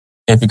way,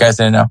 if you guys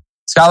didn't know.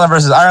 Scotland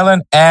versus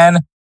Ireland and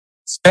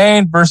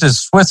Spain versus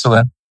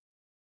Switzerland.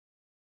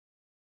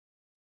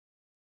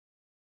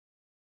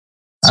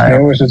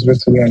 Spain versus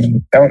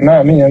Switzerland.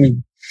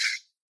 I'm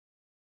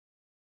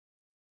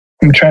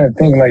trying to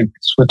think like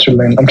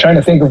Switzerland. I'm trying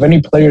to think of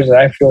any players that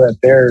I feel that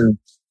they're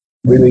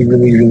really,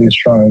 really, really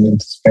strong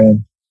against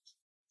Spain.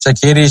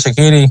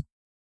 Shaqiri.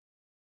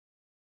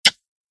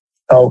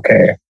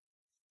 Okay.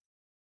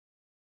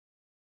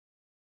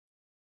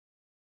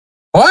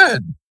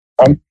 What?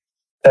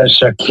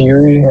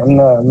 Shaqiri. I'm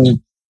not.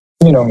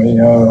 You know me.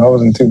 I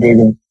wasn't too big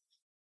of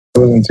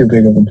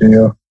a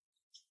deal.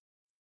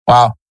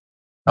 Wow.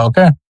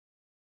 Okay.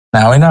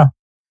 Now we know.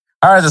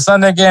 All right. The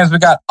Sunday games. We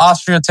got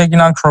Austria taking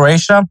on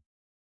Croatia,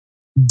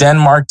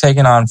 Denmark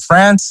taking on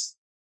France,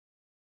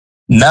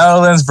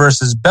 Netherlands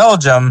versus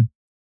Belgium,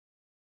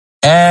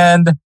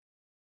 and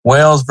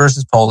Wales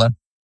versus Poland.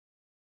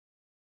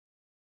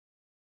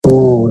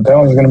 Ooh, that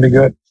one's gonna be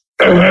good.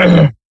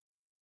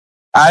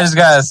 I just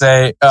gotta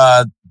say,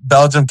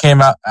 Belgium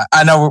came out.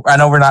 I know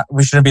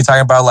we shouldn't be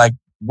talking about like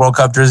World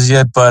Cup jerseys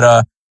yet,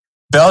 but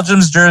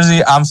Belgium's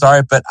jersey, I'm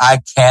sorry, but I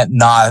can't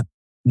not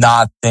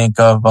think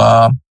of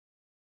Guy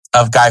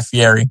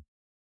Fieri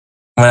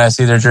when I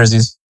see their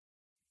jerseys.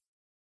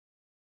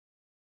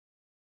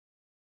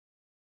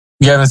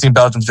 You haven't seen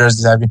Belgium's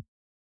jerseys, have you?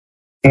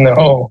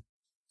 No.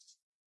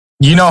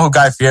 You know who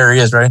Guy Fieri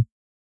is, right?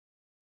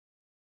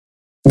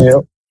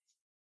 Yep.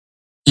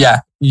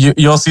 Yeah,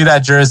 you'll see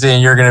that jersey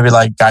and you're gonna be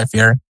like, Guy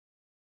Fieri.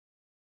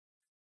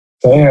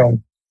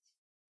 Damn.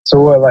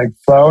 So what, like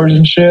flowers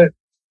and shit?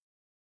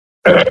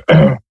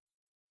 Do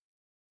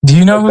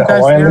you know like who Guy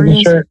Fieri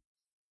is? Shirt?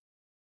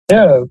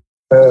 Yeah,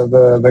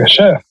 the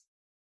chef.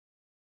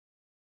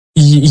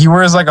 He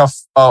wears like a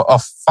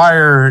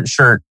fire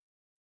shirt.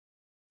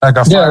 Like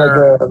a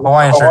fire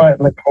Hawaiian shirt.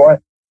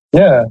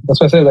 Yeah, that's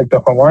what I said, like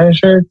the Hawaiian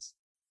shirts.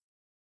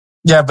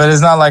 Yeah, but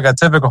it's not like a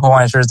typical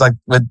Hawaiian shirt. It's like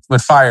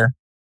with fire.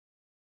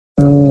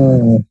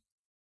 Mm.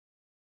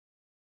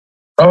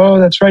 Oh,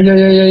 that's right.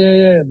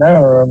 Yeah. Now I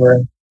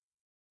remember.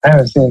 I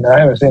haven't seen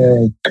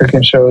any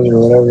cooking shows or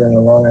whatever in a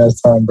long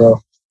ass time,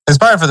 bro. It's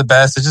probably for the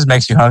best. It just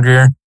makes you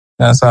hungrier.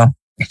 So.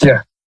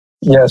 Yeah.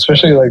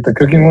 Especially like the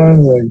cooking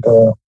ones, like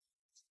the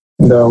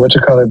what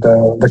you call it,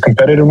 the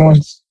competitive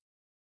ones.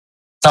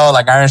 Oh,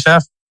 like Iron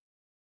Chef.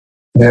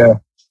 Yeah.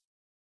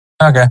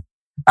 Okay.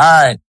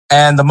 All right.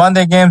 And the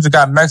Monday games, we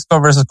got Mexico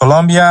versus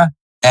Colombia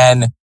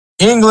and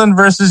England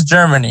versus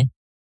Germany.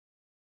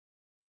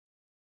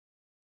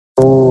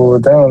 Oh,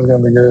 that one's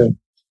going to be good.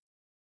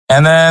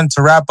 And then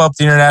to wrap up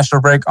the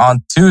international break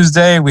on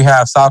Tuesday, we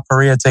have South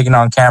Korea taking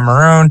on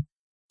Cameroon,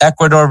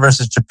 Ecuador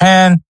versus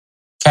Japan,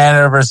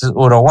 Canada versus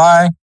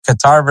Uruguay,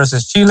 Qatar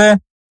versus Chile,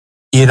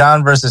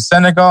 Iran versus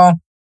Senegal,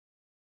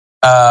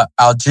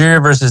 Algeria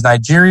versus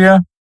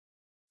Nigeria.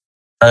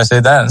 Try to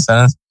say that in a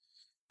sentence.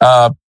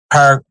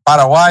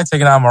 Paraguay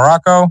taking on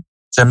Morocco,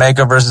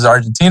 Jamaica versus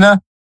Argentina,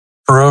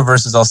 Peru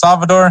versus El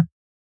Salvador,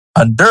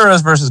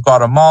 Honduras versus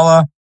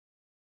Guatemala.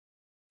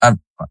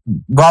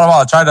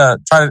 Guatemala, try to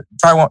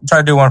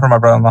do one for my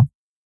brother-in-law.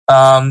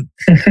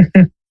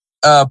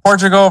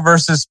 Portugal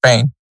versus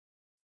Spain.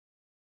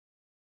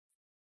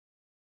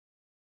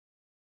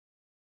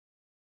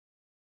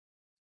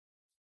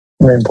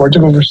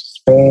 Portugal versus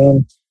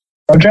Spain.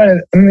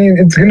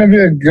 It's going to be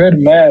a good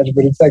match,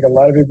 but it's like a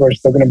lot of people are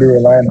still going to be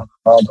relying on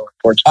Ronaldo in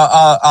Portugal.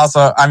 Also,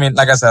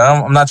 like I said,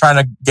 I'm not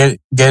trying to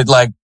get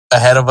like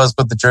ahead of us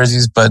with the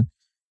jerseys, but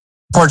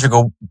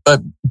Portugal,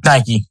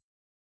 Nike.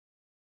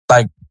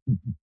 Like,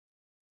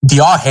 do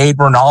y'all hate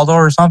Ronaldo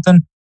or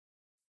something?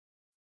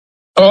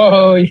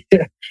 Oh,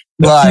 yeah.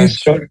 Like,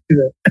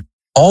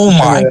 oh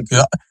my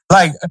God.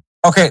 Like,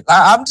 okay,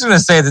 I'm just going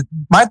to say that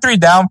my 3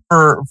 down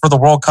for the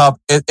World Cup,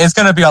 it's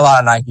going to be a lot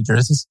of Nike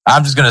jerseys.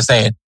 I'm just going to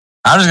say it.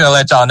 I'm just going to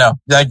let y'all know.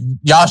 Like,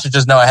 y'all should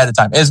just know ahead of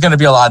time. It's going to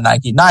be a lot of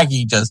Nike.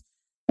 Nike just,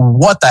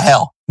 what the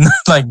hell?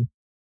 Like,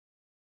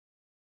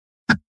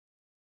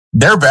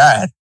 they're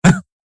bad.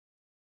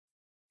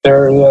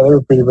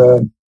 They're pretty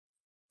bad.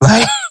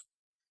 Like,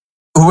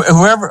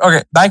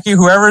 Nike,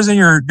 whoever's in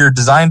your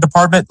design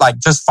department, like,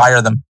 just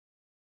fire them.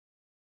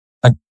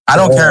 Like, I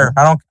don't care.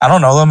 I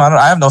don't know them.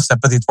 I have no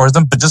sympathy towards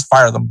them, but just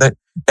fire them.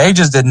 They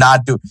just did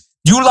not do.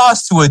 You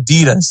lost to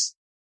Adidas,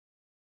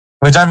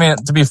 which, I mean,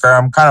 to be fair,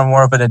 I'm kind of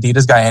more of an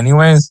Adidas guy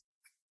anyways.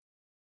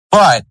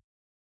 But,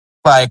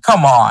 like,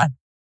 come on.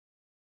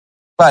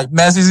 Like,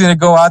 Messi's going to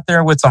go out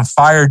there with some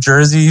fire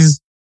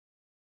jerseys.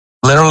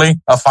 Literally,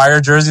 a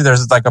fire jersey.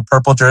 There's like a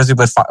purple jersey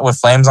with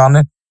flames on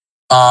it.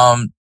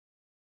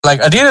 Like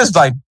Adidas,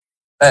 like,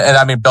 and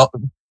I mean,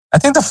 I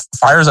think the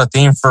fire's a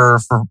theme for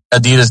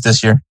Adidas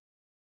this year.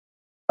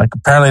 Like,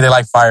 apparently they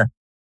like fire,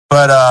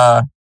 but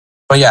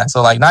yeah.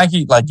 So like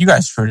Nike, like, you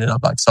guys screwed it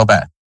up like so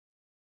bad,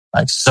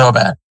 like so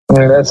bad. I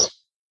mean, that's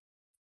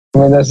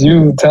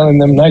you telling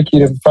them Nike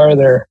to fire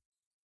their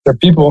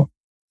people.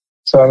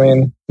 So I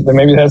mean,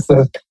 maybe that's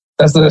the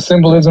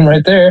symbolism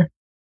right there.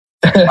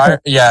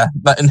 Yeah,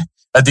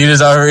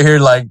 Adidas over here,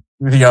 like,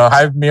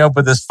 hyping me up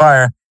with this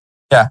fire.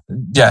 Yeah.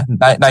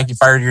 Nike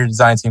fired your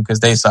design team because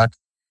they suck.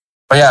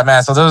 But yeah,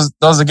 man, so those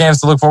are the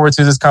games to look forward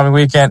to this coming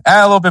weekend. And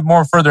a little bit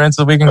more further into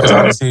the weekend because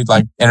obviously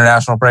like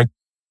international break.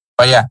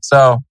 But yeah,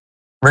 so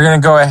we're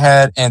going to go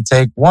ahead and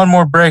take one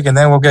more break and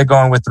then we'll get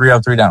going with 3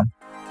 Up, 3 Down.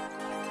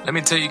 Let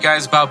me tell you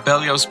guys about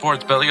Belly Up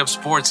Sports. Belly Up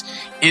Sports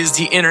is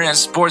the internet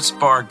sports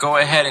bar. Go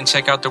ahead and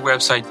check out their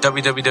website,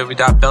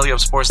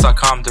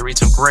 www.bellyupsports.com, to read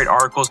some great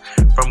articles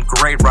from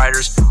great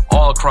writers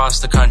all across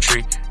the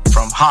country,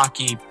 from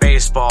hockey,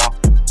 baseball,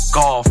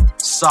 golf,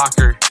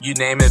 soccer, you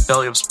name it.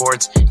 Belly Up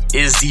Sports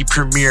is the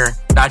premier,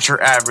 not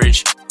your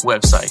average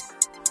website.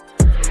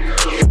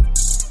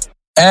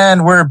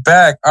 And we're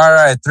back. All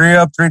right, 3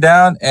 Up, 3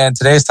 Down. And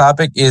today's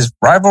topic is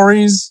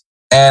rivalries.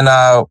 And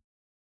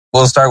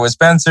we'll start with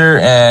Spencer.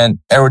 And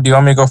Edward, do you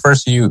want me to go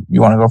first or you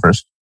want to go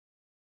first?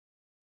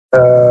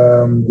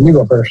 You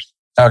go first.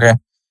 Okay.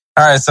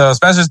 All right, so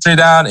Spencer's 3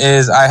 Down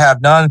is I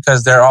have none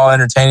because they're all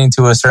entertaining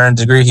to a certain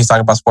degree. He's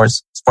talking about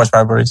sports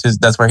rivalries.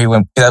 That's where he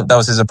went. That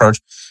was his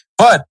approach.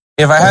 But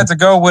if I had to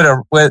go with it,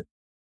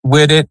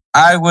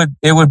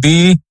 it would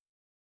be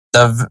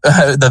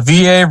the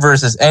VA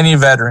versus any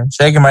veteran.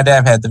 Shaking my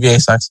damn head. The VA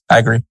sucks. I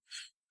agree.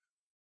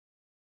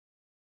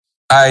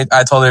 I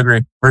totally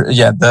agree.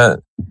 Yeah,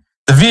 the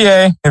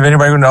VA, if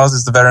anybody who knows,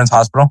 is the Veterans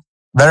Hospital,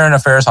 Veteran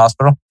Affairs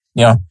Hospital.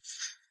 You know,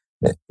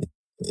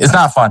 it's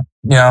not fun.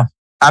 You know,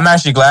 I'm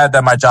actually glad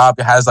that my job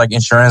has like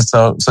insurance,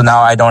 so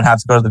now I don't have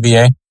to go to the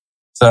VA.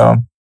 So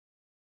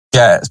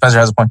yeah, Spencer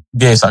has a point.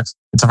 VA sucks.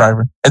 It's a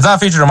rivalry. It's not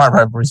featured in my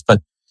rivalries,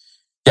 but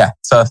yeah.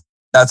 So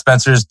that's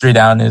Spencer's 3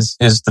 Down is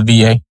the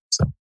VA.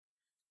 So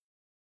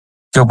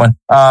good one.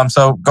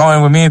 So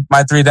going with me,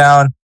 my 3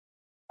 Down.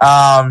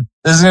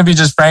 This is gonna be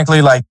just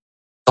frankly like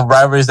the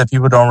rivalries that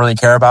people don't really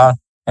care about,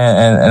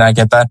 and I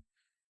get that.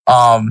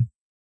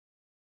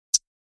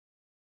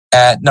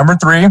 At number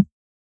 3,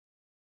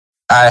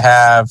 I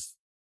have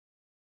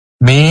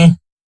me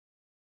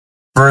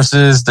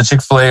versus the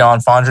Chick-fil-A on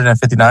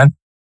 459.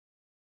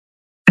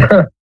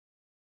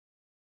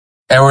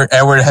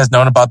 Edward has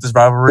known about this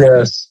rivalry.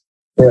 Yes,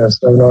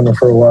 I've known it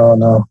for a while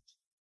now.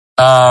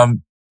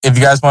 If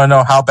you guys want to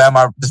know how bad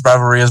this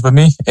rivalry is with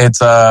me, it's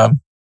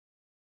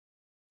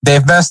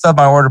they've messed up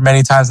my order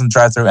many times in the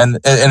drive-thru, and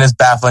it's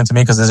baffling to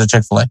me because there's a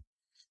Chick-fil-A.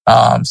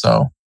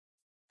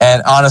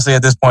 And honestly,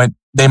 at this point,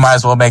 they might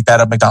as well make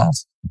that a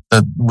McDonald's.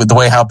 With the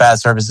way how bad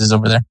service is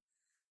over there.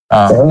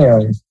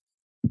 The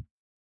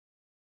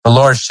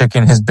Lord's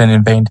chicken has been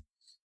in vain.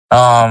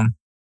 I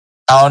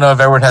don't know if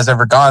Edward has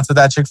ever gone to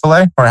that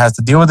Chick-fil-A or has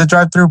to deal with the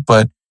drive-thru,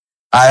 but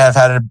I have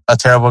had a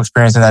terrible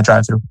experience in that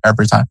drive-thru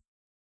every time.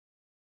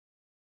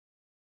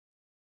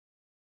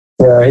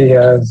 Yeah, he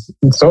has.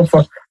 So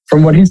far,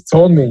 from what he's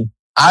told me,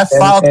 I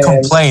filed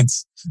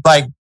complaints.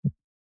 Like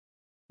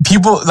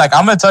people, like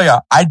I'm gonna tell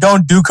y'all, I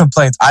don't do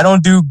complaints. I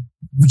don't do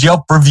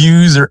Yelp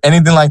reviews or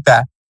anything like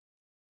that.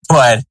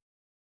 But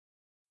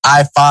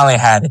I finally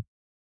had it,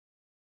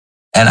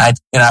 and I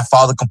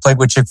filed a complaint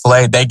with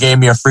Chick-fil-A. They gave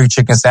me a free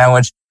chicken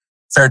sandwich.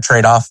 Fair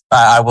trade-off,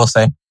 I will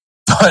say.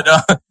 But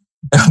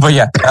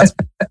yeah, that's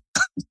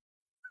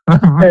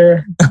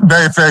fair.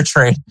 Very fair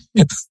trade.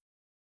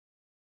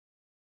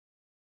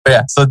 But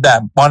yeah, so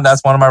that's one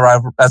of my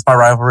that's my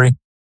rivalry.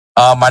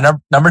 My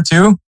number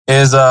 2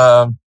 is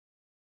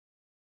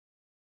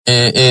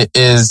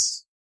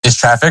is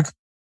traffic.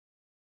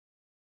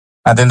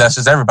 I think that's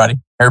just everybody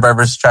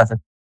versus traffic.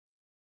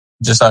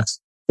 It just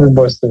sucks.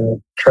 What's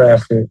the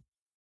traffic?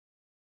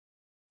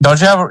 You don't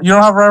have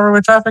a rivalry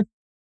with traffic?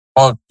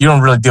 Well, you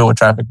don't really deal with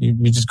traffic.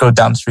 You just go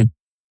down the street.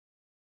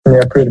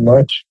 Yeah, pretty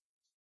much.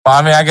 Well,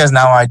 I mean, I guess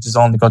now I just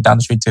only go down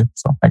the street too.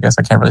 So I guess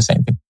I can't really say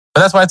anything.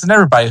 But that's why it's in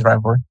everybody's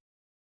rivalry.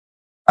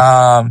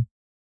 My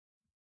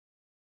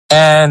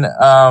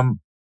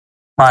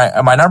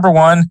number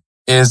 1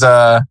 is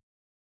Robo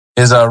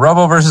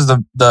versus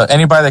the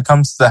anybody that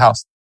comes to the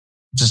house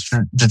just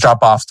to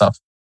drop off stuff.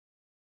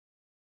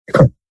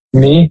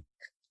 Me?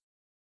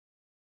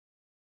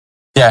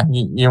 Yeah,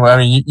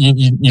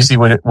 you see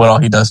what all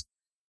he does.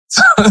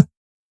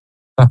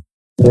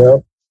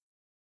 Yep.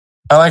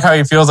 I like how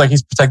he feels like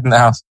he's protecting the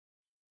house.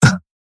 You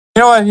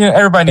know what?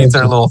 Everybody needs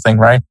their little thing,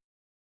 right?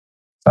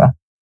 So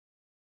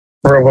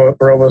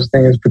Robo's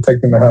thing is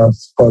protecting the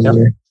house,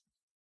 supposedly. Yep.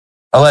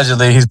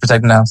 Allegedly, he's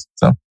protecting the house.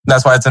 So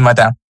that's why it's in my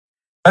down.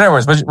 But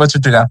anyways, what's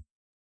your 3 down?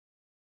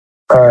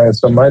 All right,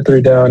 so my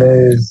 3 down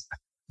is...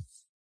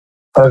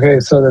 Okay,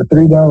 so the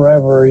 3 down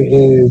rivalry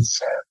is...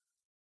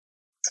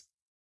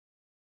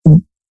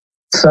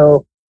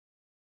 So,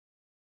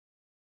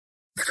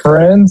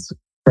 Friends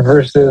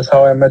versus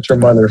How I Met Your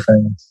Mother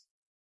fans.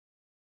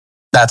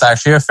 That's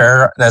actually a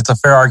fair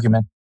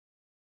argument.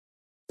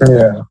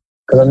 Yeah,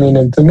 because I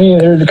mean, to me,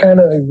 they're kind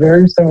of like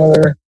very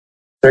similar.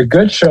 They're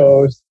good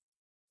shows.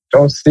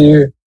 Don't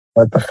see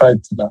what the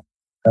fight's about.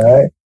 All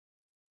right?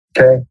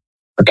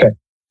 Okay.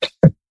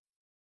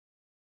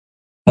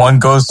 One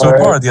goes to a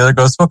bar, the other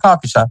goes to a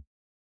coffee shop.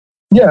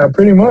 Yeah,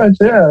 pretty much.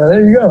 Yeah,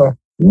 there you go.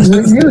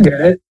 You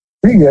get it.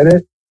 You get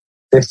it.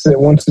 They sit,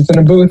 one sits in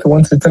a booth,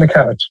 one sits in a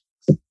couch.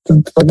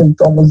 It's fucking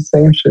almost the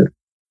same shit.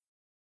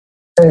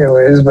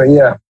 Anyways, but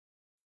yeah.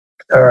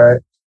 All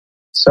right.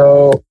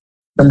 So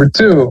Number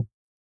 2,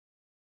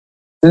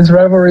 this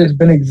rivalry has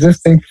been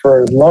existing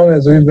for as long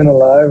as we've been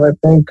alive, I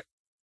think.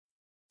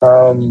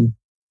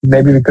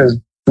 Maybe because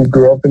we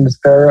grew up in this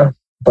era,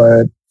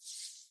 but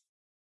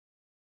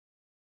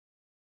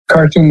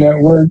Cartoon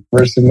Network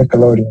versus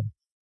Nickelodeon.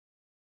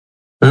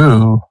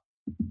 Ooh.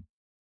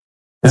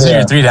 Is it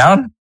your 3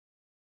 down?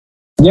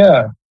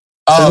 Yeah.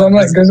 Oh,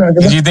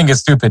 because you think it's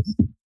stupid.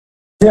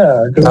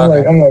 Yeah, because I'm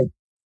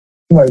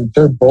like,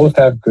 they both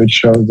have good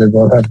shows. They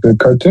both have good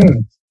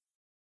cartoons.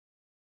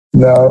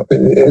 No,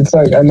 it's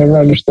like I never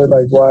understood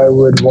like why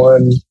would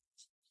one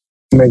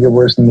make it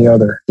worse than the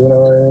other. You know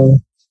what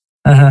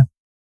I mean?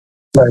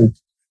 Like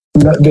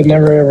they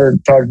never ever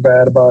talk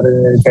bad about it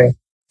or anything.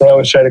 They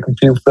always try to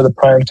compete for the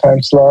prime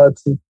time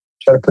slots and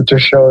try to put their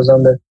shows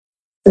on there.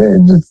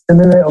 And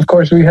then of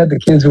course we had the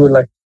kids who were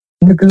like,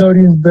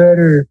 Nickelodeon's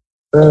better,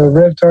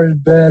 Reptar's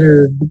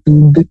better.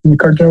 The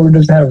Cartoon Network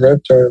doesn't have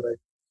Reptar. Like,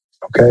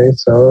 okay,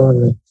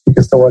 so you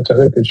can still watch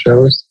other good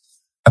shows.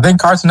 I think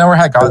Cartoon Network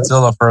had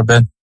Godzilla for a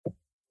bit.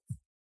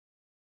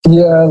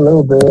 Yeah, a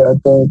little bit, I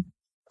think.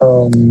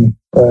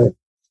 But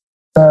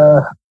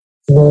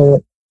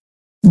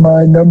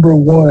my number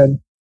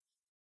one.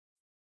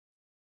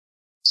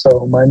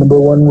 So my number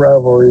one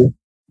rivalry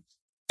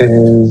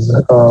is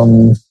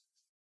damn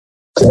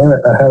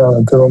it, I had it on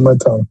the tip of my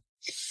tongue.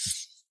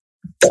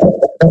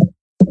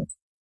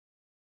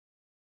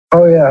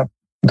 Oh yeah,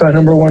 my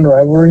number one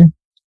rivalry.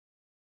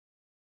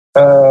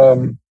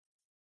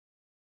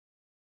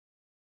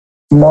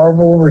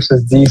 Marvel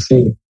versus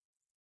DC.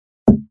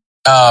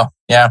 Oh,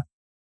 yeah.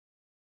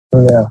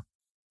 Yeah.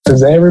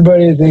 Because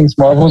everybody thinks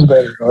Marvel's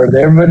better, or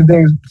everybody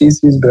thinks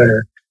DC's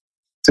better.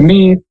 To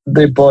me,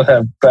 they both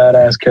have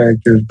badass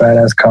characters,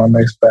 badass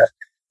comics,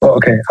 well,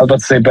 okay, I was about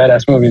to say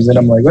badass movies, and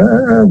I'm like,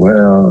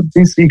 well,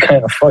 DC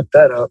kind of fucked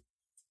that up.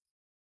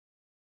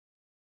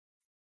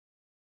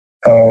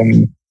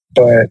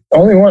 But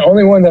only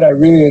one that I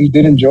really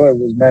did enjoy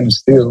was Man of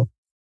Steel.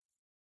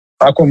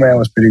 Aquaman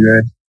was pretty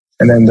good,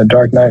 and then the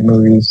Dark Knight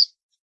movies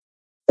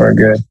were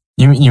good.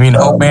 You mean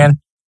Hope Man?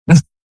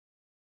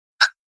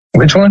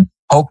 Which one?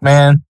 Hope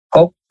Man.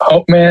 Hope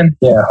Man.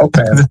 Yeah, Hope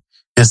Man.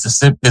 It's a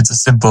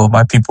symbol of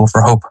my people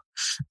for hope.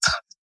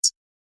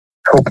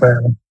 Hope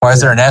Man. Why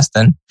is there an S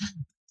then?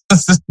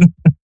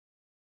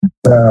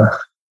 But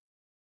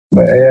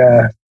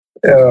yeah.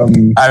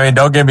 I mean,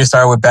 don't get me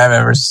started with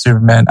Batman versus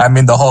Superman. I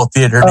mean, the whole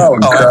theater knew how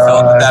I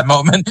felt at that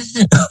moment.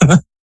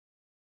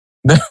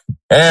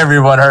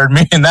 Everyone heard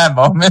me in that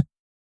moment.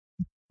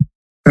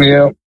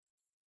 Yep.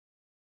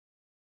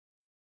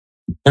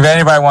 If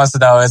anybody wants to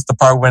know, it's the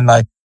part when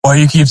like, why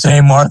you keep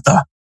saying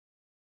Martha?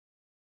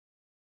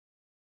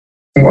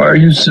 Why are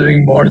you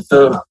saying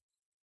Martha?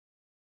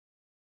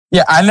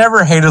 Yeah, I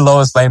never hated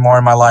Lois Lane more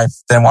in my life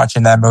than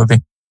watching that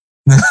movie.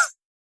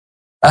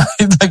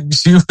 Like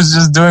she was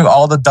just doing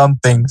all the dumb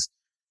things.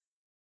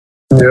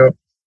 Yep.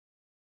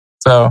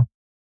 So,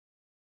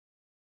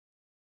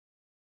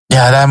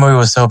 yeah, that movie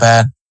was so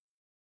bad.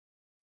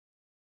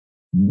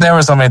 There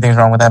were so many things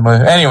wrong with that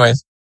movie.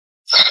 Anyways,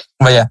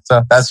 but yeah,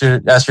 so that's your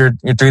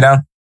 3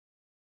 down.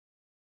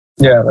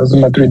 Yeah, those are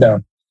my 3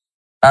 down.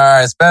 All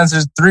right,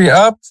 Spencer's 3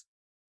 up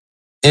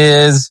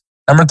is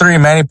number 3,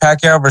 Manny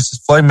Pacquiao versus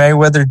Floyd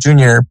Mayweather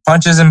Jr.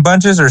 Punches and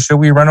bunches, or should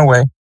we run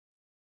away?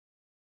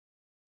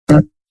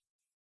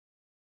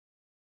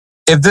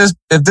 If this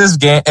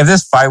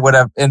fight would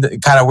have, kind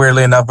of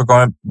weirdly enough, we're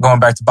going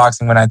back to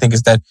boxing when I think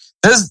it's dead.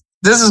 This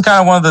is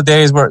kind of one of the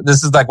days where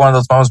this is like one of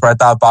those moments where I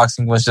thought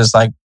boxing was just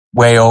like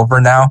way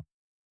over now,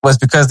 was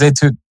because they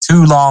took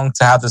too long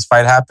to have this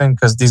fight happen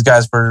because these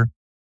guys were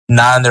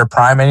not in their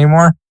prime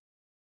anymore.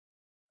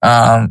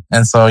 And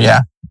so,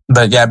 yeah.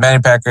 But yeah,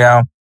 Manny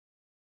Pacquiao,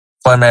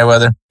 Floyd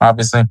Mayweather,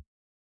 obviously.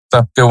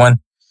 So, good one.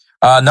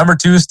 Number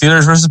 2,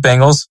 Steelers versus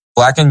Bengals.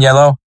 Black and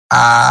yellow.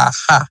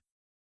 Aha.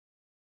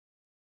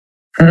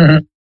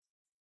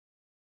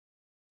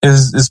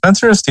 Is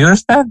Spencer a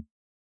Steelers fan?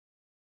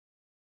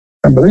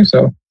 I believe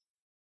so.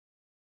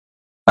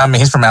 I mean,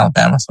 he's from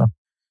Alabama, so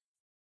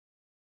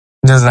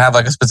he doesn't have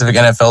like a specific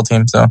NFL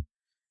team. So,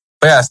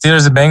 but yeah,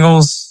 Steelers and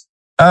Bengals.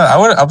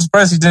 I'm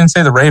surprised he didn't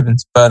say the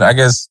Ravens, but I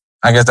guess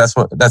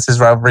that's his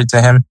rivalry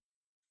to him.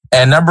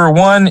 And number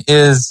 1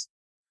 is,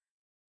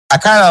 I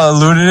kind of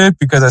alluded it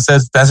because I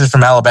said Spencer's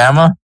from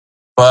Alabama,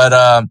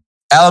 but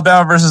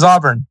Alabama versus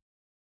Auburn.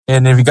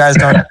 And if you guys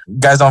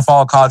don't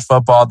follow college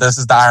football, this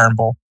is the Iron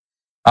Bowl.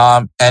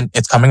 And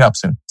it's coming up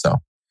soon. So,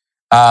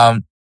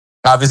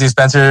 obviously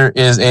Spencer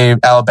is a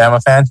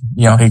Alabama fan.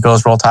 You know, he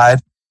goes Roll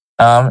Tide.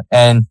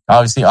 And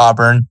obviously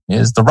Auburn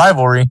is the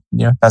rivalry.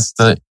 You know, that's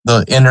the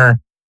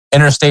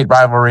interstate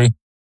rivalry,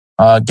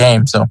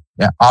 game. So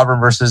yeah,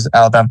 Auburn versus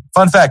Alabama.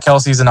 Fun fact,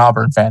 Kelsey's an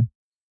Auburn fan.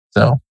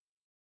 So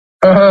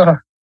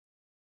there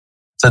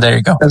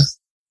you go.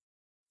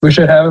 We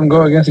should have them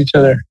go against each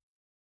other.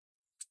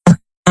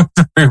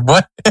 Wait,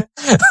 what?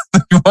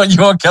 You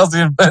want Kelsey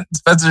and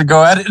Spencer to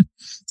go at it?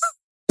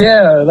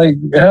 Yeah, like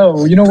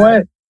hell. You know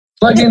what?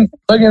 Plug in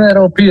that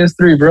old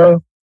PS3,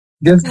 bro.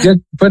 Get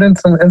put in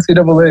some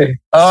NCAA.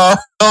 Oh,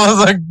 I was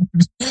like,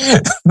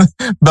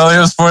 Belly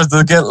was forced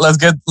to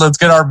let's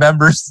get our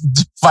members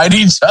to fight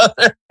each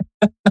other.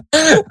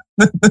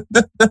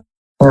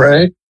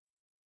 Right?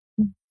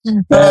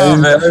 Oh,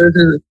 man.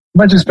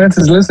 Bunch of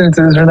Spencer's listening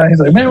to this right now. He's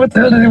like, man, what the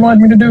hell do they want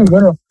me to do? Go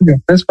to a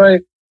fist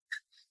fight.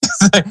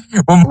 Like,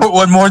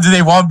 what more do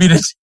they want me to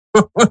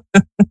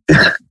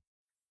do?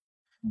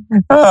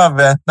 Oh,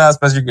 man. No,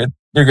 Spencer, you're good.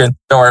 You're good.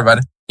 Don't worry about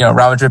it.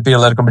 Round trip, be a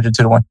let it come to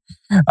 2-1.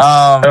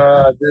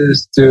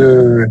 This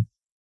dude.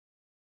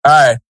 All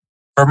right.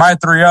 For my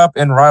 3-up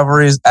in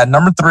rivalries, at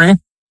number 3,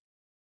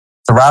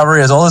 the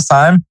rivalry as old as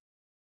time,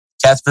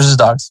 cats versus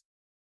dogs.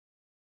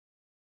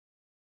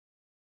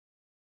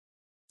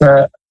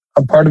 A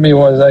part of me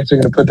was actually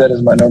going to put that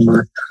as my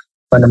number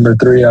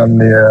 3 on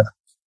the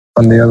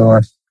other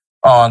one.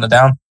 Oh, on the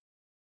down?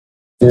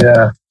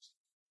 Yeah.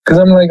 Because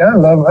I'm like, I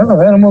love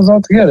animals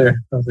altogether.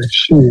 I was like,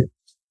 shit.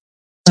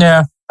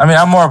 Yeah. I mean,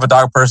 I'm more of a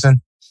dog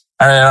person.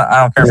 I mean,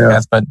 I don't care for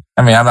cats, but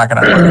I mean, I'm not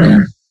going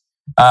to.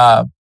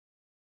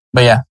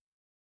 But yeah.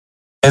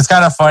 It's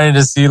kind of funny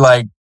to see,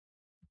 like,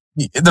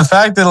 the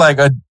fact that, like,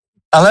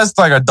 unless,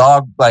 like, a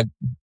dog, like,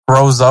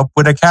 grows up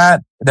with a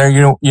cat, there,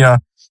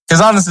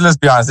 because honestly, let's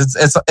be honest,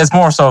 it's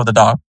more so of the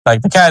dog.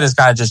 Like, the cat is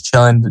kind of just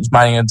chilling, just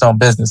minding its own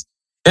business.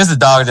 It's the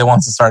dog that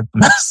wants to start the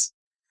mess.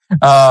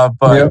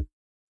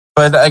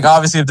 But like,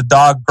 obviously, if the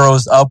dog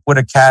grows up with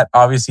a cat,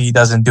 obviously he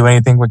doesn't do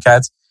anything with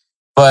cats.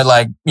 But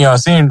like,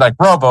 seeing like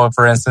Robo,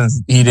 for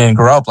instance, he didn't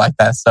grow up like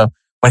that. So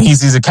when he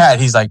sees a cat,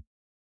 he's like,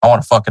 I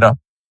want to fuck it up.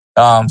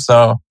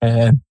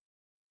 And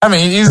I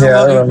mean, he's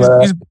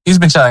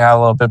been chilling out a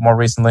little bit more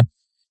recently,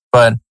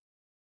 but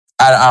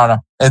I don't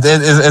know.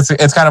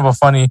 It's kind of a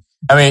funny.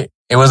 I mean,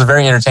 it was a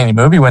very entertaining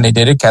movie when they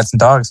did it, Cats and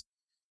Dogs.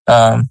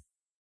 That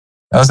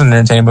was an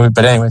entertaining movie,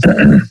 but anyways.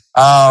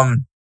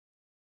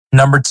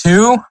 Number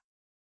 2.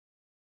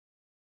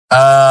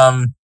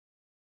 Our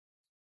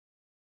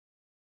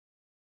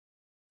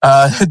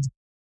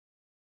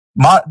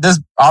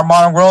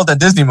Modern World and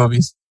Disney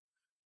movies.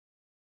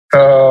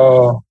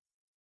 Oh.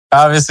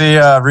 Obviously,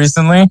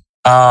 recently,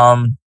 they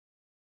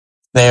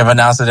have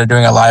announced that they're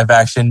doing a live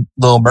action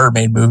Little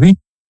Mermaid movie,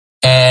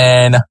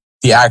 and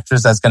the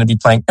actress that's going to be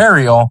playing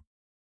Ariel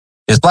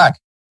is black.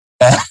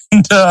 And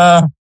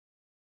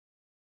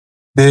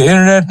the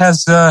internet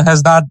has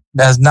not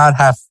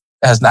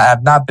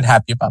been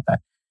happy about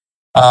that.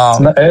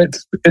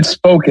 It's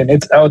spoken.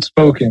 It's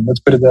outspoken. Let's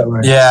put it that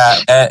way. Yeah,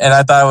 and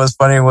I thought it was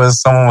funny was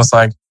someone was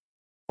like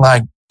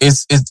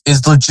it's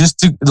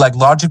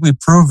logically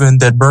proven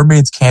that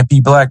mermaids can't be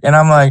black, and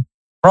I'm like,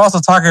 we're also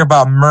talking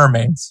about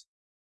mermaids.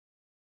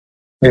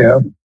 Yeah,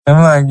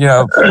 I'm like,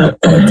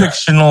 a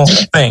fictional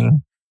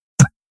thing.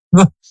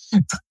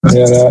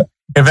 Yeah.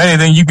 If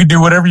anything, you could do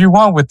whatever you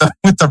want with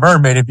the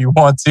mermaid if you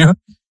want to.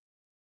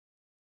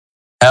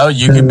 Hell,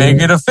 you can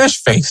make it a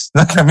fish face.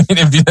 I mean,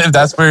 if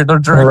that's where the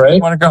director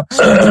want to go.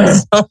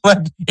 So,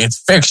 like, it's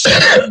fiction.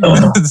 I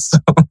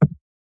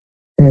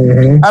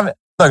mean,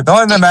 look, the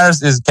only thing that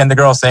matters is can the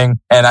girl sing?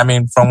 And I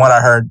mean, from what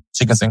I heard,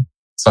 she can sing.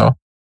 So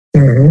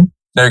there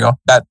you go.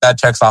 That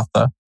checks off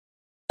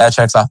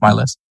my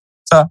list.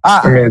 So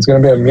I mean, it's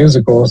gonna be a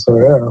musical, so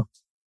yeah.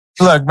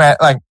 Look, man,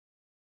 like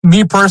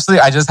me personally,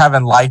 I just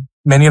haven't liked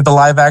many of the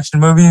live action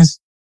movies.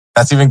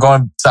 That's even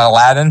going to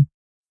Aladdin.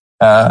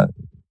 I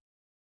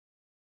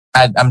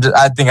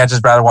think I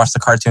just rather watch the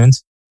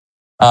cartoons.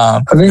 You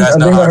guys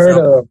know how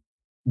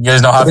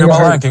I feel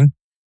about Lion King.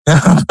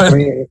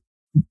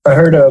 I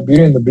heard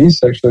Beauty and the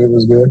Beast actually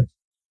was good.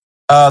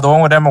 The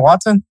one with Emma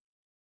Watson?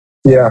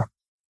 Yeah.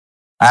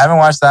 I haven't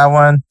watched that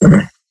one.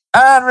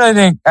 I really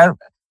think,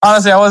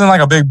 honestly, I wasn't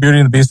like a big Beauty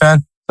and the Beast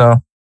fan.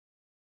 So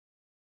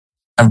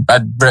I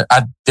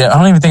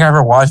don't even think I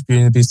ever watched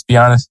Beauty and the Beast, to be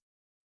honest.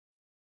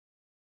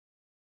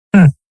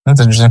 That's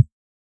interesting.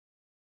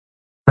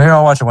 Maybe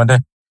I'll watch it one day.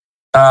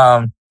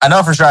 I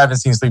know for sure I haven't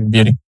seen Sleeping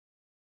Beauty.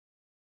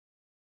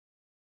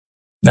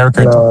 Never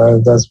occurred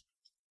to me.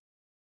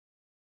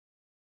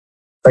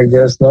 I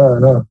guess no.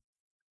 Now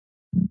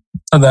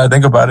that I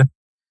think about it.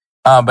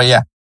 But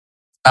yeah.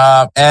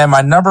 And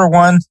my number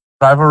 1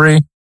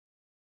 rivalry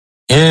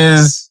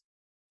is,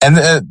 and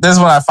this is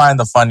what I find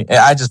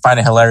I just find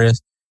it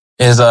hilarious,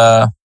 is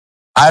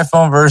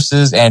iPhone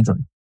versus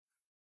Android.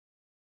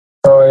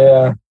 Oh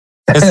yeah.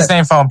 It's the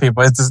same phone,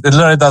 people. It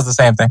literally does the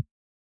same thing.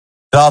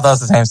 It all does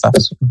the same stuff.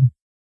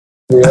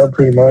 Yeah,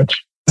 pretty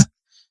much.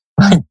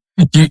 Like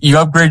you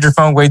upgrade your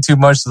phone way too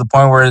much to the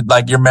point where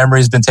like your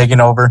memory's been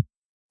taken over,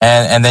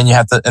 and then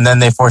then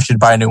they force you to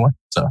buy a new one.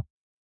 So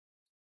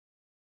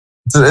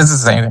it's the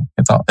same thing.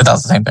 It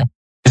does the same thing.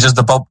 It's just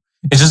the bulb.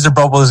 It's just the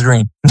bubble is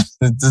green.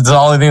 It's the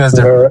only thing that's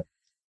different.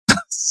 Right.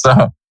 So,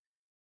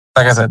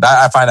 like I said,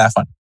 I find that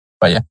funny.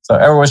 But yeah. So,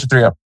 Edward, what's your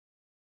 3-up?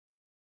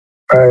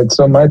 All right.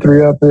 So my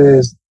 3-up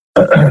is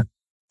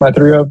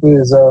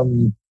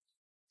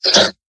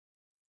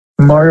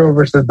Mario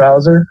versus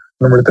Bowser,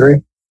 number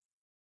 3.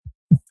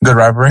 Good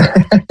rivalry.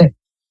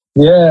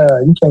 Yeah,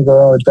 you can't go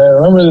wrong with that.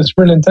 Remember the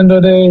Super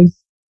Nintendo days?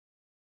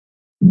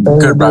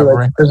 Good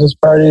rivalry. Like Christmas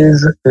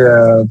parties.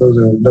 Yeah, those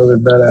are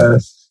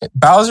badass.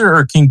 Bowser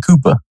or King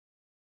Koopa?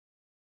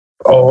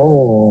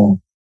 Oh,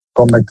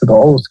 going back to the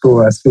old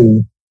school. I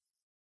see.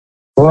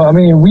 Well, I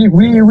mean, we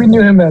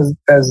knew him as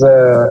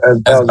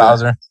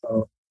Bowser.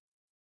 So,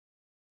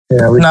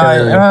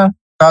 yeah,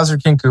 Bowser,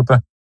 King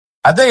Koopa.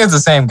 I think it's the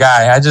same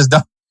guy. I just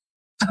don't.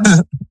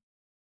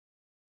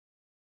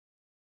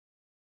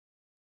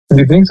 Do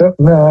you think so?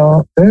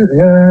 No.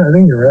 Yeah, I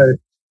think you're right.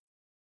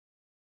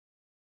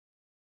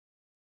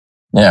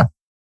 Yeah.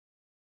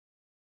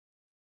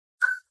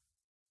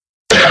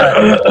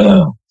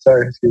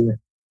 Sorry, excuse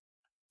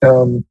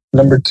me.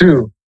 Number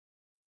 2.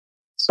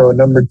 So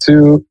number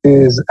 2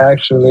 is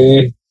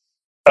actually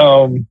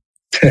Marvel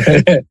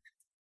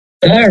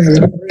vs.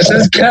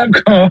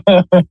 Capcom.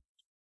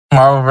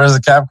 Marvel vs.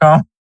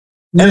 Capcom?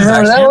 It is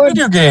actually a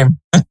video game.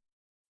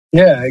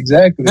 Yeah,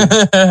 exactly.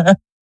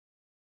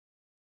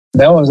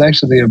 That was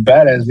actually a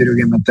badass video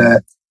game at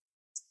that.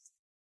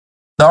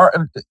 All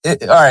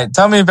right,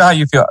 tell me about how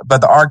you feel, but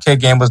the arcade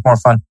game was more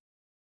fun.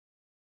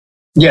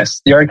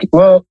 Yes, the arcade.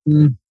 Well,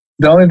 the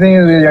only thing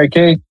is with the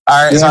arcade.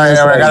 All right, sorry,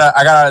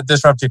 I gotta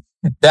disrupt you.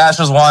 The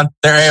Astros won.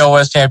 They're AL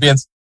West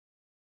champions.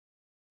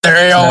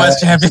 They're AL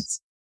West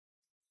champions.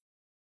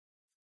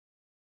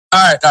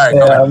 All right,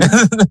 go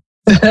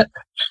ahead.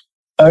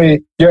 I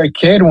mean, the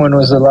arcade one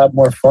was a lot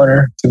more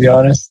funner, to be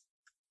honest.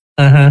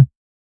 Mm-hmm.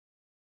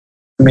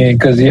 I mean,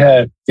 because you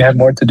had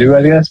more to do,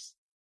 I guess.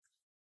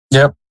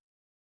 Yep.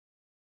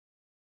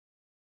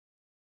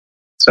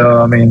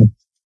 So, I mean,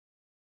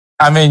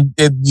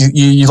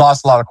 you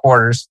lost a lot of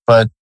quarters,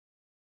 but.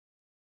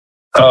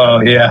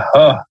 Oh yeah,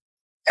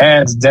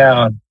 hands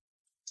down.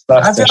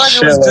 I feel like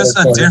it was just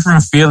a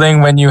different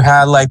feeling when you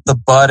had like the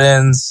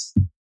buttons,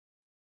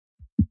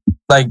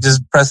 like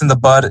just pressing the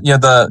button.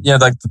 Like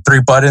the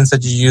 3 buttons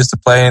that you used to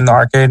play in the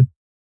arcade. I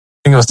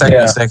think it was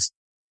technically 6,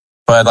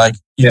 but like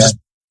you just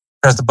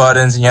press the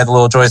buttons and you had the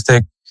little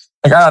joystick.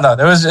 Like I don't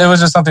know, it was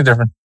just something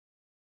different.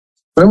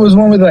 But it was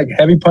one with like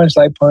heavy punch,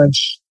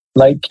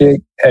 light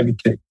kick, heavy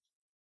kick.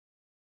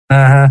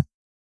 Mm-hmm. I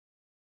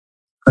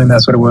think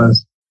that's what it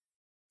was.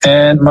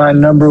 And my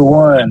number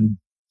 1,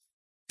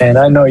 and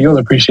I know you'll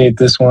appreciate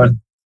this one,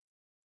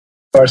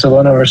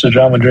 Barcelona versus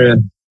Real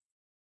Madrid.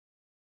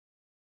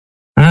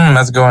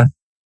 That's a good one.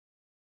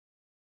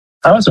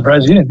 I was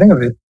surprised you didn't think of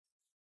it.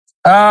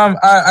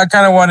 I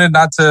kind of wanted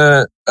not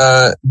to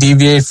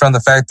deviate from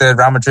the fact that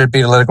Real Madrid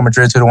beat Atletico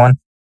Madrid 2-1.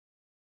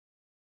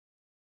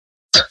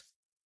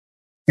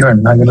 You are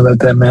not going to let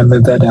that man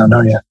live that down,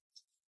 are you?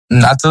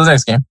 Not till the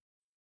next game.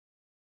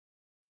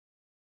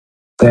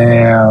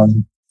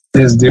 Damn,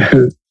 this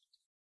dude.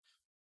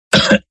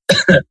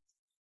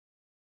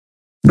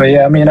 But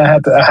yeah, I mean, I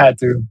had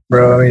to,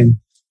 bro. I mean,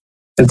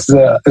 it's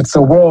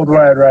a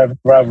worldwide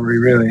rivalry,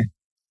 really.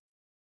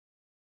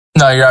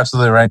 No, you're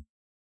absolutely right.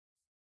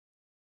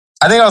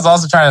 I think I was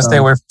also trying to stay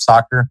away from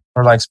soccer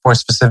or like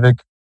sports-specific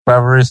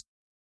rivalries.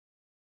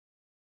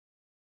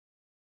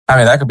 I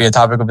mean, that could be a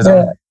topic of its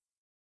own.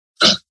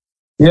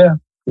 Yeah,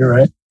 you're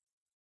right.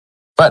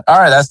 But all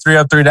right, that's 3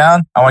 up, 3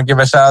 down. I want to give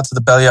a shout out to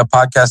the Belly Up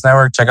Podcast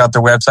Network. Check out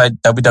their website,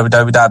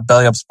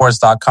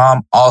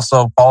 www.bellyupsports.com.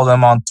 Also follow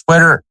them on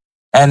Twitter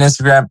and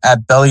Instagram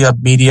at Belly Up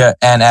Media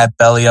and at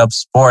Belly Up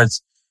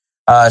Sports.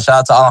 Shout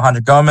out to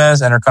Alejandra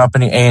Gomez and her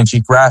company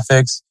A&G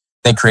Graphics.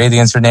 They created the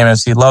Insert Name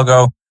FC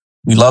logo.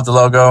 We love the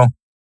logo.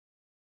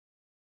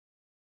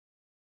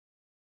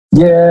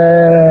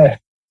 Yeah,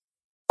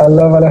 I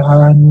love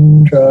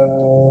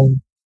Alejandra.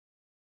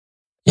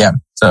 Yeah,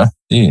 so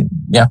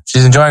yeah,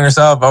 she's enjoying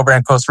herself over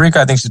in Costa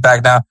Rica. I think she's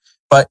back now.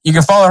 But you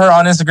can follow her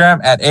on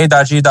Instagram at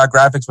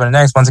a.g.graphics with an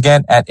X. Once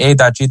again, at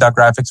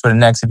a.g.graphics with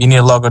an X. If you need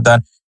a logo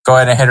done, go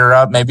ahead and hit her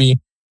up. Maybe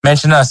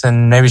mention us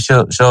and maybe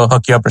she'll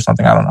hook you up or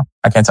something. I don't know.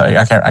 I can't tell you.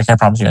 I can't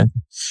promise you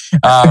anything.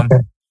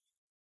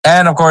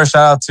 And of course,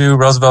 shout out to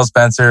Roosevelt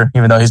Spencer,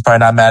 even though he's probably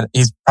not mad.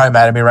 He's probably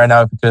mad at me right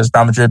now because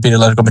Real Madrid beat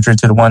Atletico Madrid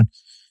 2-1.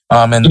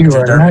 And you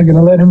are not going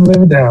to let him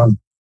live it down.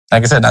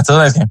 Like I said, not till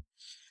the next game.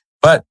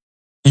 But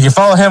you can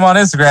follow him on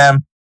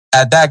Instagram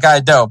at that guy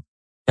dope.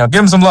 Give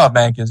him some love,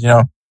 man, because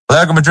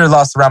Atletico Madrid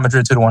lost to Real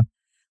Madrid 2-1.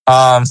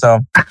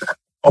 So.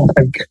 Oh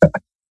my God.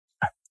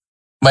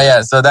 But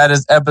yeah, so that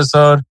is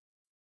episode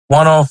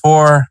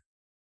 104.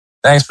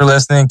 Thanks for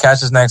listening.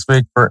 Catch us next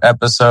week for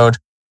episode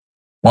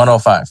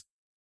 105.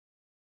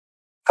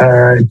 All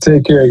right,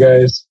 take care,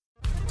 guys.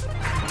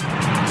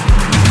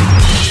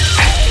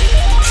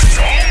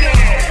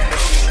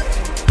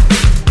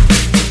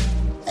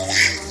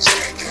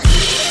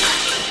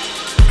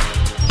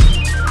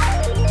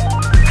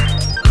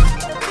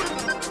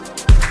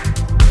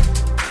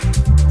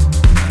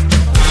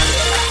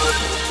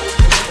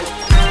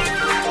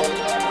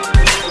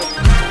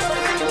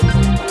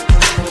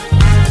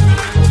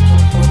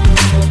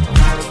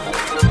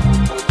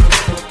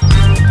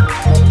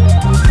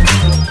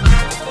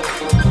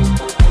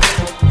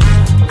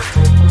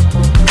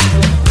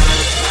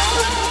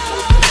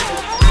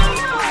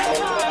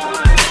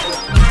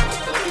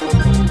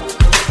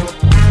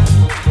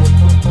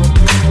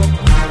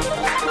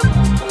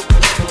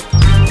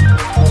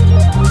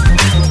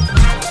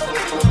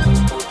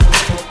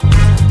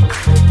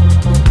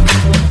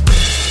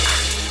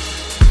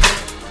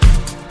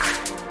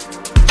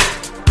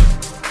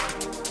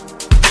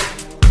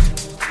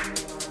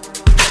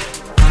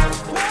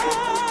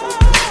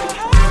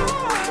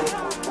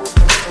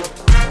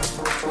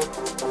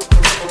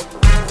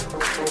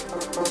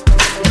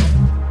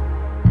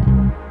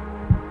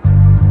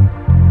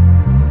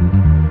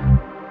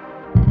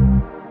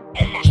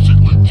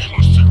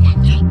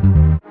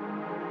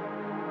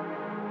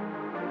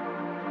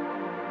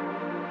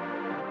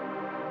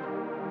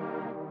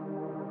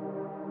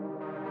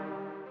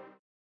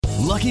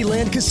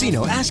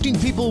 Casino asking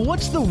people,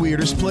 what's the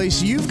weirdest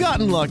place you've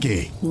gotten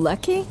lucky?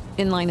 Lucky?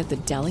 In line at the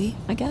deli,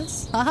 I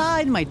guess? Aha,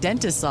 in my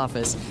dentist's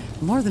office.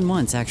 More than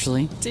once,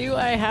 actually. Do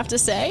I have to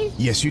say?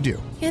 Yes, you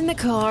do. In the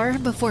car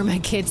before my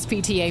kids'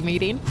 PTA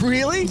meeting.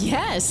 Really?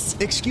 Yes.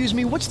 Excuse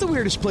me, what's the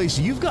weirdest place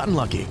you've gotten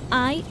lucky?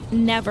 I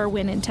never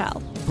win and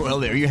tell. Well,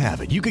 there you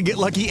have it. You can get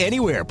lucky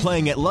anywhere,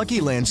 playing at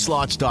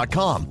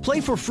LuckyLandSlots.com.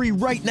 Play for free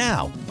right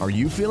now. Are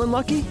you feeling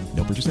lucky?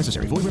 No purchase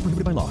necessary. Void where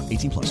prohibited by law.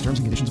 18+. Terms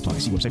and conditions apply.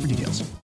 See website for details.